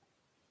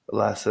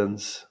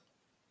 lessons.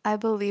 I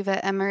believe it,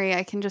 Emory.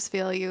 I can just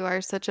feel you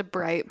are such a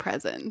bright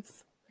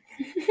presence.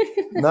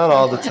 Not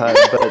all the time,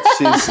 but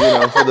she's,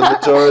 for the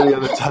majority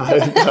of the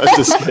time. I'm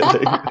just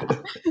kidding.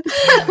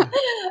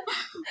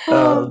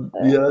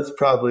 Yeah, that's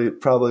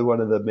probably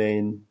one of the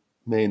main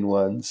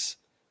ones.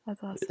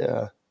 That's awesome.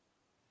 Yeah.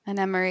 And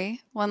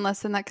Emory, one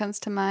lesson that comes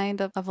to mind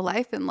of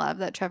life and love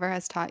that Trevor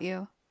has taught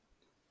you?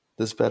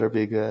 This better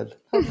be good.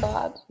 Oh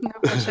God. No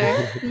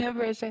pressure. No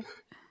pressure.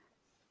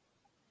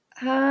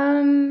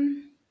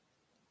 I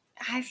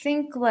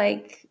think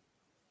like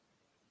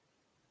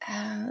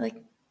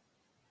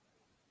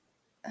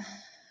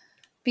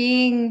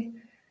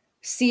being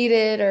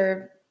seated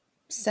or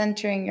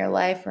centering your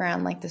life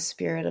around like the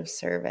spirit of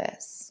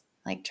service.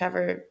 Like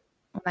Trevor,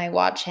 when I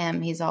watch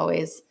him, he's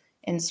always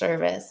in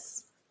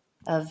service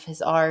of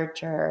his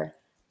art or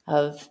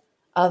of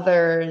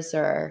others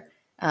or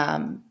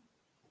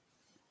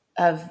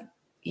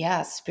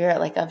spirit,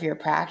 like of your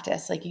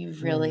practice. Like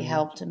you've really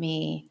helped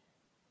me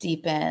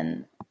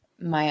deepen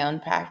my own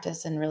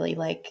practice and really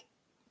like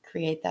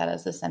create that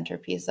as the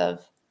centerpiece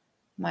of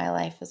my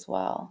life as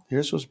well.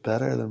 Yours was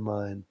better than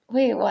mine.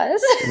 Wait,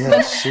 what?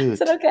 Yeah, shoot.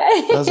 Is it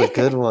okay? That was a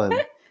good one.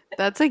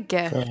 That's a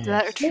gift.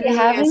 That truly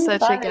Having is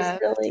such a fun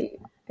gift.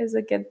 is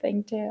a good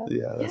thing too.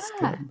 Yeah, that's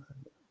good.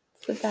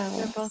 It's the balance.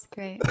 They're both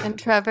great. And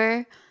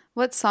Trevor,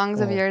 what songs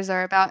of yours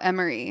are about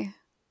Emory?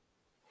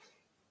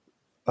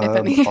 If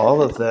any.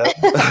 All of them.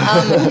 You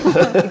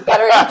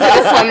better answer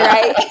this one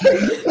right.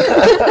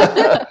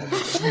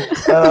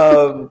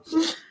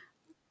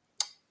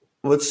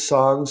 What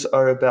songs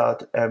are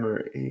about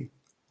Emory?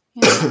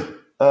 Yeah.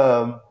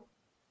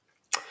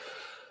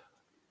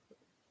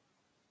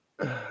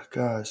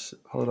 Gosh,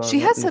 hold on. She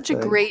let has me such a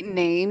think. great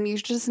name. You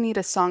just need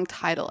a song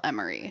title,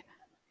 Emory.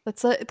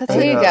 That's There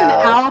you an go.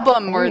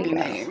 album-worthy There you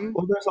go. name.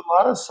 Well, there's a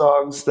lot of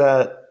songs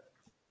that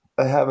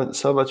I haven't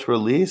so much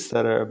released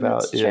that are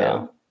about, That's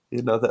true.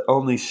 that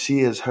only she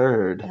has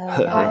heard. In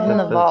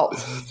the vault.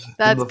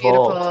 That's the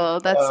beautiful.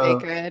 vault. That's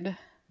sacred.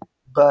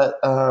 But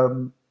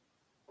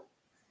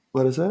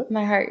what is it?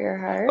 My Heart, Your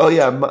Heart. Oh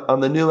yeah, on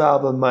the new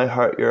album, My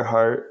Heart, Your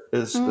Heart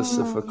is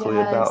specifically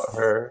about yes.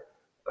 her.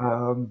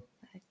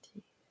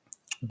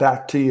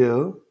 Back to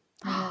You.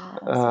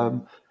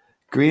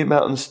 Green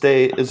Mountain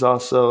State is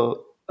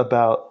also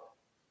about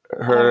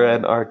her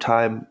and our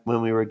time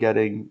when we were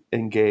getting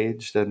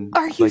engaged and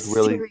Are you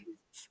really, serious?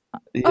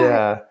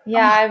 yeah.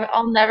 Yeah,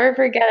 I'll never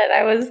forget it.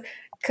 I was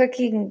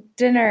cooking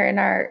dinner in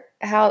our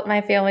house, my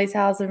family's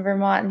house in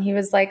Vermont, and he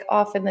was like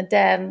off in the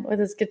den with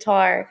his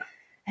guitar,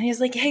 and he was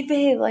like, "Hey,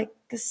 babe, like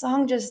this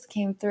song just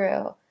came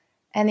through,"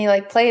 and he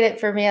like played it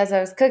for me as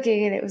I was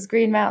cooking, and it was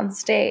Green Mountain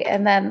State.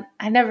 And then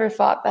I never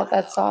thought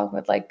that song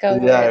would like go. Yeah,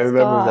 I where it's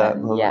remember that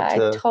gone. moment,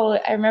 Yeah, too.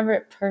 I remember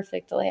it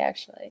perfectly,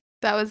 actually.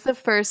 That was the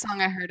first song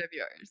I heard of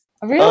yours.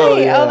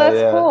 Really? yeah, Oh, that's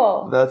yeah.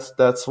 cool.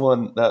 That's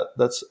one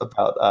that's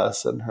about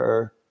us and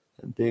her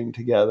and being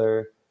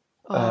together.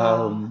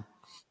 Oh.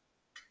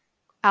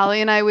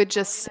 Allie and I would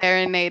just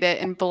serenade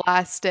it and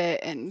blast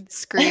it and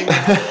scream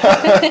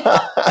it.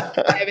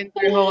 Driving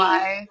through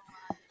Hawaii.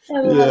 I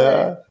love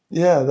it.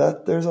 Yeah.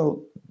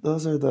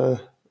 Those are the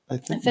I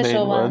think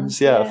Official main ones. ones,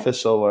 Yeah, yeah.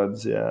 official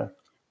ones. Yeah.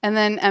 And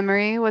then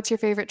Emory, what's your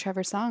favorite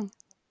Trevor song?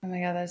 Oh my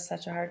God, that's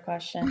such a hard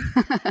question.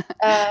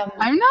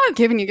 I'm not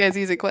giving you guys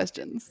easy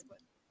questions.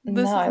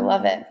 I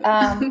love it.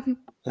 I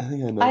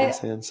think I know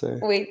this answer.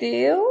 Wait, do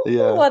you?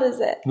 Yeah. What is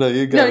it? No,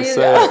 you gotta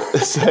say it.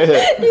 Say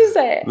it. You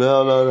say it.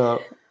 No.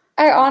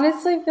 I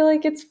honestly feel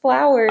like it's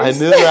flowers. I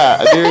knew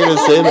that. I knew you were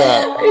gonna say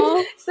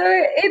that.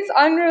 It's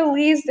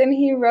unreleased, and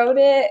he wrote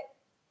it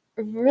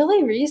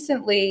really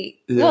recently.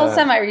 Yeah. Well,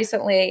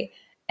 semi-recently.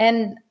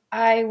 And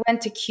I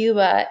went to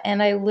Cuba,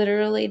 and I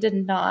literally did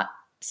not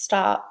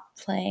stop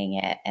playing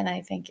it. And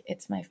I think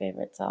it's my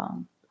favorite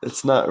song.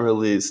 It's not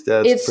released.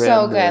 Yeah, it's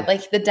so new. good.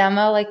 Like the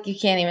demo, like you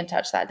can't even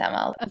touch that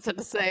demo. I was going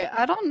to say,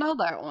 I don't know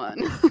that one.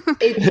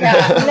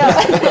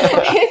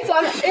 It's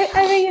on.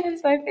 I think it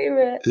is my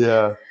favorite.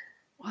 Yeah.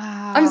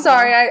 Wow. I'm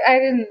sorry, I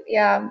didn't.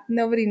 Yeah,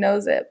 nobody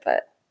knows it,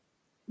 but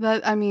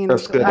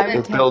that's good.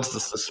 It builds the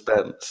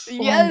suspense.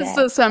 Yes,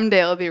 so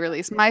someday it'll be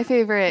released. My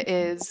favorite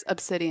is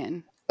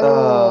Obsidian.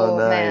 Oh,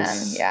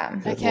 nice.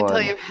 Man, yeah. I can't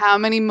tell you how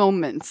many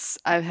moments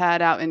I've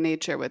had out in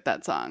nature with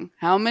that song.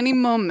 How many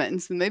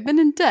moments, and they've been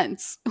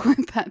intense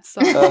with that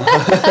song.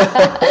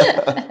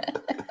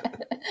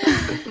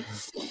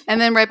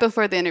 And then right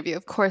before the interview,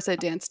 of course, I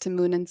danced to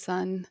Moon and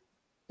Sun.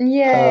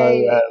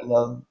 Yay! I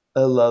love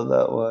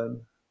that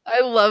one.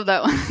 I love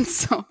that one. It's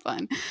so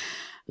fun.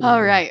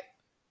 All right,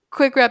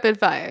 quick rapid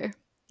fire.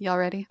 Y'all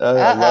ready?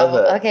 I love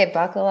it. Okay,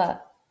 buckle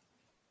up.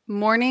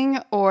 Morning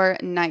or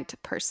night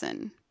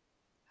person?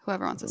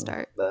 Whoever wants to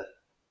start.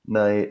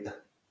 Night.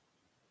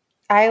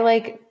 I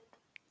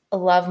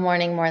love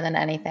morning more than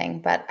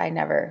anything, but I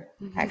never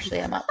actually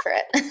am up for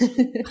it.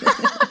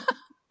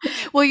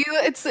 Well,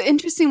 it's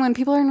interesting when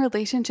people are in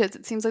relationships,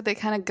 it seems like they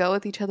kind of go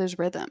with each other's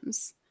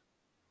rhythms.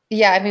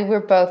 Yeah, I mean, we're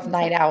both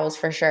night owls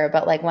for sure,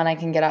 but when I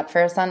can get up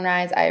for a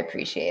sunrise, I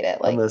appreciate it.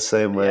 I'm the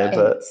same way,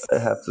 but I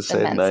have to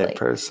say immensely. Night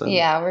person.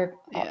 Yeah,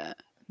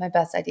 my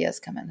best ideas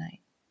come at night.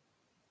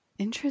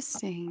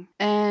 Interesting.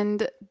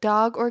 And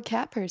dog or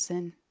cat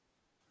person?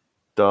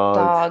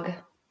 Dog.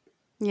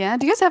 Yeah.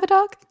 Do you guys have a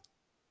dog?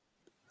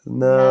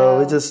 No.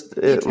 We just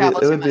we travel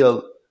too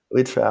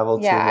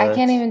much. Yeah, I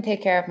can't even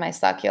take care of my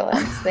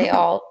succulents. They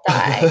all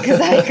die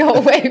because I go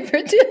away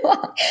for too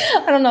long.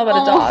 I don't know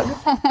about a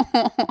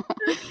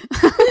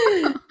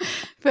dog.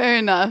 Fair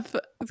enough.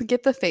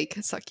 Get the fake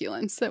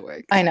succulents. That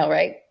works. I know,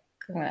 right?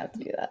 I'm gonna have to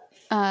do that.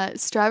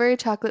 Strawberry,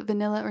 chocolate,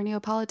 vanilla, or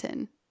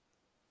Neapolitan?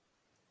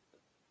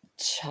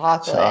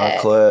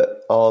 Chocolate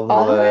all the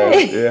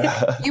way.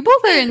 Yeah. You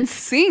both are in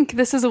sync.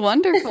 This is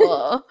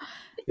wonderful.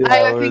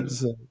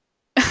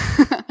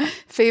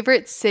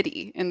 Favorite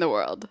city in the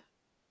world?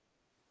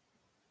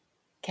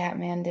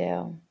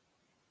 Kathmandu.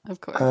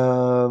 Of course.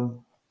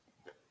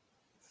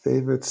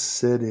 Favorite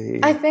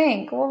city? I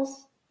think.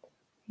 Well,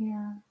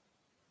 yeah.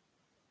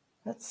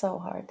 That's so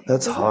hard.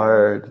 That's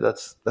hard.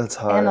 That's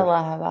hard. And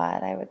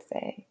Allahabad, I would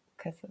say,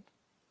 because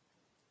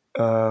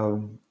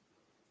of.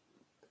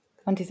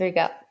 1, 2, 3,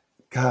 go.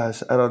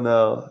 Gosh, I don't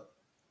know.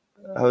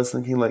 I was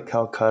thinking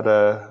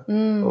Calcutta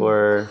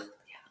or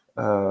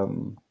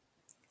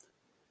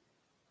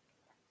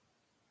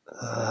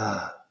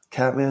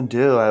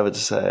Kathmandu, I would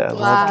say. I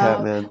love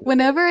Kathmandu.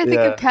 Whenever I think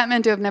of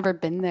Kathmandu, I've never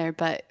been there,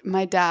 but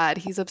my dad,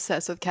 he's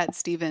obsessed with Cat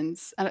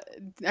Stevens. Are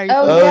you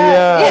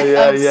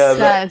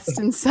obsessed?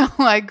 And so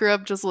I grew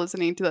up just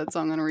listening to that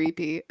song on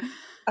repeat.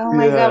 Oh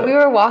my God, we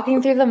were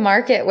walking through the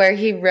market where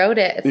he wrote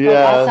it. It's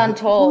called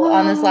Asantol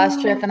on this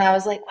last trip, and I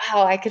was like,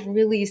 wow, I could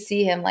really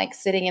see him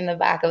sitting in the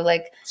back of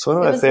It's one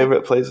of my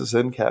favorite places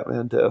in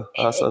Kathmandu,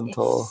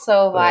 Asantol. It's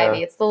so vibey.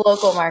 Yeah. It's the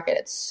local market.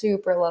 It's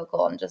super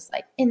local and just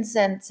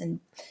incense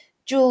and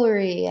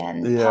jewelry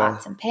and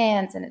pots and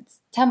pans, and it's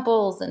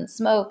temples and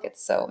smoke.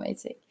 It's so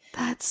amazing.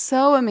 That's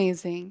so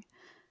amazing.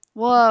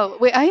 Whoa.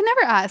 Wait, I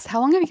never asked. How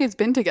long have you guys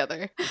been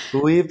together?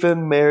 We've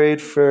been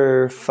married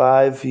for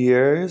 5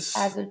 years.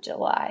 As of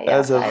July.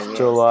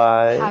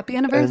 July. Happy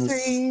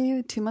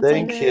anniversary. 2 months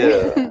later. Thank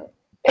you.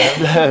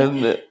 And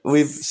then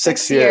we've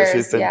 6 years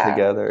we've been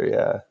together.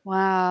 Yeah.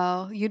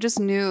 Wow. You just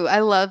knew.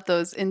 I love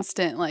those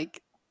instant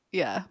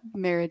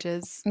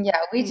marriages. Yeah,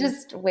 we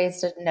just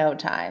wasted no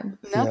time.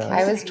 No,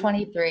 I was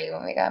 23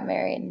 when we got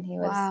married, and he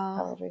was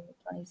how old were you?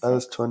 26. I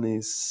was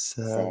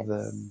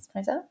 27.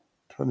 27?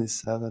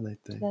 27, I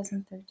think.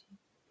 2013.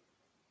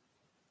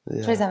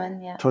 Yeah.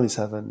 27, yeah.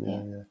 27,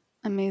 yeah.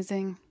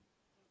 Amazing.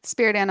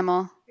 Spirit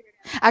animal.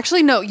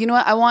 Actually, no, you know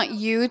what? I want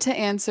you to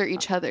answer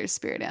each other's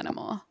spirit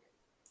animal.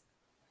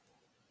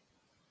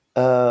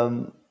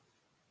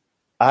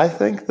 I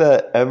think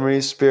that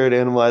Emory's spirit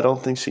animal, I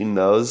don't think she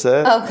knows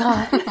it. Oh,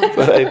 God.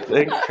 But I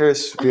think her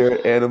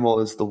spirit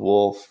animal is the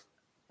wolf.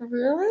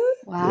 Really?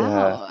 Wow.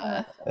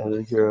 Yeah. I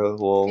think you're a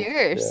wolf.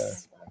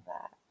 Fierce.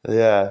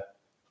 Yeah.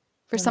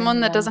 For someone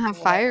that doesn't have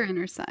fire in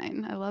her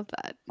sign. I love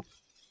that.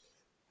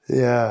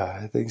 Yeah,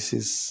 I think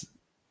she's...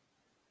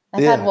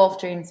 I've had wolf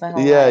dreams my whole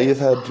life. Yeah, you've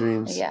had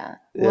dreams. Yeah.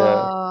 Whoa.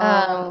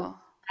 I know.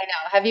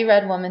 Have you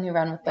read Women Who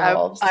Run with the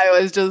Wolves? I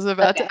was just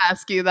about to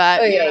ask you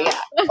that. Oh, yeah.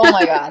 Oh,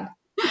 my God.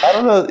 I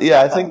don't know.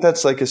 Yeah, I think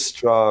that's a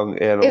strong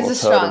animal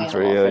totem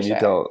for you. And you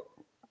don't...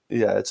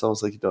 Yeah, it's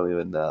almost like you don't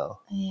even know.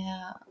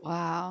 Yeah.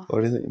 Wow.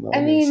 What do you think, Mom?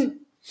 I mean...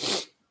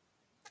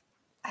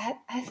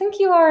 I think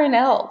you are an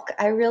elk.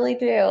 I really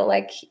do.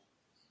 Like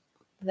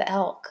the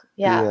elk.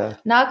 Yeah.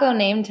 Nako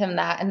named him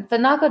that.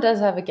 But Nako does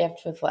have a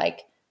gift with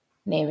like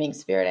naming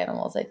spirit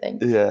animals, I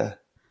think. Yeah.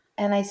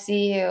 And I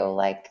see you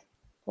like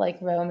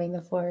roaming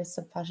the forest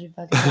of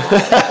Pashupati.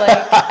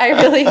 Like I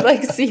really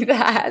like see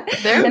that.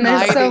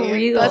 They're so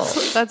real.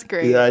 That's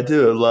great. Yeah, I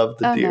do love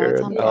the deer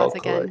and elk.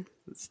 Again. Like,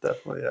 it's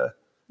definitely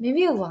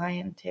maybe a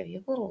lion too. You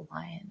have a little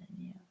lion in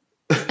you.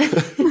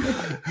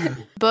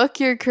 Book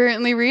you're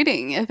currently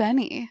reading, if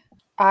any?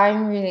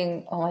 I'm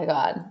reading, oh my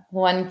God,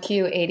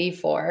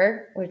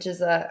 1Q84, which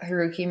is a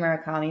Haruki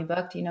Murakami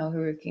book. Do you know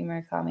Haruki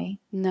Murakami?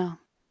 No.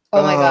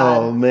 Oh my God.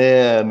 Oh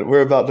man,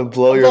 we're about to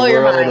blow your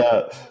world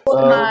up.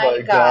 Oh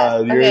my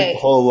God. Your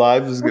whole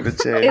life is going to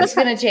change. It's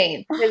going to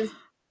change.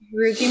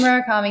 Haruki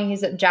Murakami,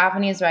 he's a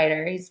Japanese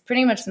writer. He's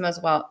pretty much the most,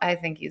 I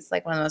think he's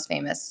like one of the most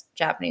famous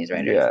Japanese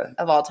writers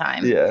of all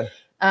time. Yeah.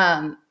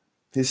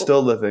 He's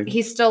still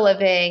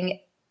living.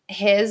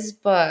 His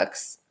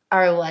books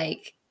are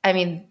like, I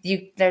mean,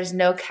 there's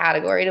no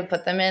category to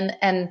put them in.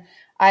 And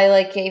I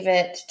like gave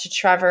it to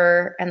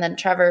Trevor, and then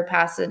Trevor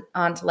passed it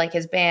on to like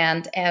his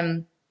band.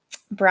 And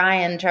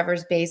Brian,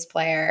 Trevor's bass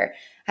player,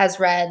 has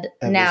read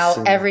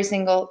every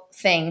single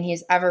thing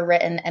he's ever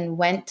written and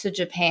went to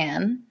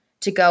Japan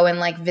to go and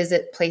like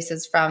visit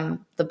places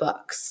from the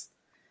books.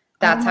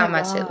 That's how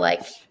much it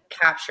like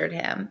captured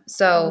him.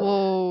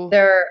 So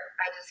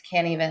I just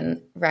can't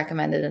even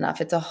recommend it enough.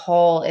 It's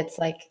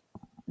like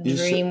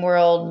dream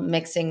world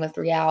mixing with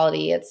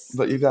reality.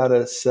 But you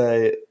gotta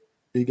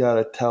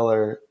tell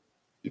her,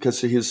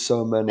 because he has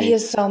so many. He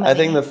has so many. I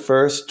think the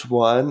first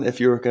one, if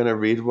you were gonna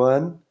read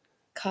one,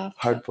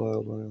 Hard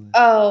Boiled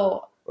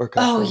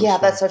Wonderland. Yeah,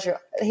 that's so true.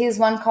 He's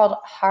one called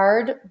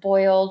Hard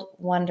Boiled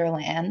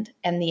Wonderland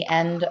and the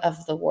End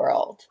of the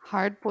World.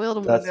 Hard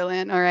Boiled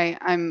Wonderland. All right,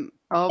 and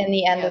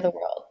the End of the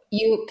World.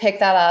 You pick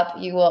that up,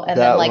 you will, and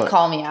then like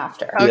call me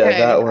after. Okay,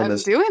 that one I'm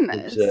doing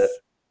this. Legit.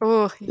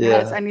 Oh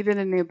yes, I needed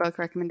a new book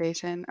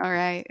recommendation. All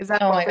right, is that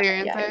both your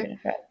answer?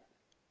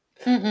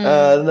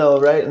 No,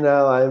 right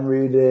now I'm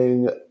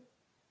reading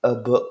a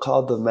book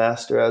called The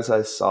Master as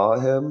I Saw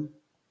Him,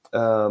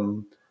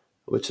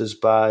 which is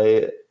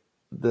by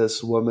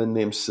this woman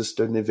named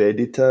Sister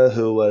Nivedita,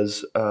 who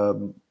was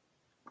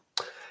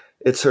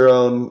it's her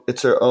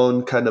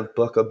own kind of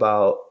book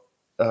about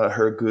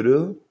her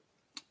guru,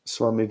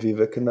 Swami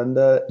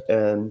Vivekananda,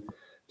 and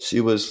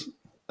she was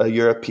a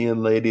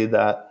European lady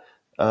that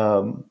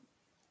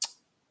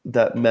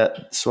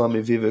met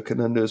Swami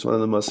Vivekananda, who's one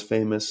of the most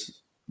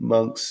famous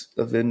monks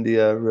of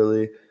India,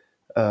 really,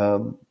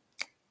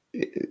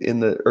 in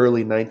the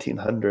early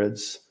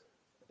 1900s.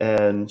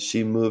 And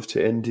she moved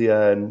to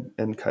India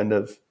and kind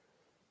of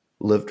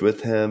lived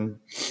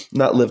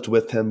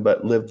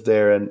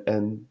there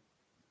and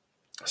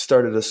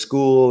started a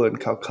school in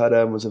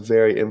Calcutta and was a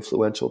very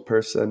influential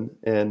person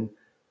in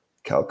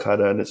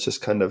Calcutta. And it's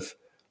just kind of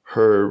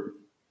her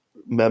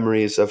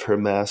memories of her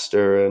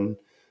master and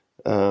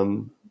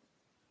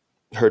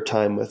her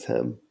time with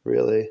him,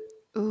 really.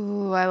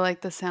 Ooh, I like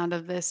the sound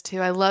of this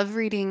too. I love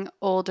reading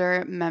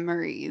older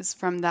memories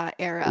from that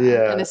era,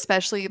 and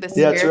especially the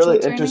spiritual it's really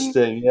journey.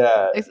 Interesting.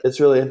 Yeah, it's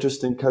really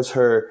interesting because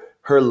her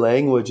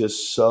language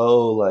is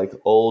so like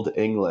old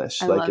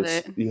English.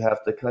 You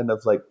have to kind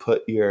of like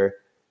put your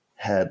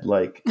head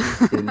like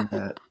in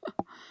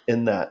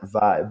that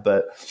vibe.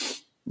 But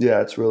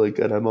yeah, it's really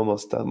good. I'm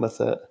almost done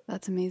with it.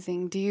 That's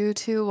amazing. Do you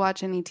two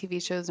watch any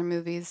TV shows or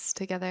movies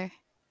together?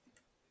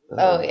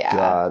 Oh yeah,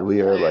 God,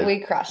 we are we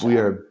crush. We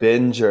are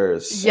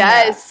bingers.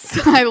 Yes,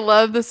 I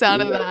love the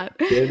sound of that.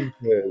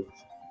 Bingers.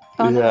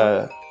 Oh,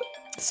 no.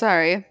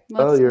 Sorry. Is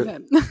that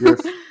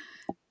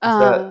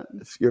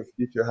your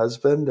future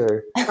husband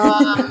or?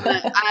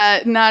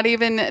 Not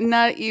even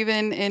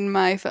in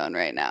my phone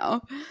right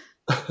now.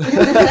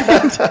 I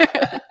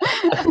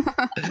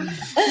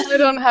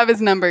don't have his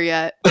number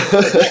yet. So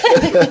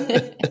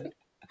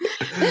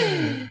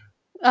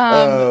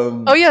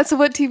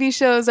what TV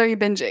shows are you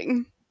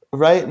binging?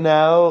 Right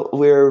now,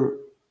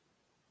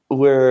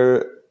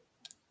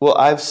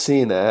 I've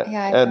seen it,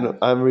 and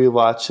I'm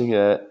rewatching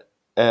it,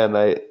 and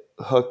I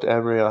hooked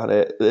Emory on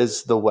it.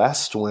 Is The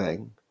West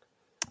Wing?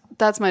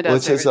 That's my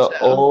dad's favorite show. Which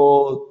is an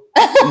old.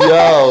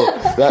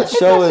 That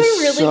show is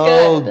really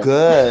so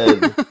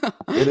good.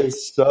 It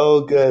is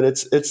so good.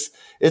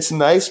 It's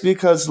nice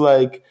because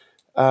like,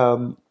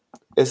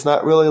 it's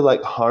not really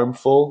like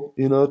harmful,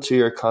 to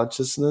your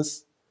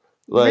consciousness.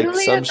 Like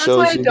really? Some That's shows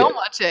why I don't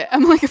watch it.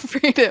 I'm like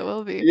afraid it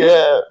will be.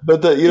 Yeah,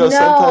 but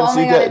sometimes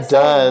you get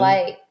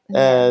done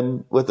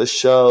and with a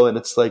show and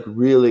it's like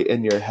really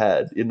in your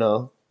head,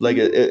 Like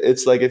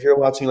it's like if you're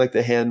watching like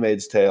The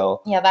Handmaid's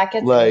Tale. Yeah, that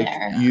gets like in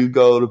there. You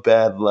go to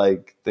bed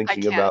like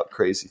thinking about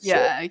crazy shit.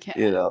 Yeah, I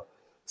can't.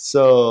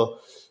 So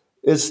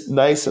it's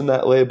nice in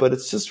that way, but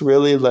it's just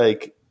really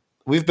like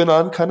we've been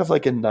on kind of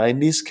like a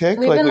 90s kick.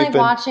 We've been we've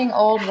watching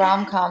old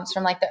rom-coms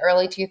from like the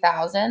early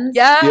 2000s.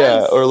 Yes.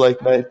 Yeah, or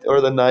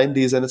the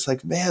 90s, and it's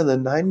like, man, the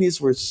 90s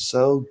were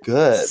so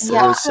good. So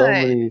There was so good.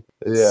 many.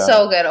 Yeah.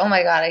 So good. Oh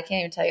my God, I can't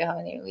even tell you how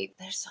many.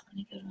 There's so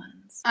many good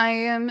ones. I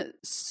am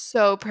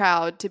so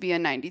proud to be a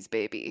 90s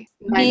baby.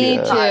 Me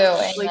Yeah.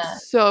 too. Like, Amen.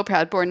 so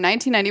proud. Born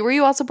 1990. Were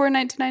you also born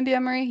 1990,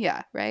 Emory?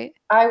 Yeah, right?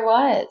 I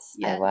was.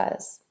 Yes. I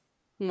was.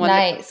 Wonderful.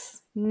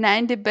 Nice.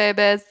 90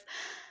 babies.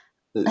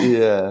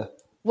 Yeah.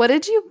 What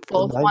did you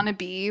both Nine- want to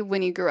be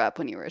when you grew up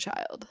when you were a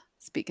child?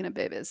 Speaking of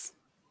babies.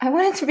 I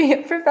wanted to be a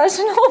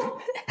professional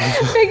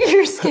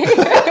figure skater.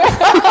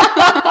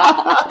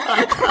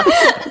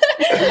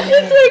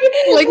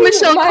 It's Like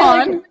Michelle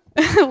Kwan.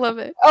 I love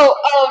it.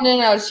 Oh,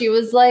 no. She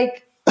was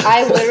like,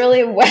 I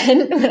literally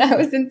went, when I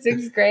was in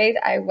 6th grade,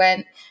 I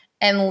went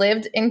and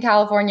lived in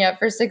California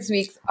for 6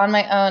 weeks on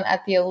my own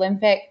at the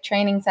Olympic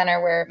Training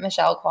Center where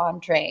Michelle Kwan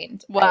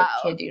trained. Wow.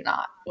 I kid you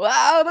not.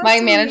 Wow. My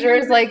manager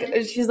is like,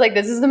 she's like,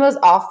 this is the most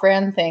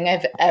off-brand thing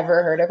I've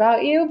ever heard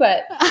about you,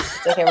 but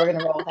it's okay, we're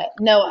gonna roll with it.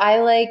 No, I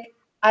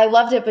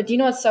loved it, but do you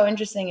know what's so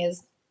interesting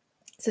is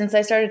since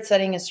I started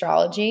studying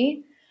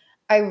astrology,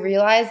 I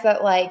realized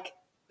that like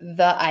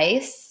the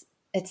ice,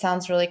 it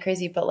sounds really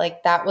crazy, but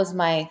like that was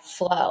my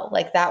flow,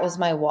 like that was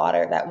my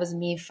water, that was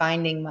me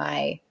finding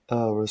my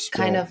respect.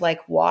 kind of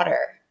like water.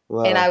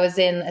 Wow. And I was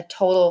in a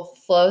total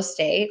flow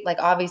state. Like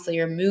obviously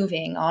you're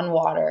moving on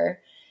water.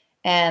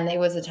 And it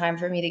was a time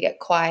for me to get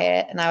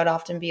quiet. And I would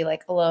often be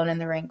like alone in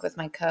the rink with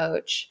my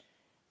coach.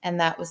 And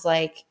that was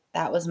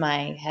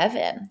my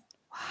heaven.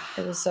 Wow.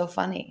 It was so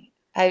funny.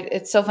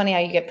 It's so funny how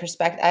you get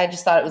perspective. I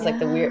just thought it was like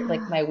the weird,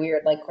 like my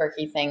weird, like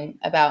quirky thing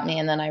about me.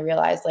 And then I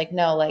realized like,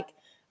 no, like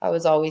I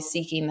was always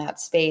seeking that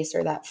space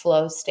or that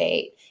flow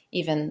state,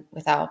 even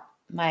without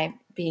my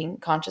being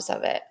conscious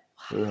of it.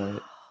 Right.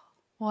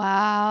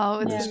 Wow.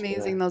 It's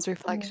amazing, those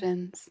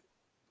reflections.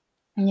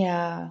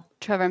 Yeah.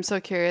 Trevor, I'm so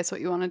curious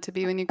what you wanted to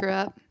be when you grew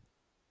up.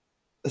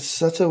 It's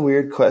such a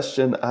weird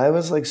question. I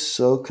was like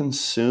so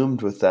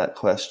consumed with that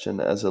question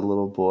as a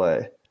little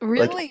boy.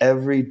 Really? Like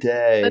every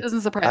day That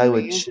doesn't surprise I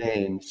would me.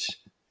 change.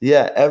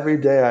 Yeah, every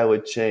day I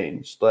would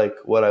change like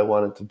what I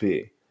wanted to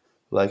be.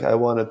 Like I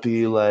want to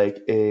be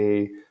like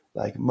a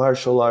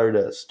martial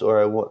artist,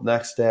 or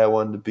next day I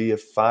wanted to be a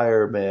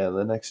fireman.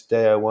 The next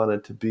day I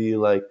wanted to be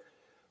like,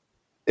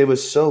 it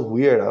was so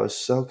weird. I was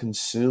so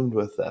consumed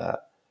with that.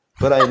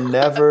 But I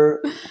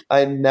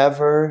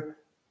never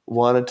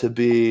wanted to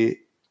be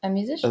A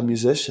musician. a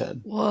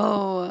musician.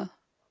 Whoa.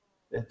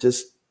 That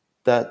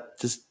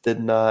just did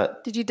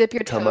not Did you dip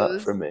your come up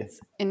toes for me.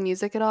 in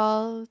music at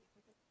all?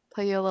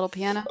 Play you a little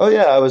piano? Oh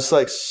yeah, I was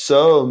like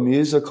so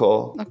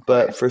musical, Of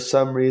but course. for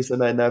some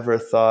reason I never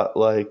thought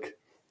like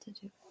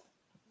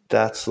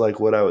that's like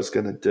what I was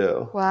gonna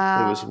do.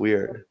 Wow. It was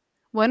weird.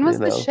 When was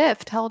you the know?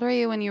 shift? How old were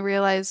you when you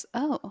realized,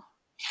 oh,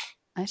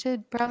 I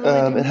should probably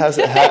do It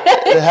hasn't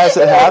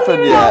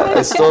happened yet.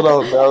 I still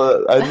don't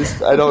know.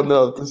 I don't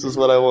know if this is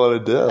what I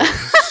want to do.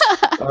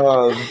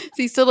 So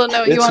you still don't know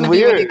what you It's want to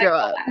be when you weird. grow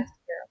up.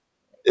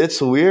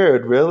 It's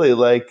weird, really.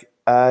 Like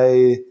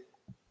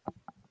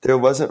there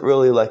wasn't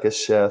really like a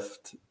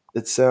shift.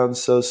 It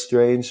sounds so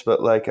strange,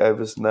 but like I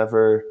was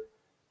never,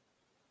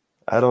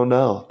 I don't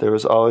know. There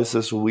was always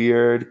this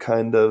weird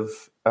kind of,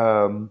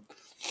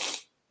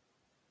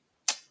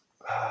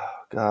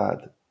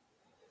 God,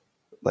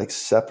 like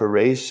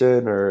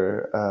separation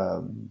or,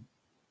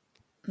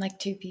 Like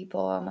two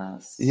people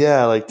almost.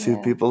 yeah, like two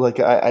Yeah. people. Like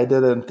I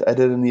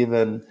didn't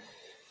even,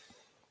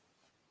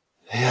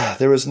 yeah,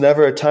 there was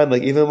never a time,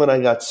 like even when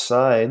I got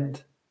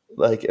signed,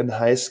 like in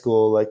high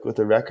school, like with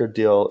a record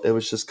deal, it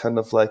was just kind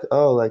of like,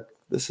 oh, like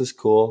this is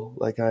cool.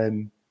 Like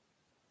I'm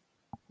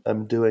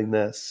doing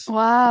this.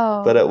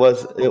 Wow. But it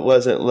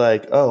wasn't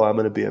like, oh, I'm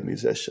going to be a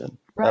musician.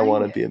 I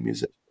want to Right. be a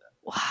musician.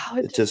 Wow.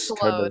 It just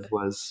kind flowed. of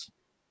was,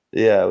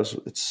 yeah,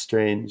 it's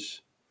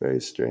strange. Very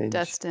strange.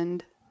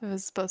 Destined. It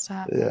was supposed to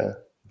happen. Yeah,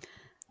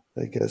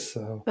 I guess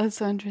so. That's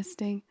so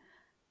interesting.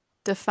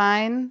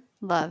 Define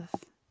love.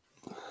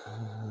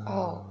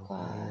 Oh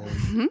God.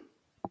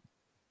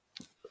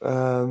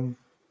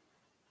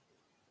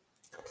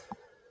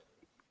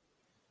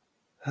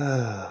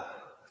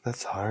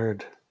 That's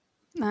hard.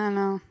 I don't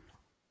know.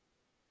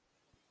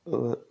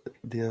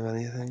 Do you have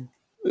anything?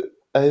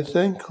 I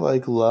think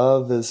like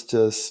love is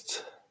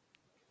just,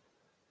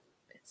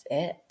 It's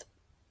it.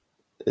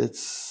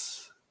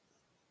 it's,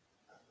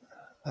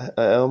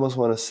 I almost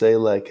want to say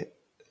like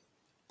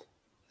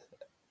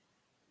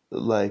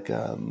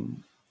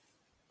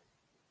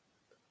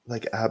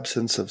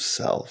absence of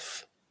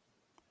self,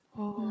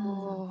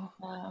 Oh,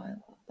 Wow, I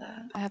love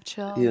that. I have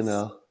chills. you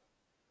know,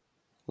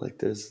 like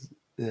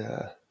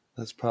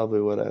that's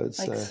probably what I would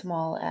Like say.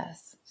 small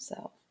s.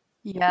 So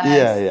Yes.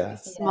 Yeah.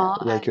 Small.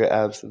 Like your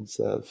absence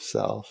of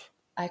self.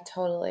 I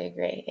totally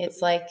agree. It's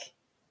like,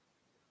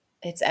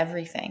 it's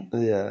everything.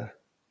 Yeah.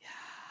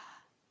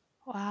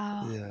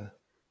 Wow. Yeah.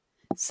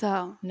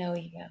 So, No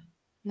ego.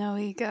 no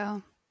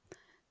ego.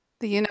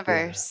 The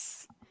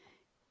universe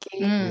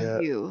gave Yeah.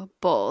 you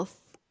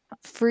both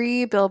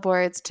free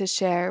billboards to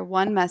share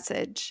one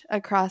message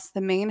across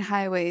the main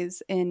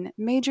highways in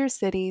major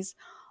cities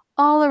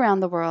all around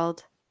the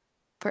world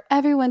for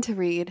everyone to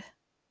read,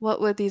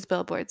 what would these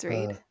billboards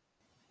read?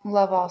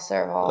 Love all,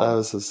 serve all. I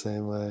was the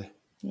same way.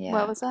 Yeah.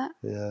 What was that?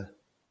 Yeah.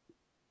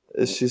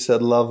 She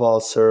said, love all,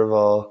 serve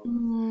all.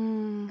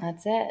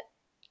 That's it.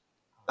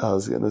 I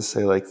was going to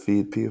say, like,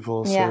 feed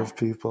people, Yeah. serve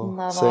people.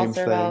 Love Same all,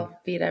 serve thing. all,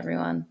 feed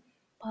everyone.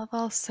 Love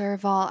all,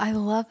 serve all. I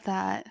love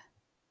that.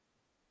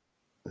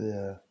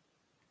 Yeah.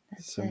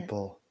 That's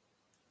Simple.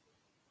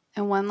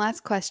 And one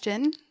last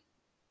question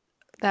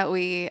that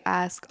we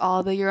ask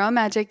all the Your Own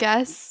Magic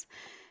guests.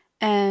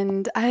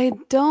 And I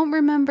don't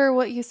remember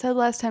what you said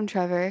last time,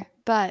 Trevor,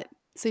 but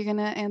so you're going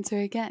to answer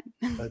again.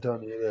 I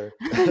don't either.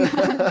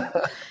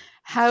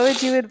 How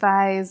would you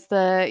advise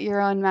the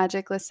Your Own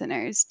Magic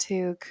listeners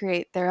to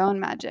create their own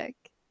magic?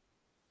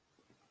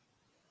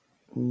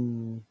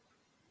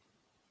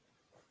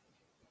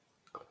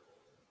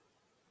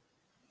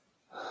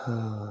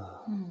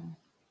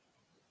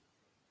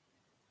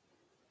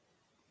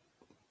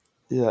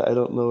 Yeah, I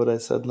don't know what I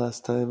said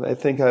last time. I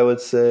think I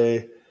would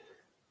say,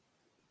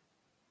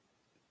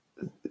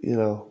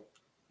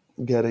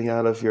 getting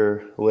out of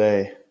your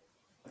way.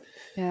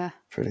 Yeah.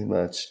 Pretty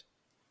much.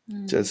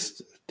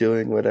 Just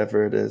doing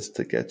whatever it is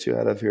to get you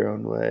out of your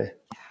own way.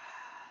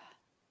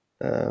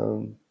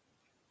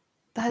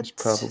 That's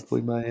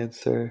probably my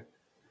answer.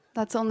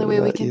 That's the only way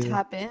we can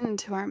tap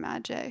into our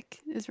magic,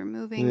 is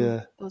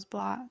removing those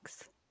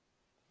blocks.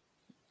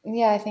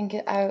 Yeah, I think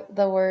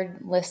the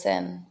word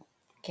listen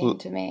came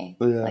to me.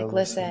 Like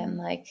listen,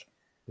 like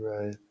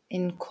right.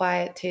 In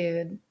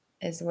quietude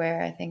is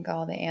where I think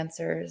all the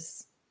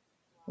answers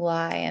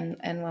lie.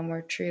 And when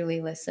we're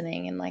truly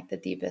listening in like the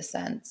deepest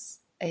sense,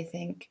 I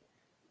think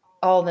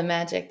all the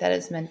magic that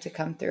is meant to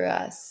come through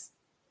us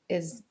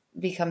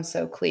becomes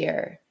so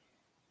clear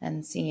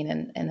and seen,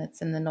 and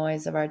it's in the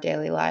noise of our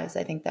daily lives.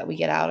 I think that we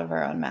get out of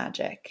our own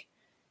magic.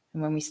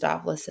 And when we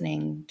stop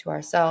listening to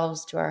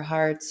ourselves, to our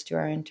hearts, to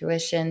our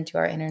intuition, to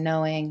our inner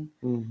knowing,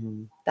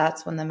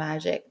 that's when the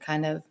magic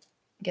kind of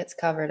gets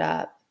covered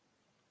up.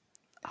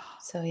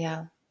 So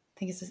yeah, I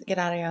think it's just get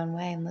out of your own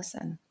way and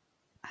listen.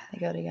 They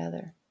go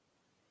together.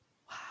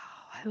 Wow,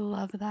 I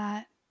love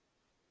that.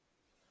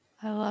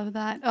 I love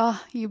that. Oh,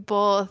 you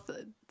both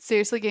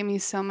seriously gave me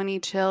so many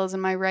chills,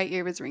 and my right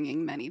ear was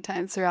ringing many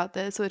times throughout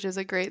this, which is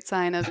a great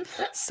sign of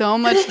so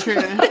much truth.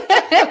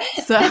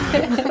 So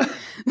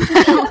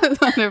that was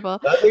wonderful.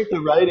 I think the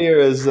right ear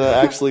is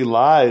actually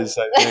lies,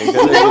 I think.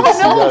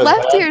 No,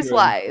 left ear's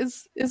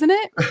lies, isn't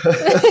it?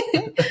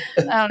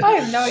 I don't know. I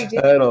have no idea.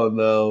 I don't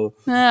know.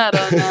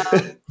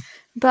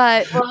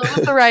 But, well, it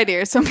was the right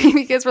ear, so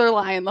maybe kids were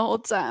lying the whole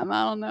time.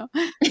 I don't know.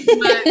 But,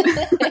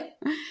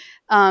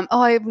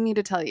 I need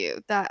to tell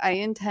you that I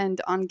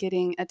intend on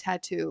getting a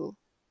tattoo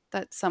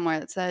that's somewhere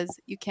that says,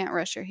 you can't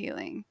rush your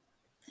healing.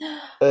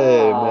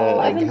 Hey, man.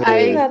 I've been I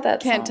thinking about that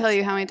can't song. tell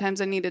you how many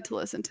times I needed to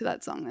listen to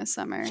that song this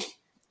summer.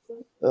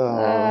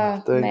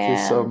 Oh, thank you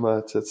so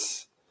much.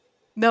 It's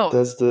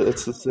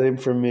the same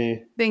for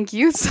me. Thank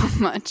you so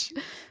much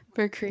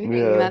for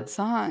creating that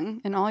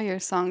song and all your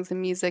songs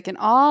and music and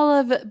all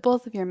of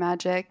both of your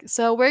magic.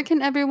 So where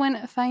can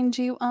everyone find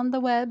you on the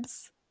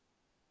webs?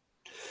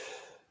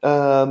 My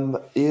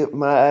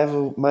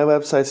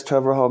website's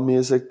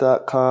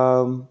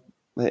trevorhallmusic.com.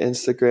 My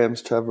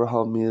Instagram's Trevor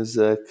Hall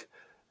Music,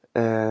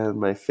 and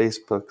my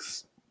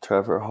Facebook's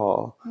Trevor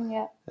Hall.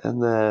 Yeah.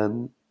 And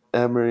then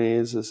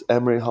Emory's is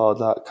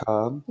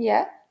emeryhall.com.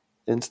 Yeah.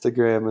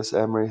 Instagram is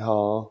Emory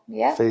Hall.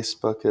 Yeah.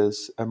 Facebook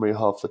is Emory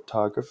Hall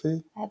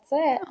Photography. That's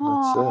it.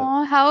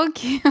 Oh, how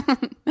cute.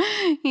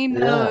 He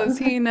knows.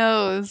 Yeah. He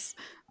knows.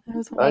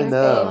 I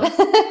know.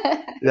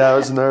 Yeah, I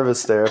was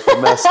nervous there. If I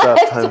messed up,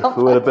 it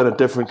would have been a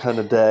different kind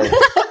of day.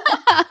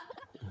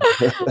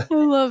 I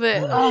love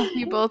it. Oh,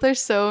 you both are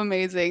so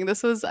amazing.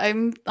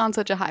 I'm on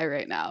such a high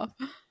right now.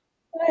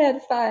 I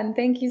had fun.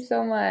 Thank you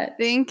so much.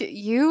 Thank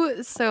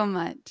you so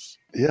much.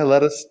 Yeah,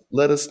 let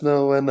us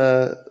know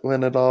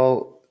when it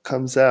all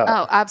comes out.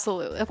 Oh,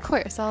 absolutely. Of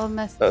course. I'll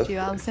message you.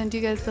 I'll send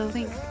you guys the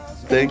link.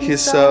 Thank you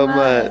so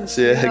much.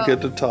 Yeah,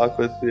 good to talk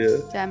with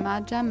you.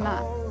 Gemma.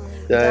 Gemma.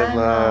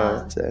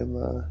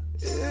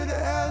 It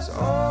has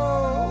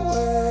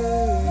always,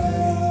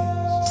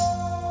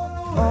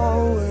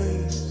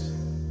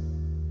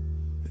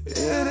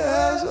 it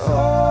has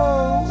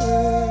always,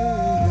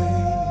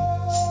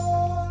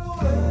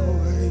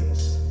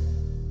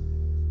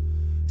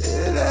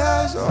 it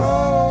has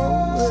always.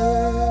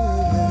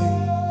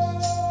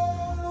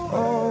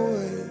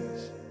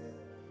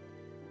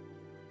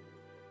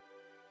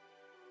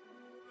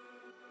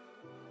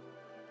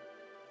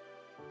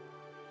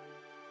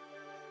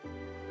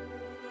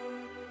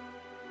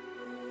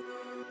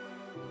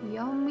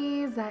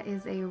 Yomis, that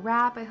is a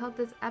wrap. I hope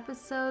this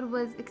episode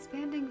was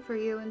expanding for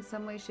you in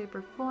some way, shape,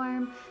 or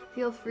form.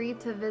 Feel free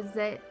to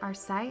visit our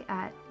site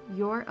at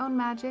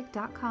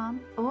yourownmagic.com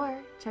or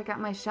check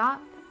out my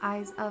shop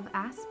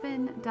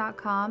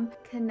eyesofaspen.com.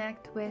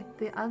 Connect with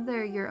the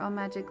other Your Own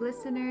Magic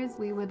listeners.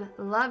 We would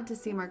love to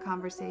see more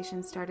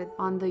conversations started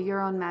on the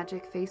Your Own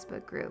Magic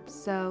Facebook group.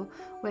 So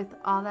with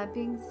all that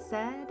being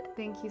said,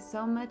 thank you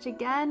so much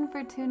again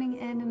for tuning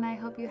in, and I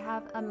hope you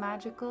have a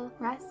magical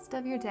rest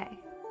of your day.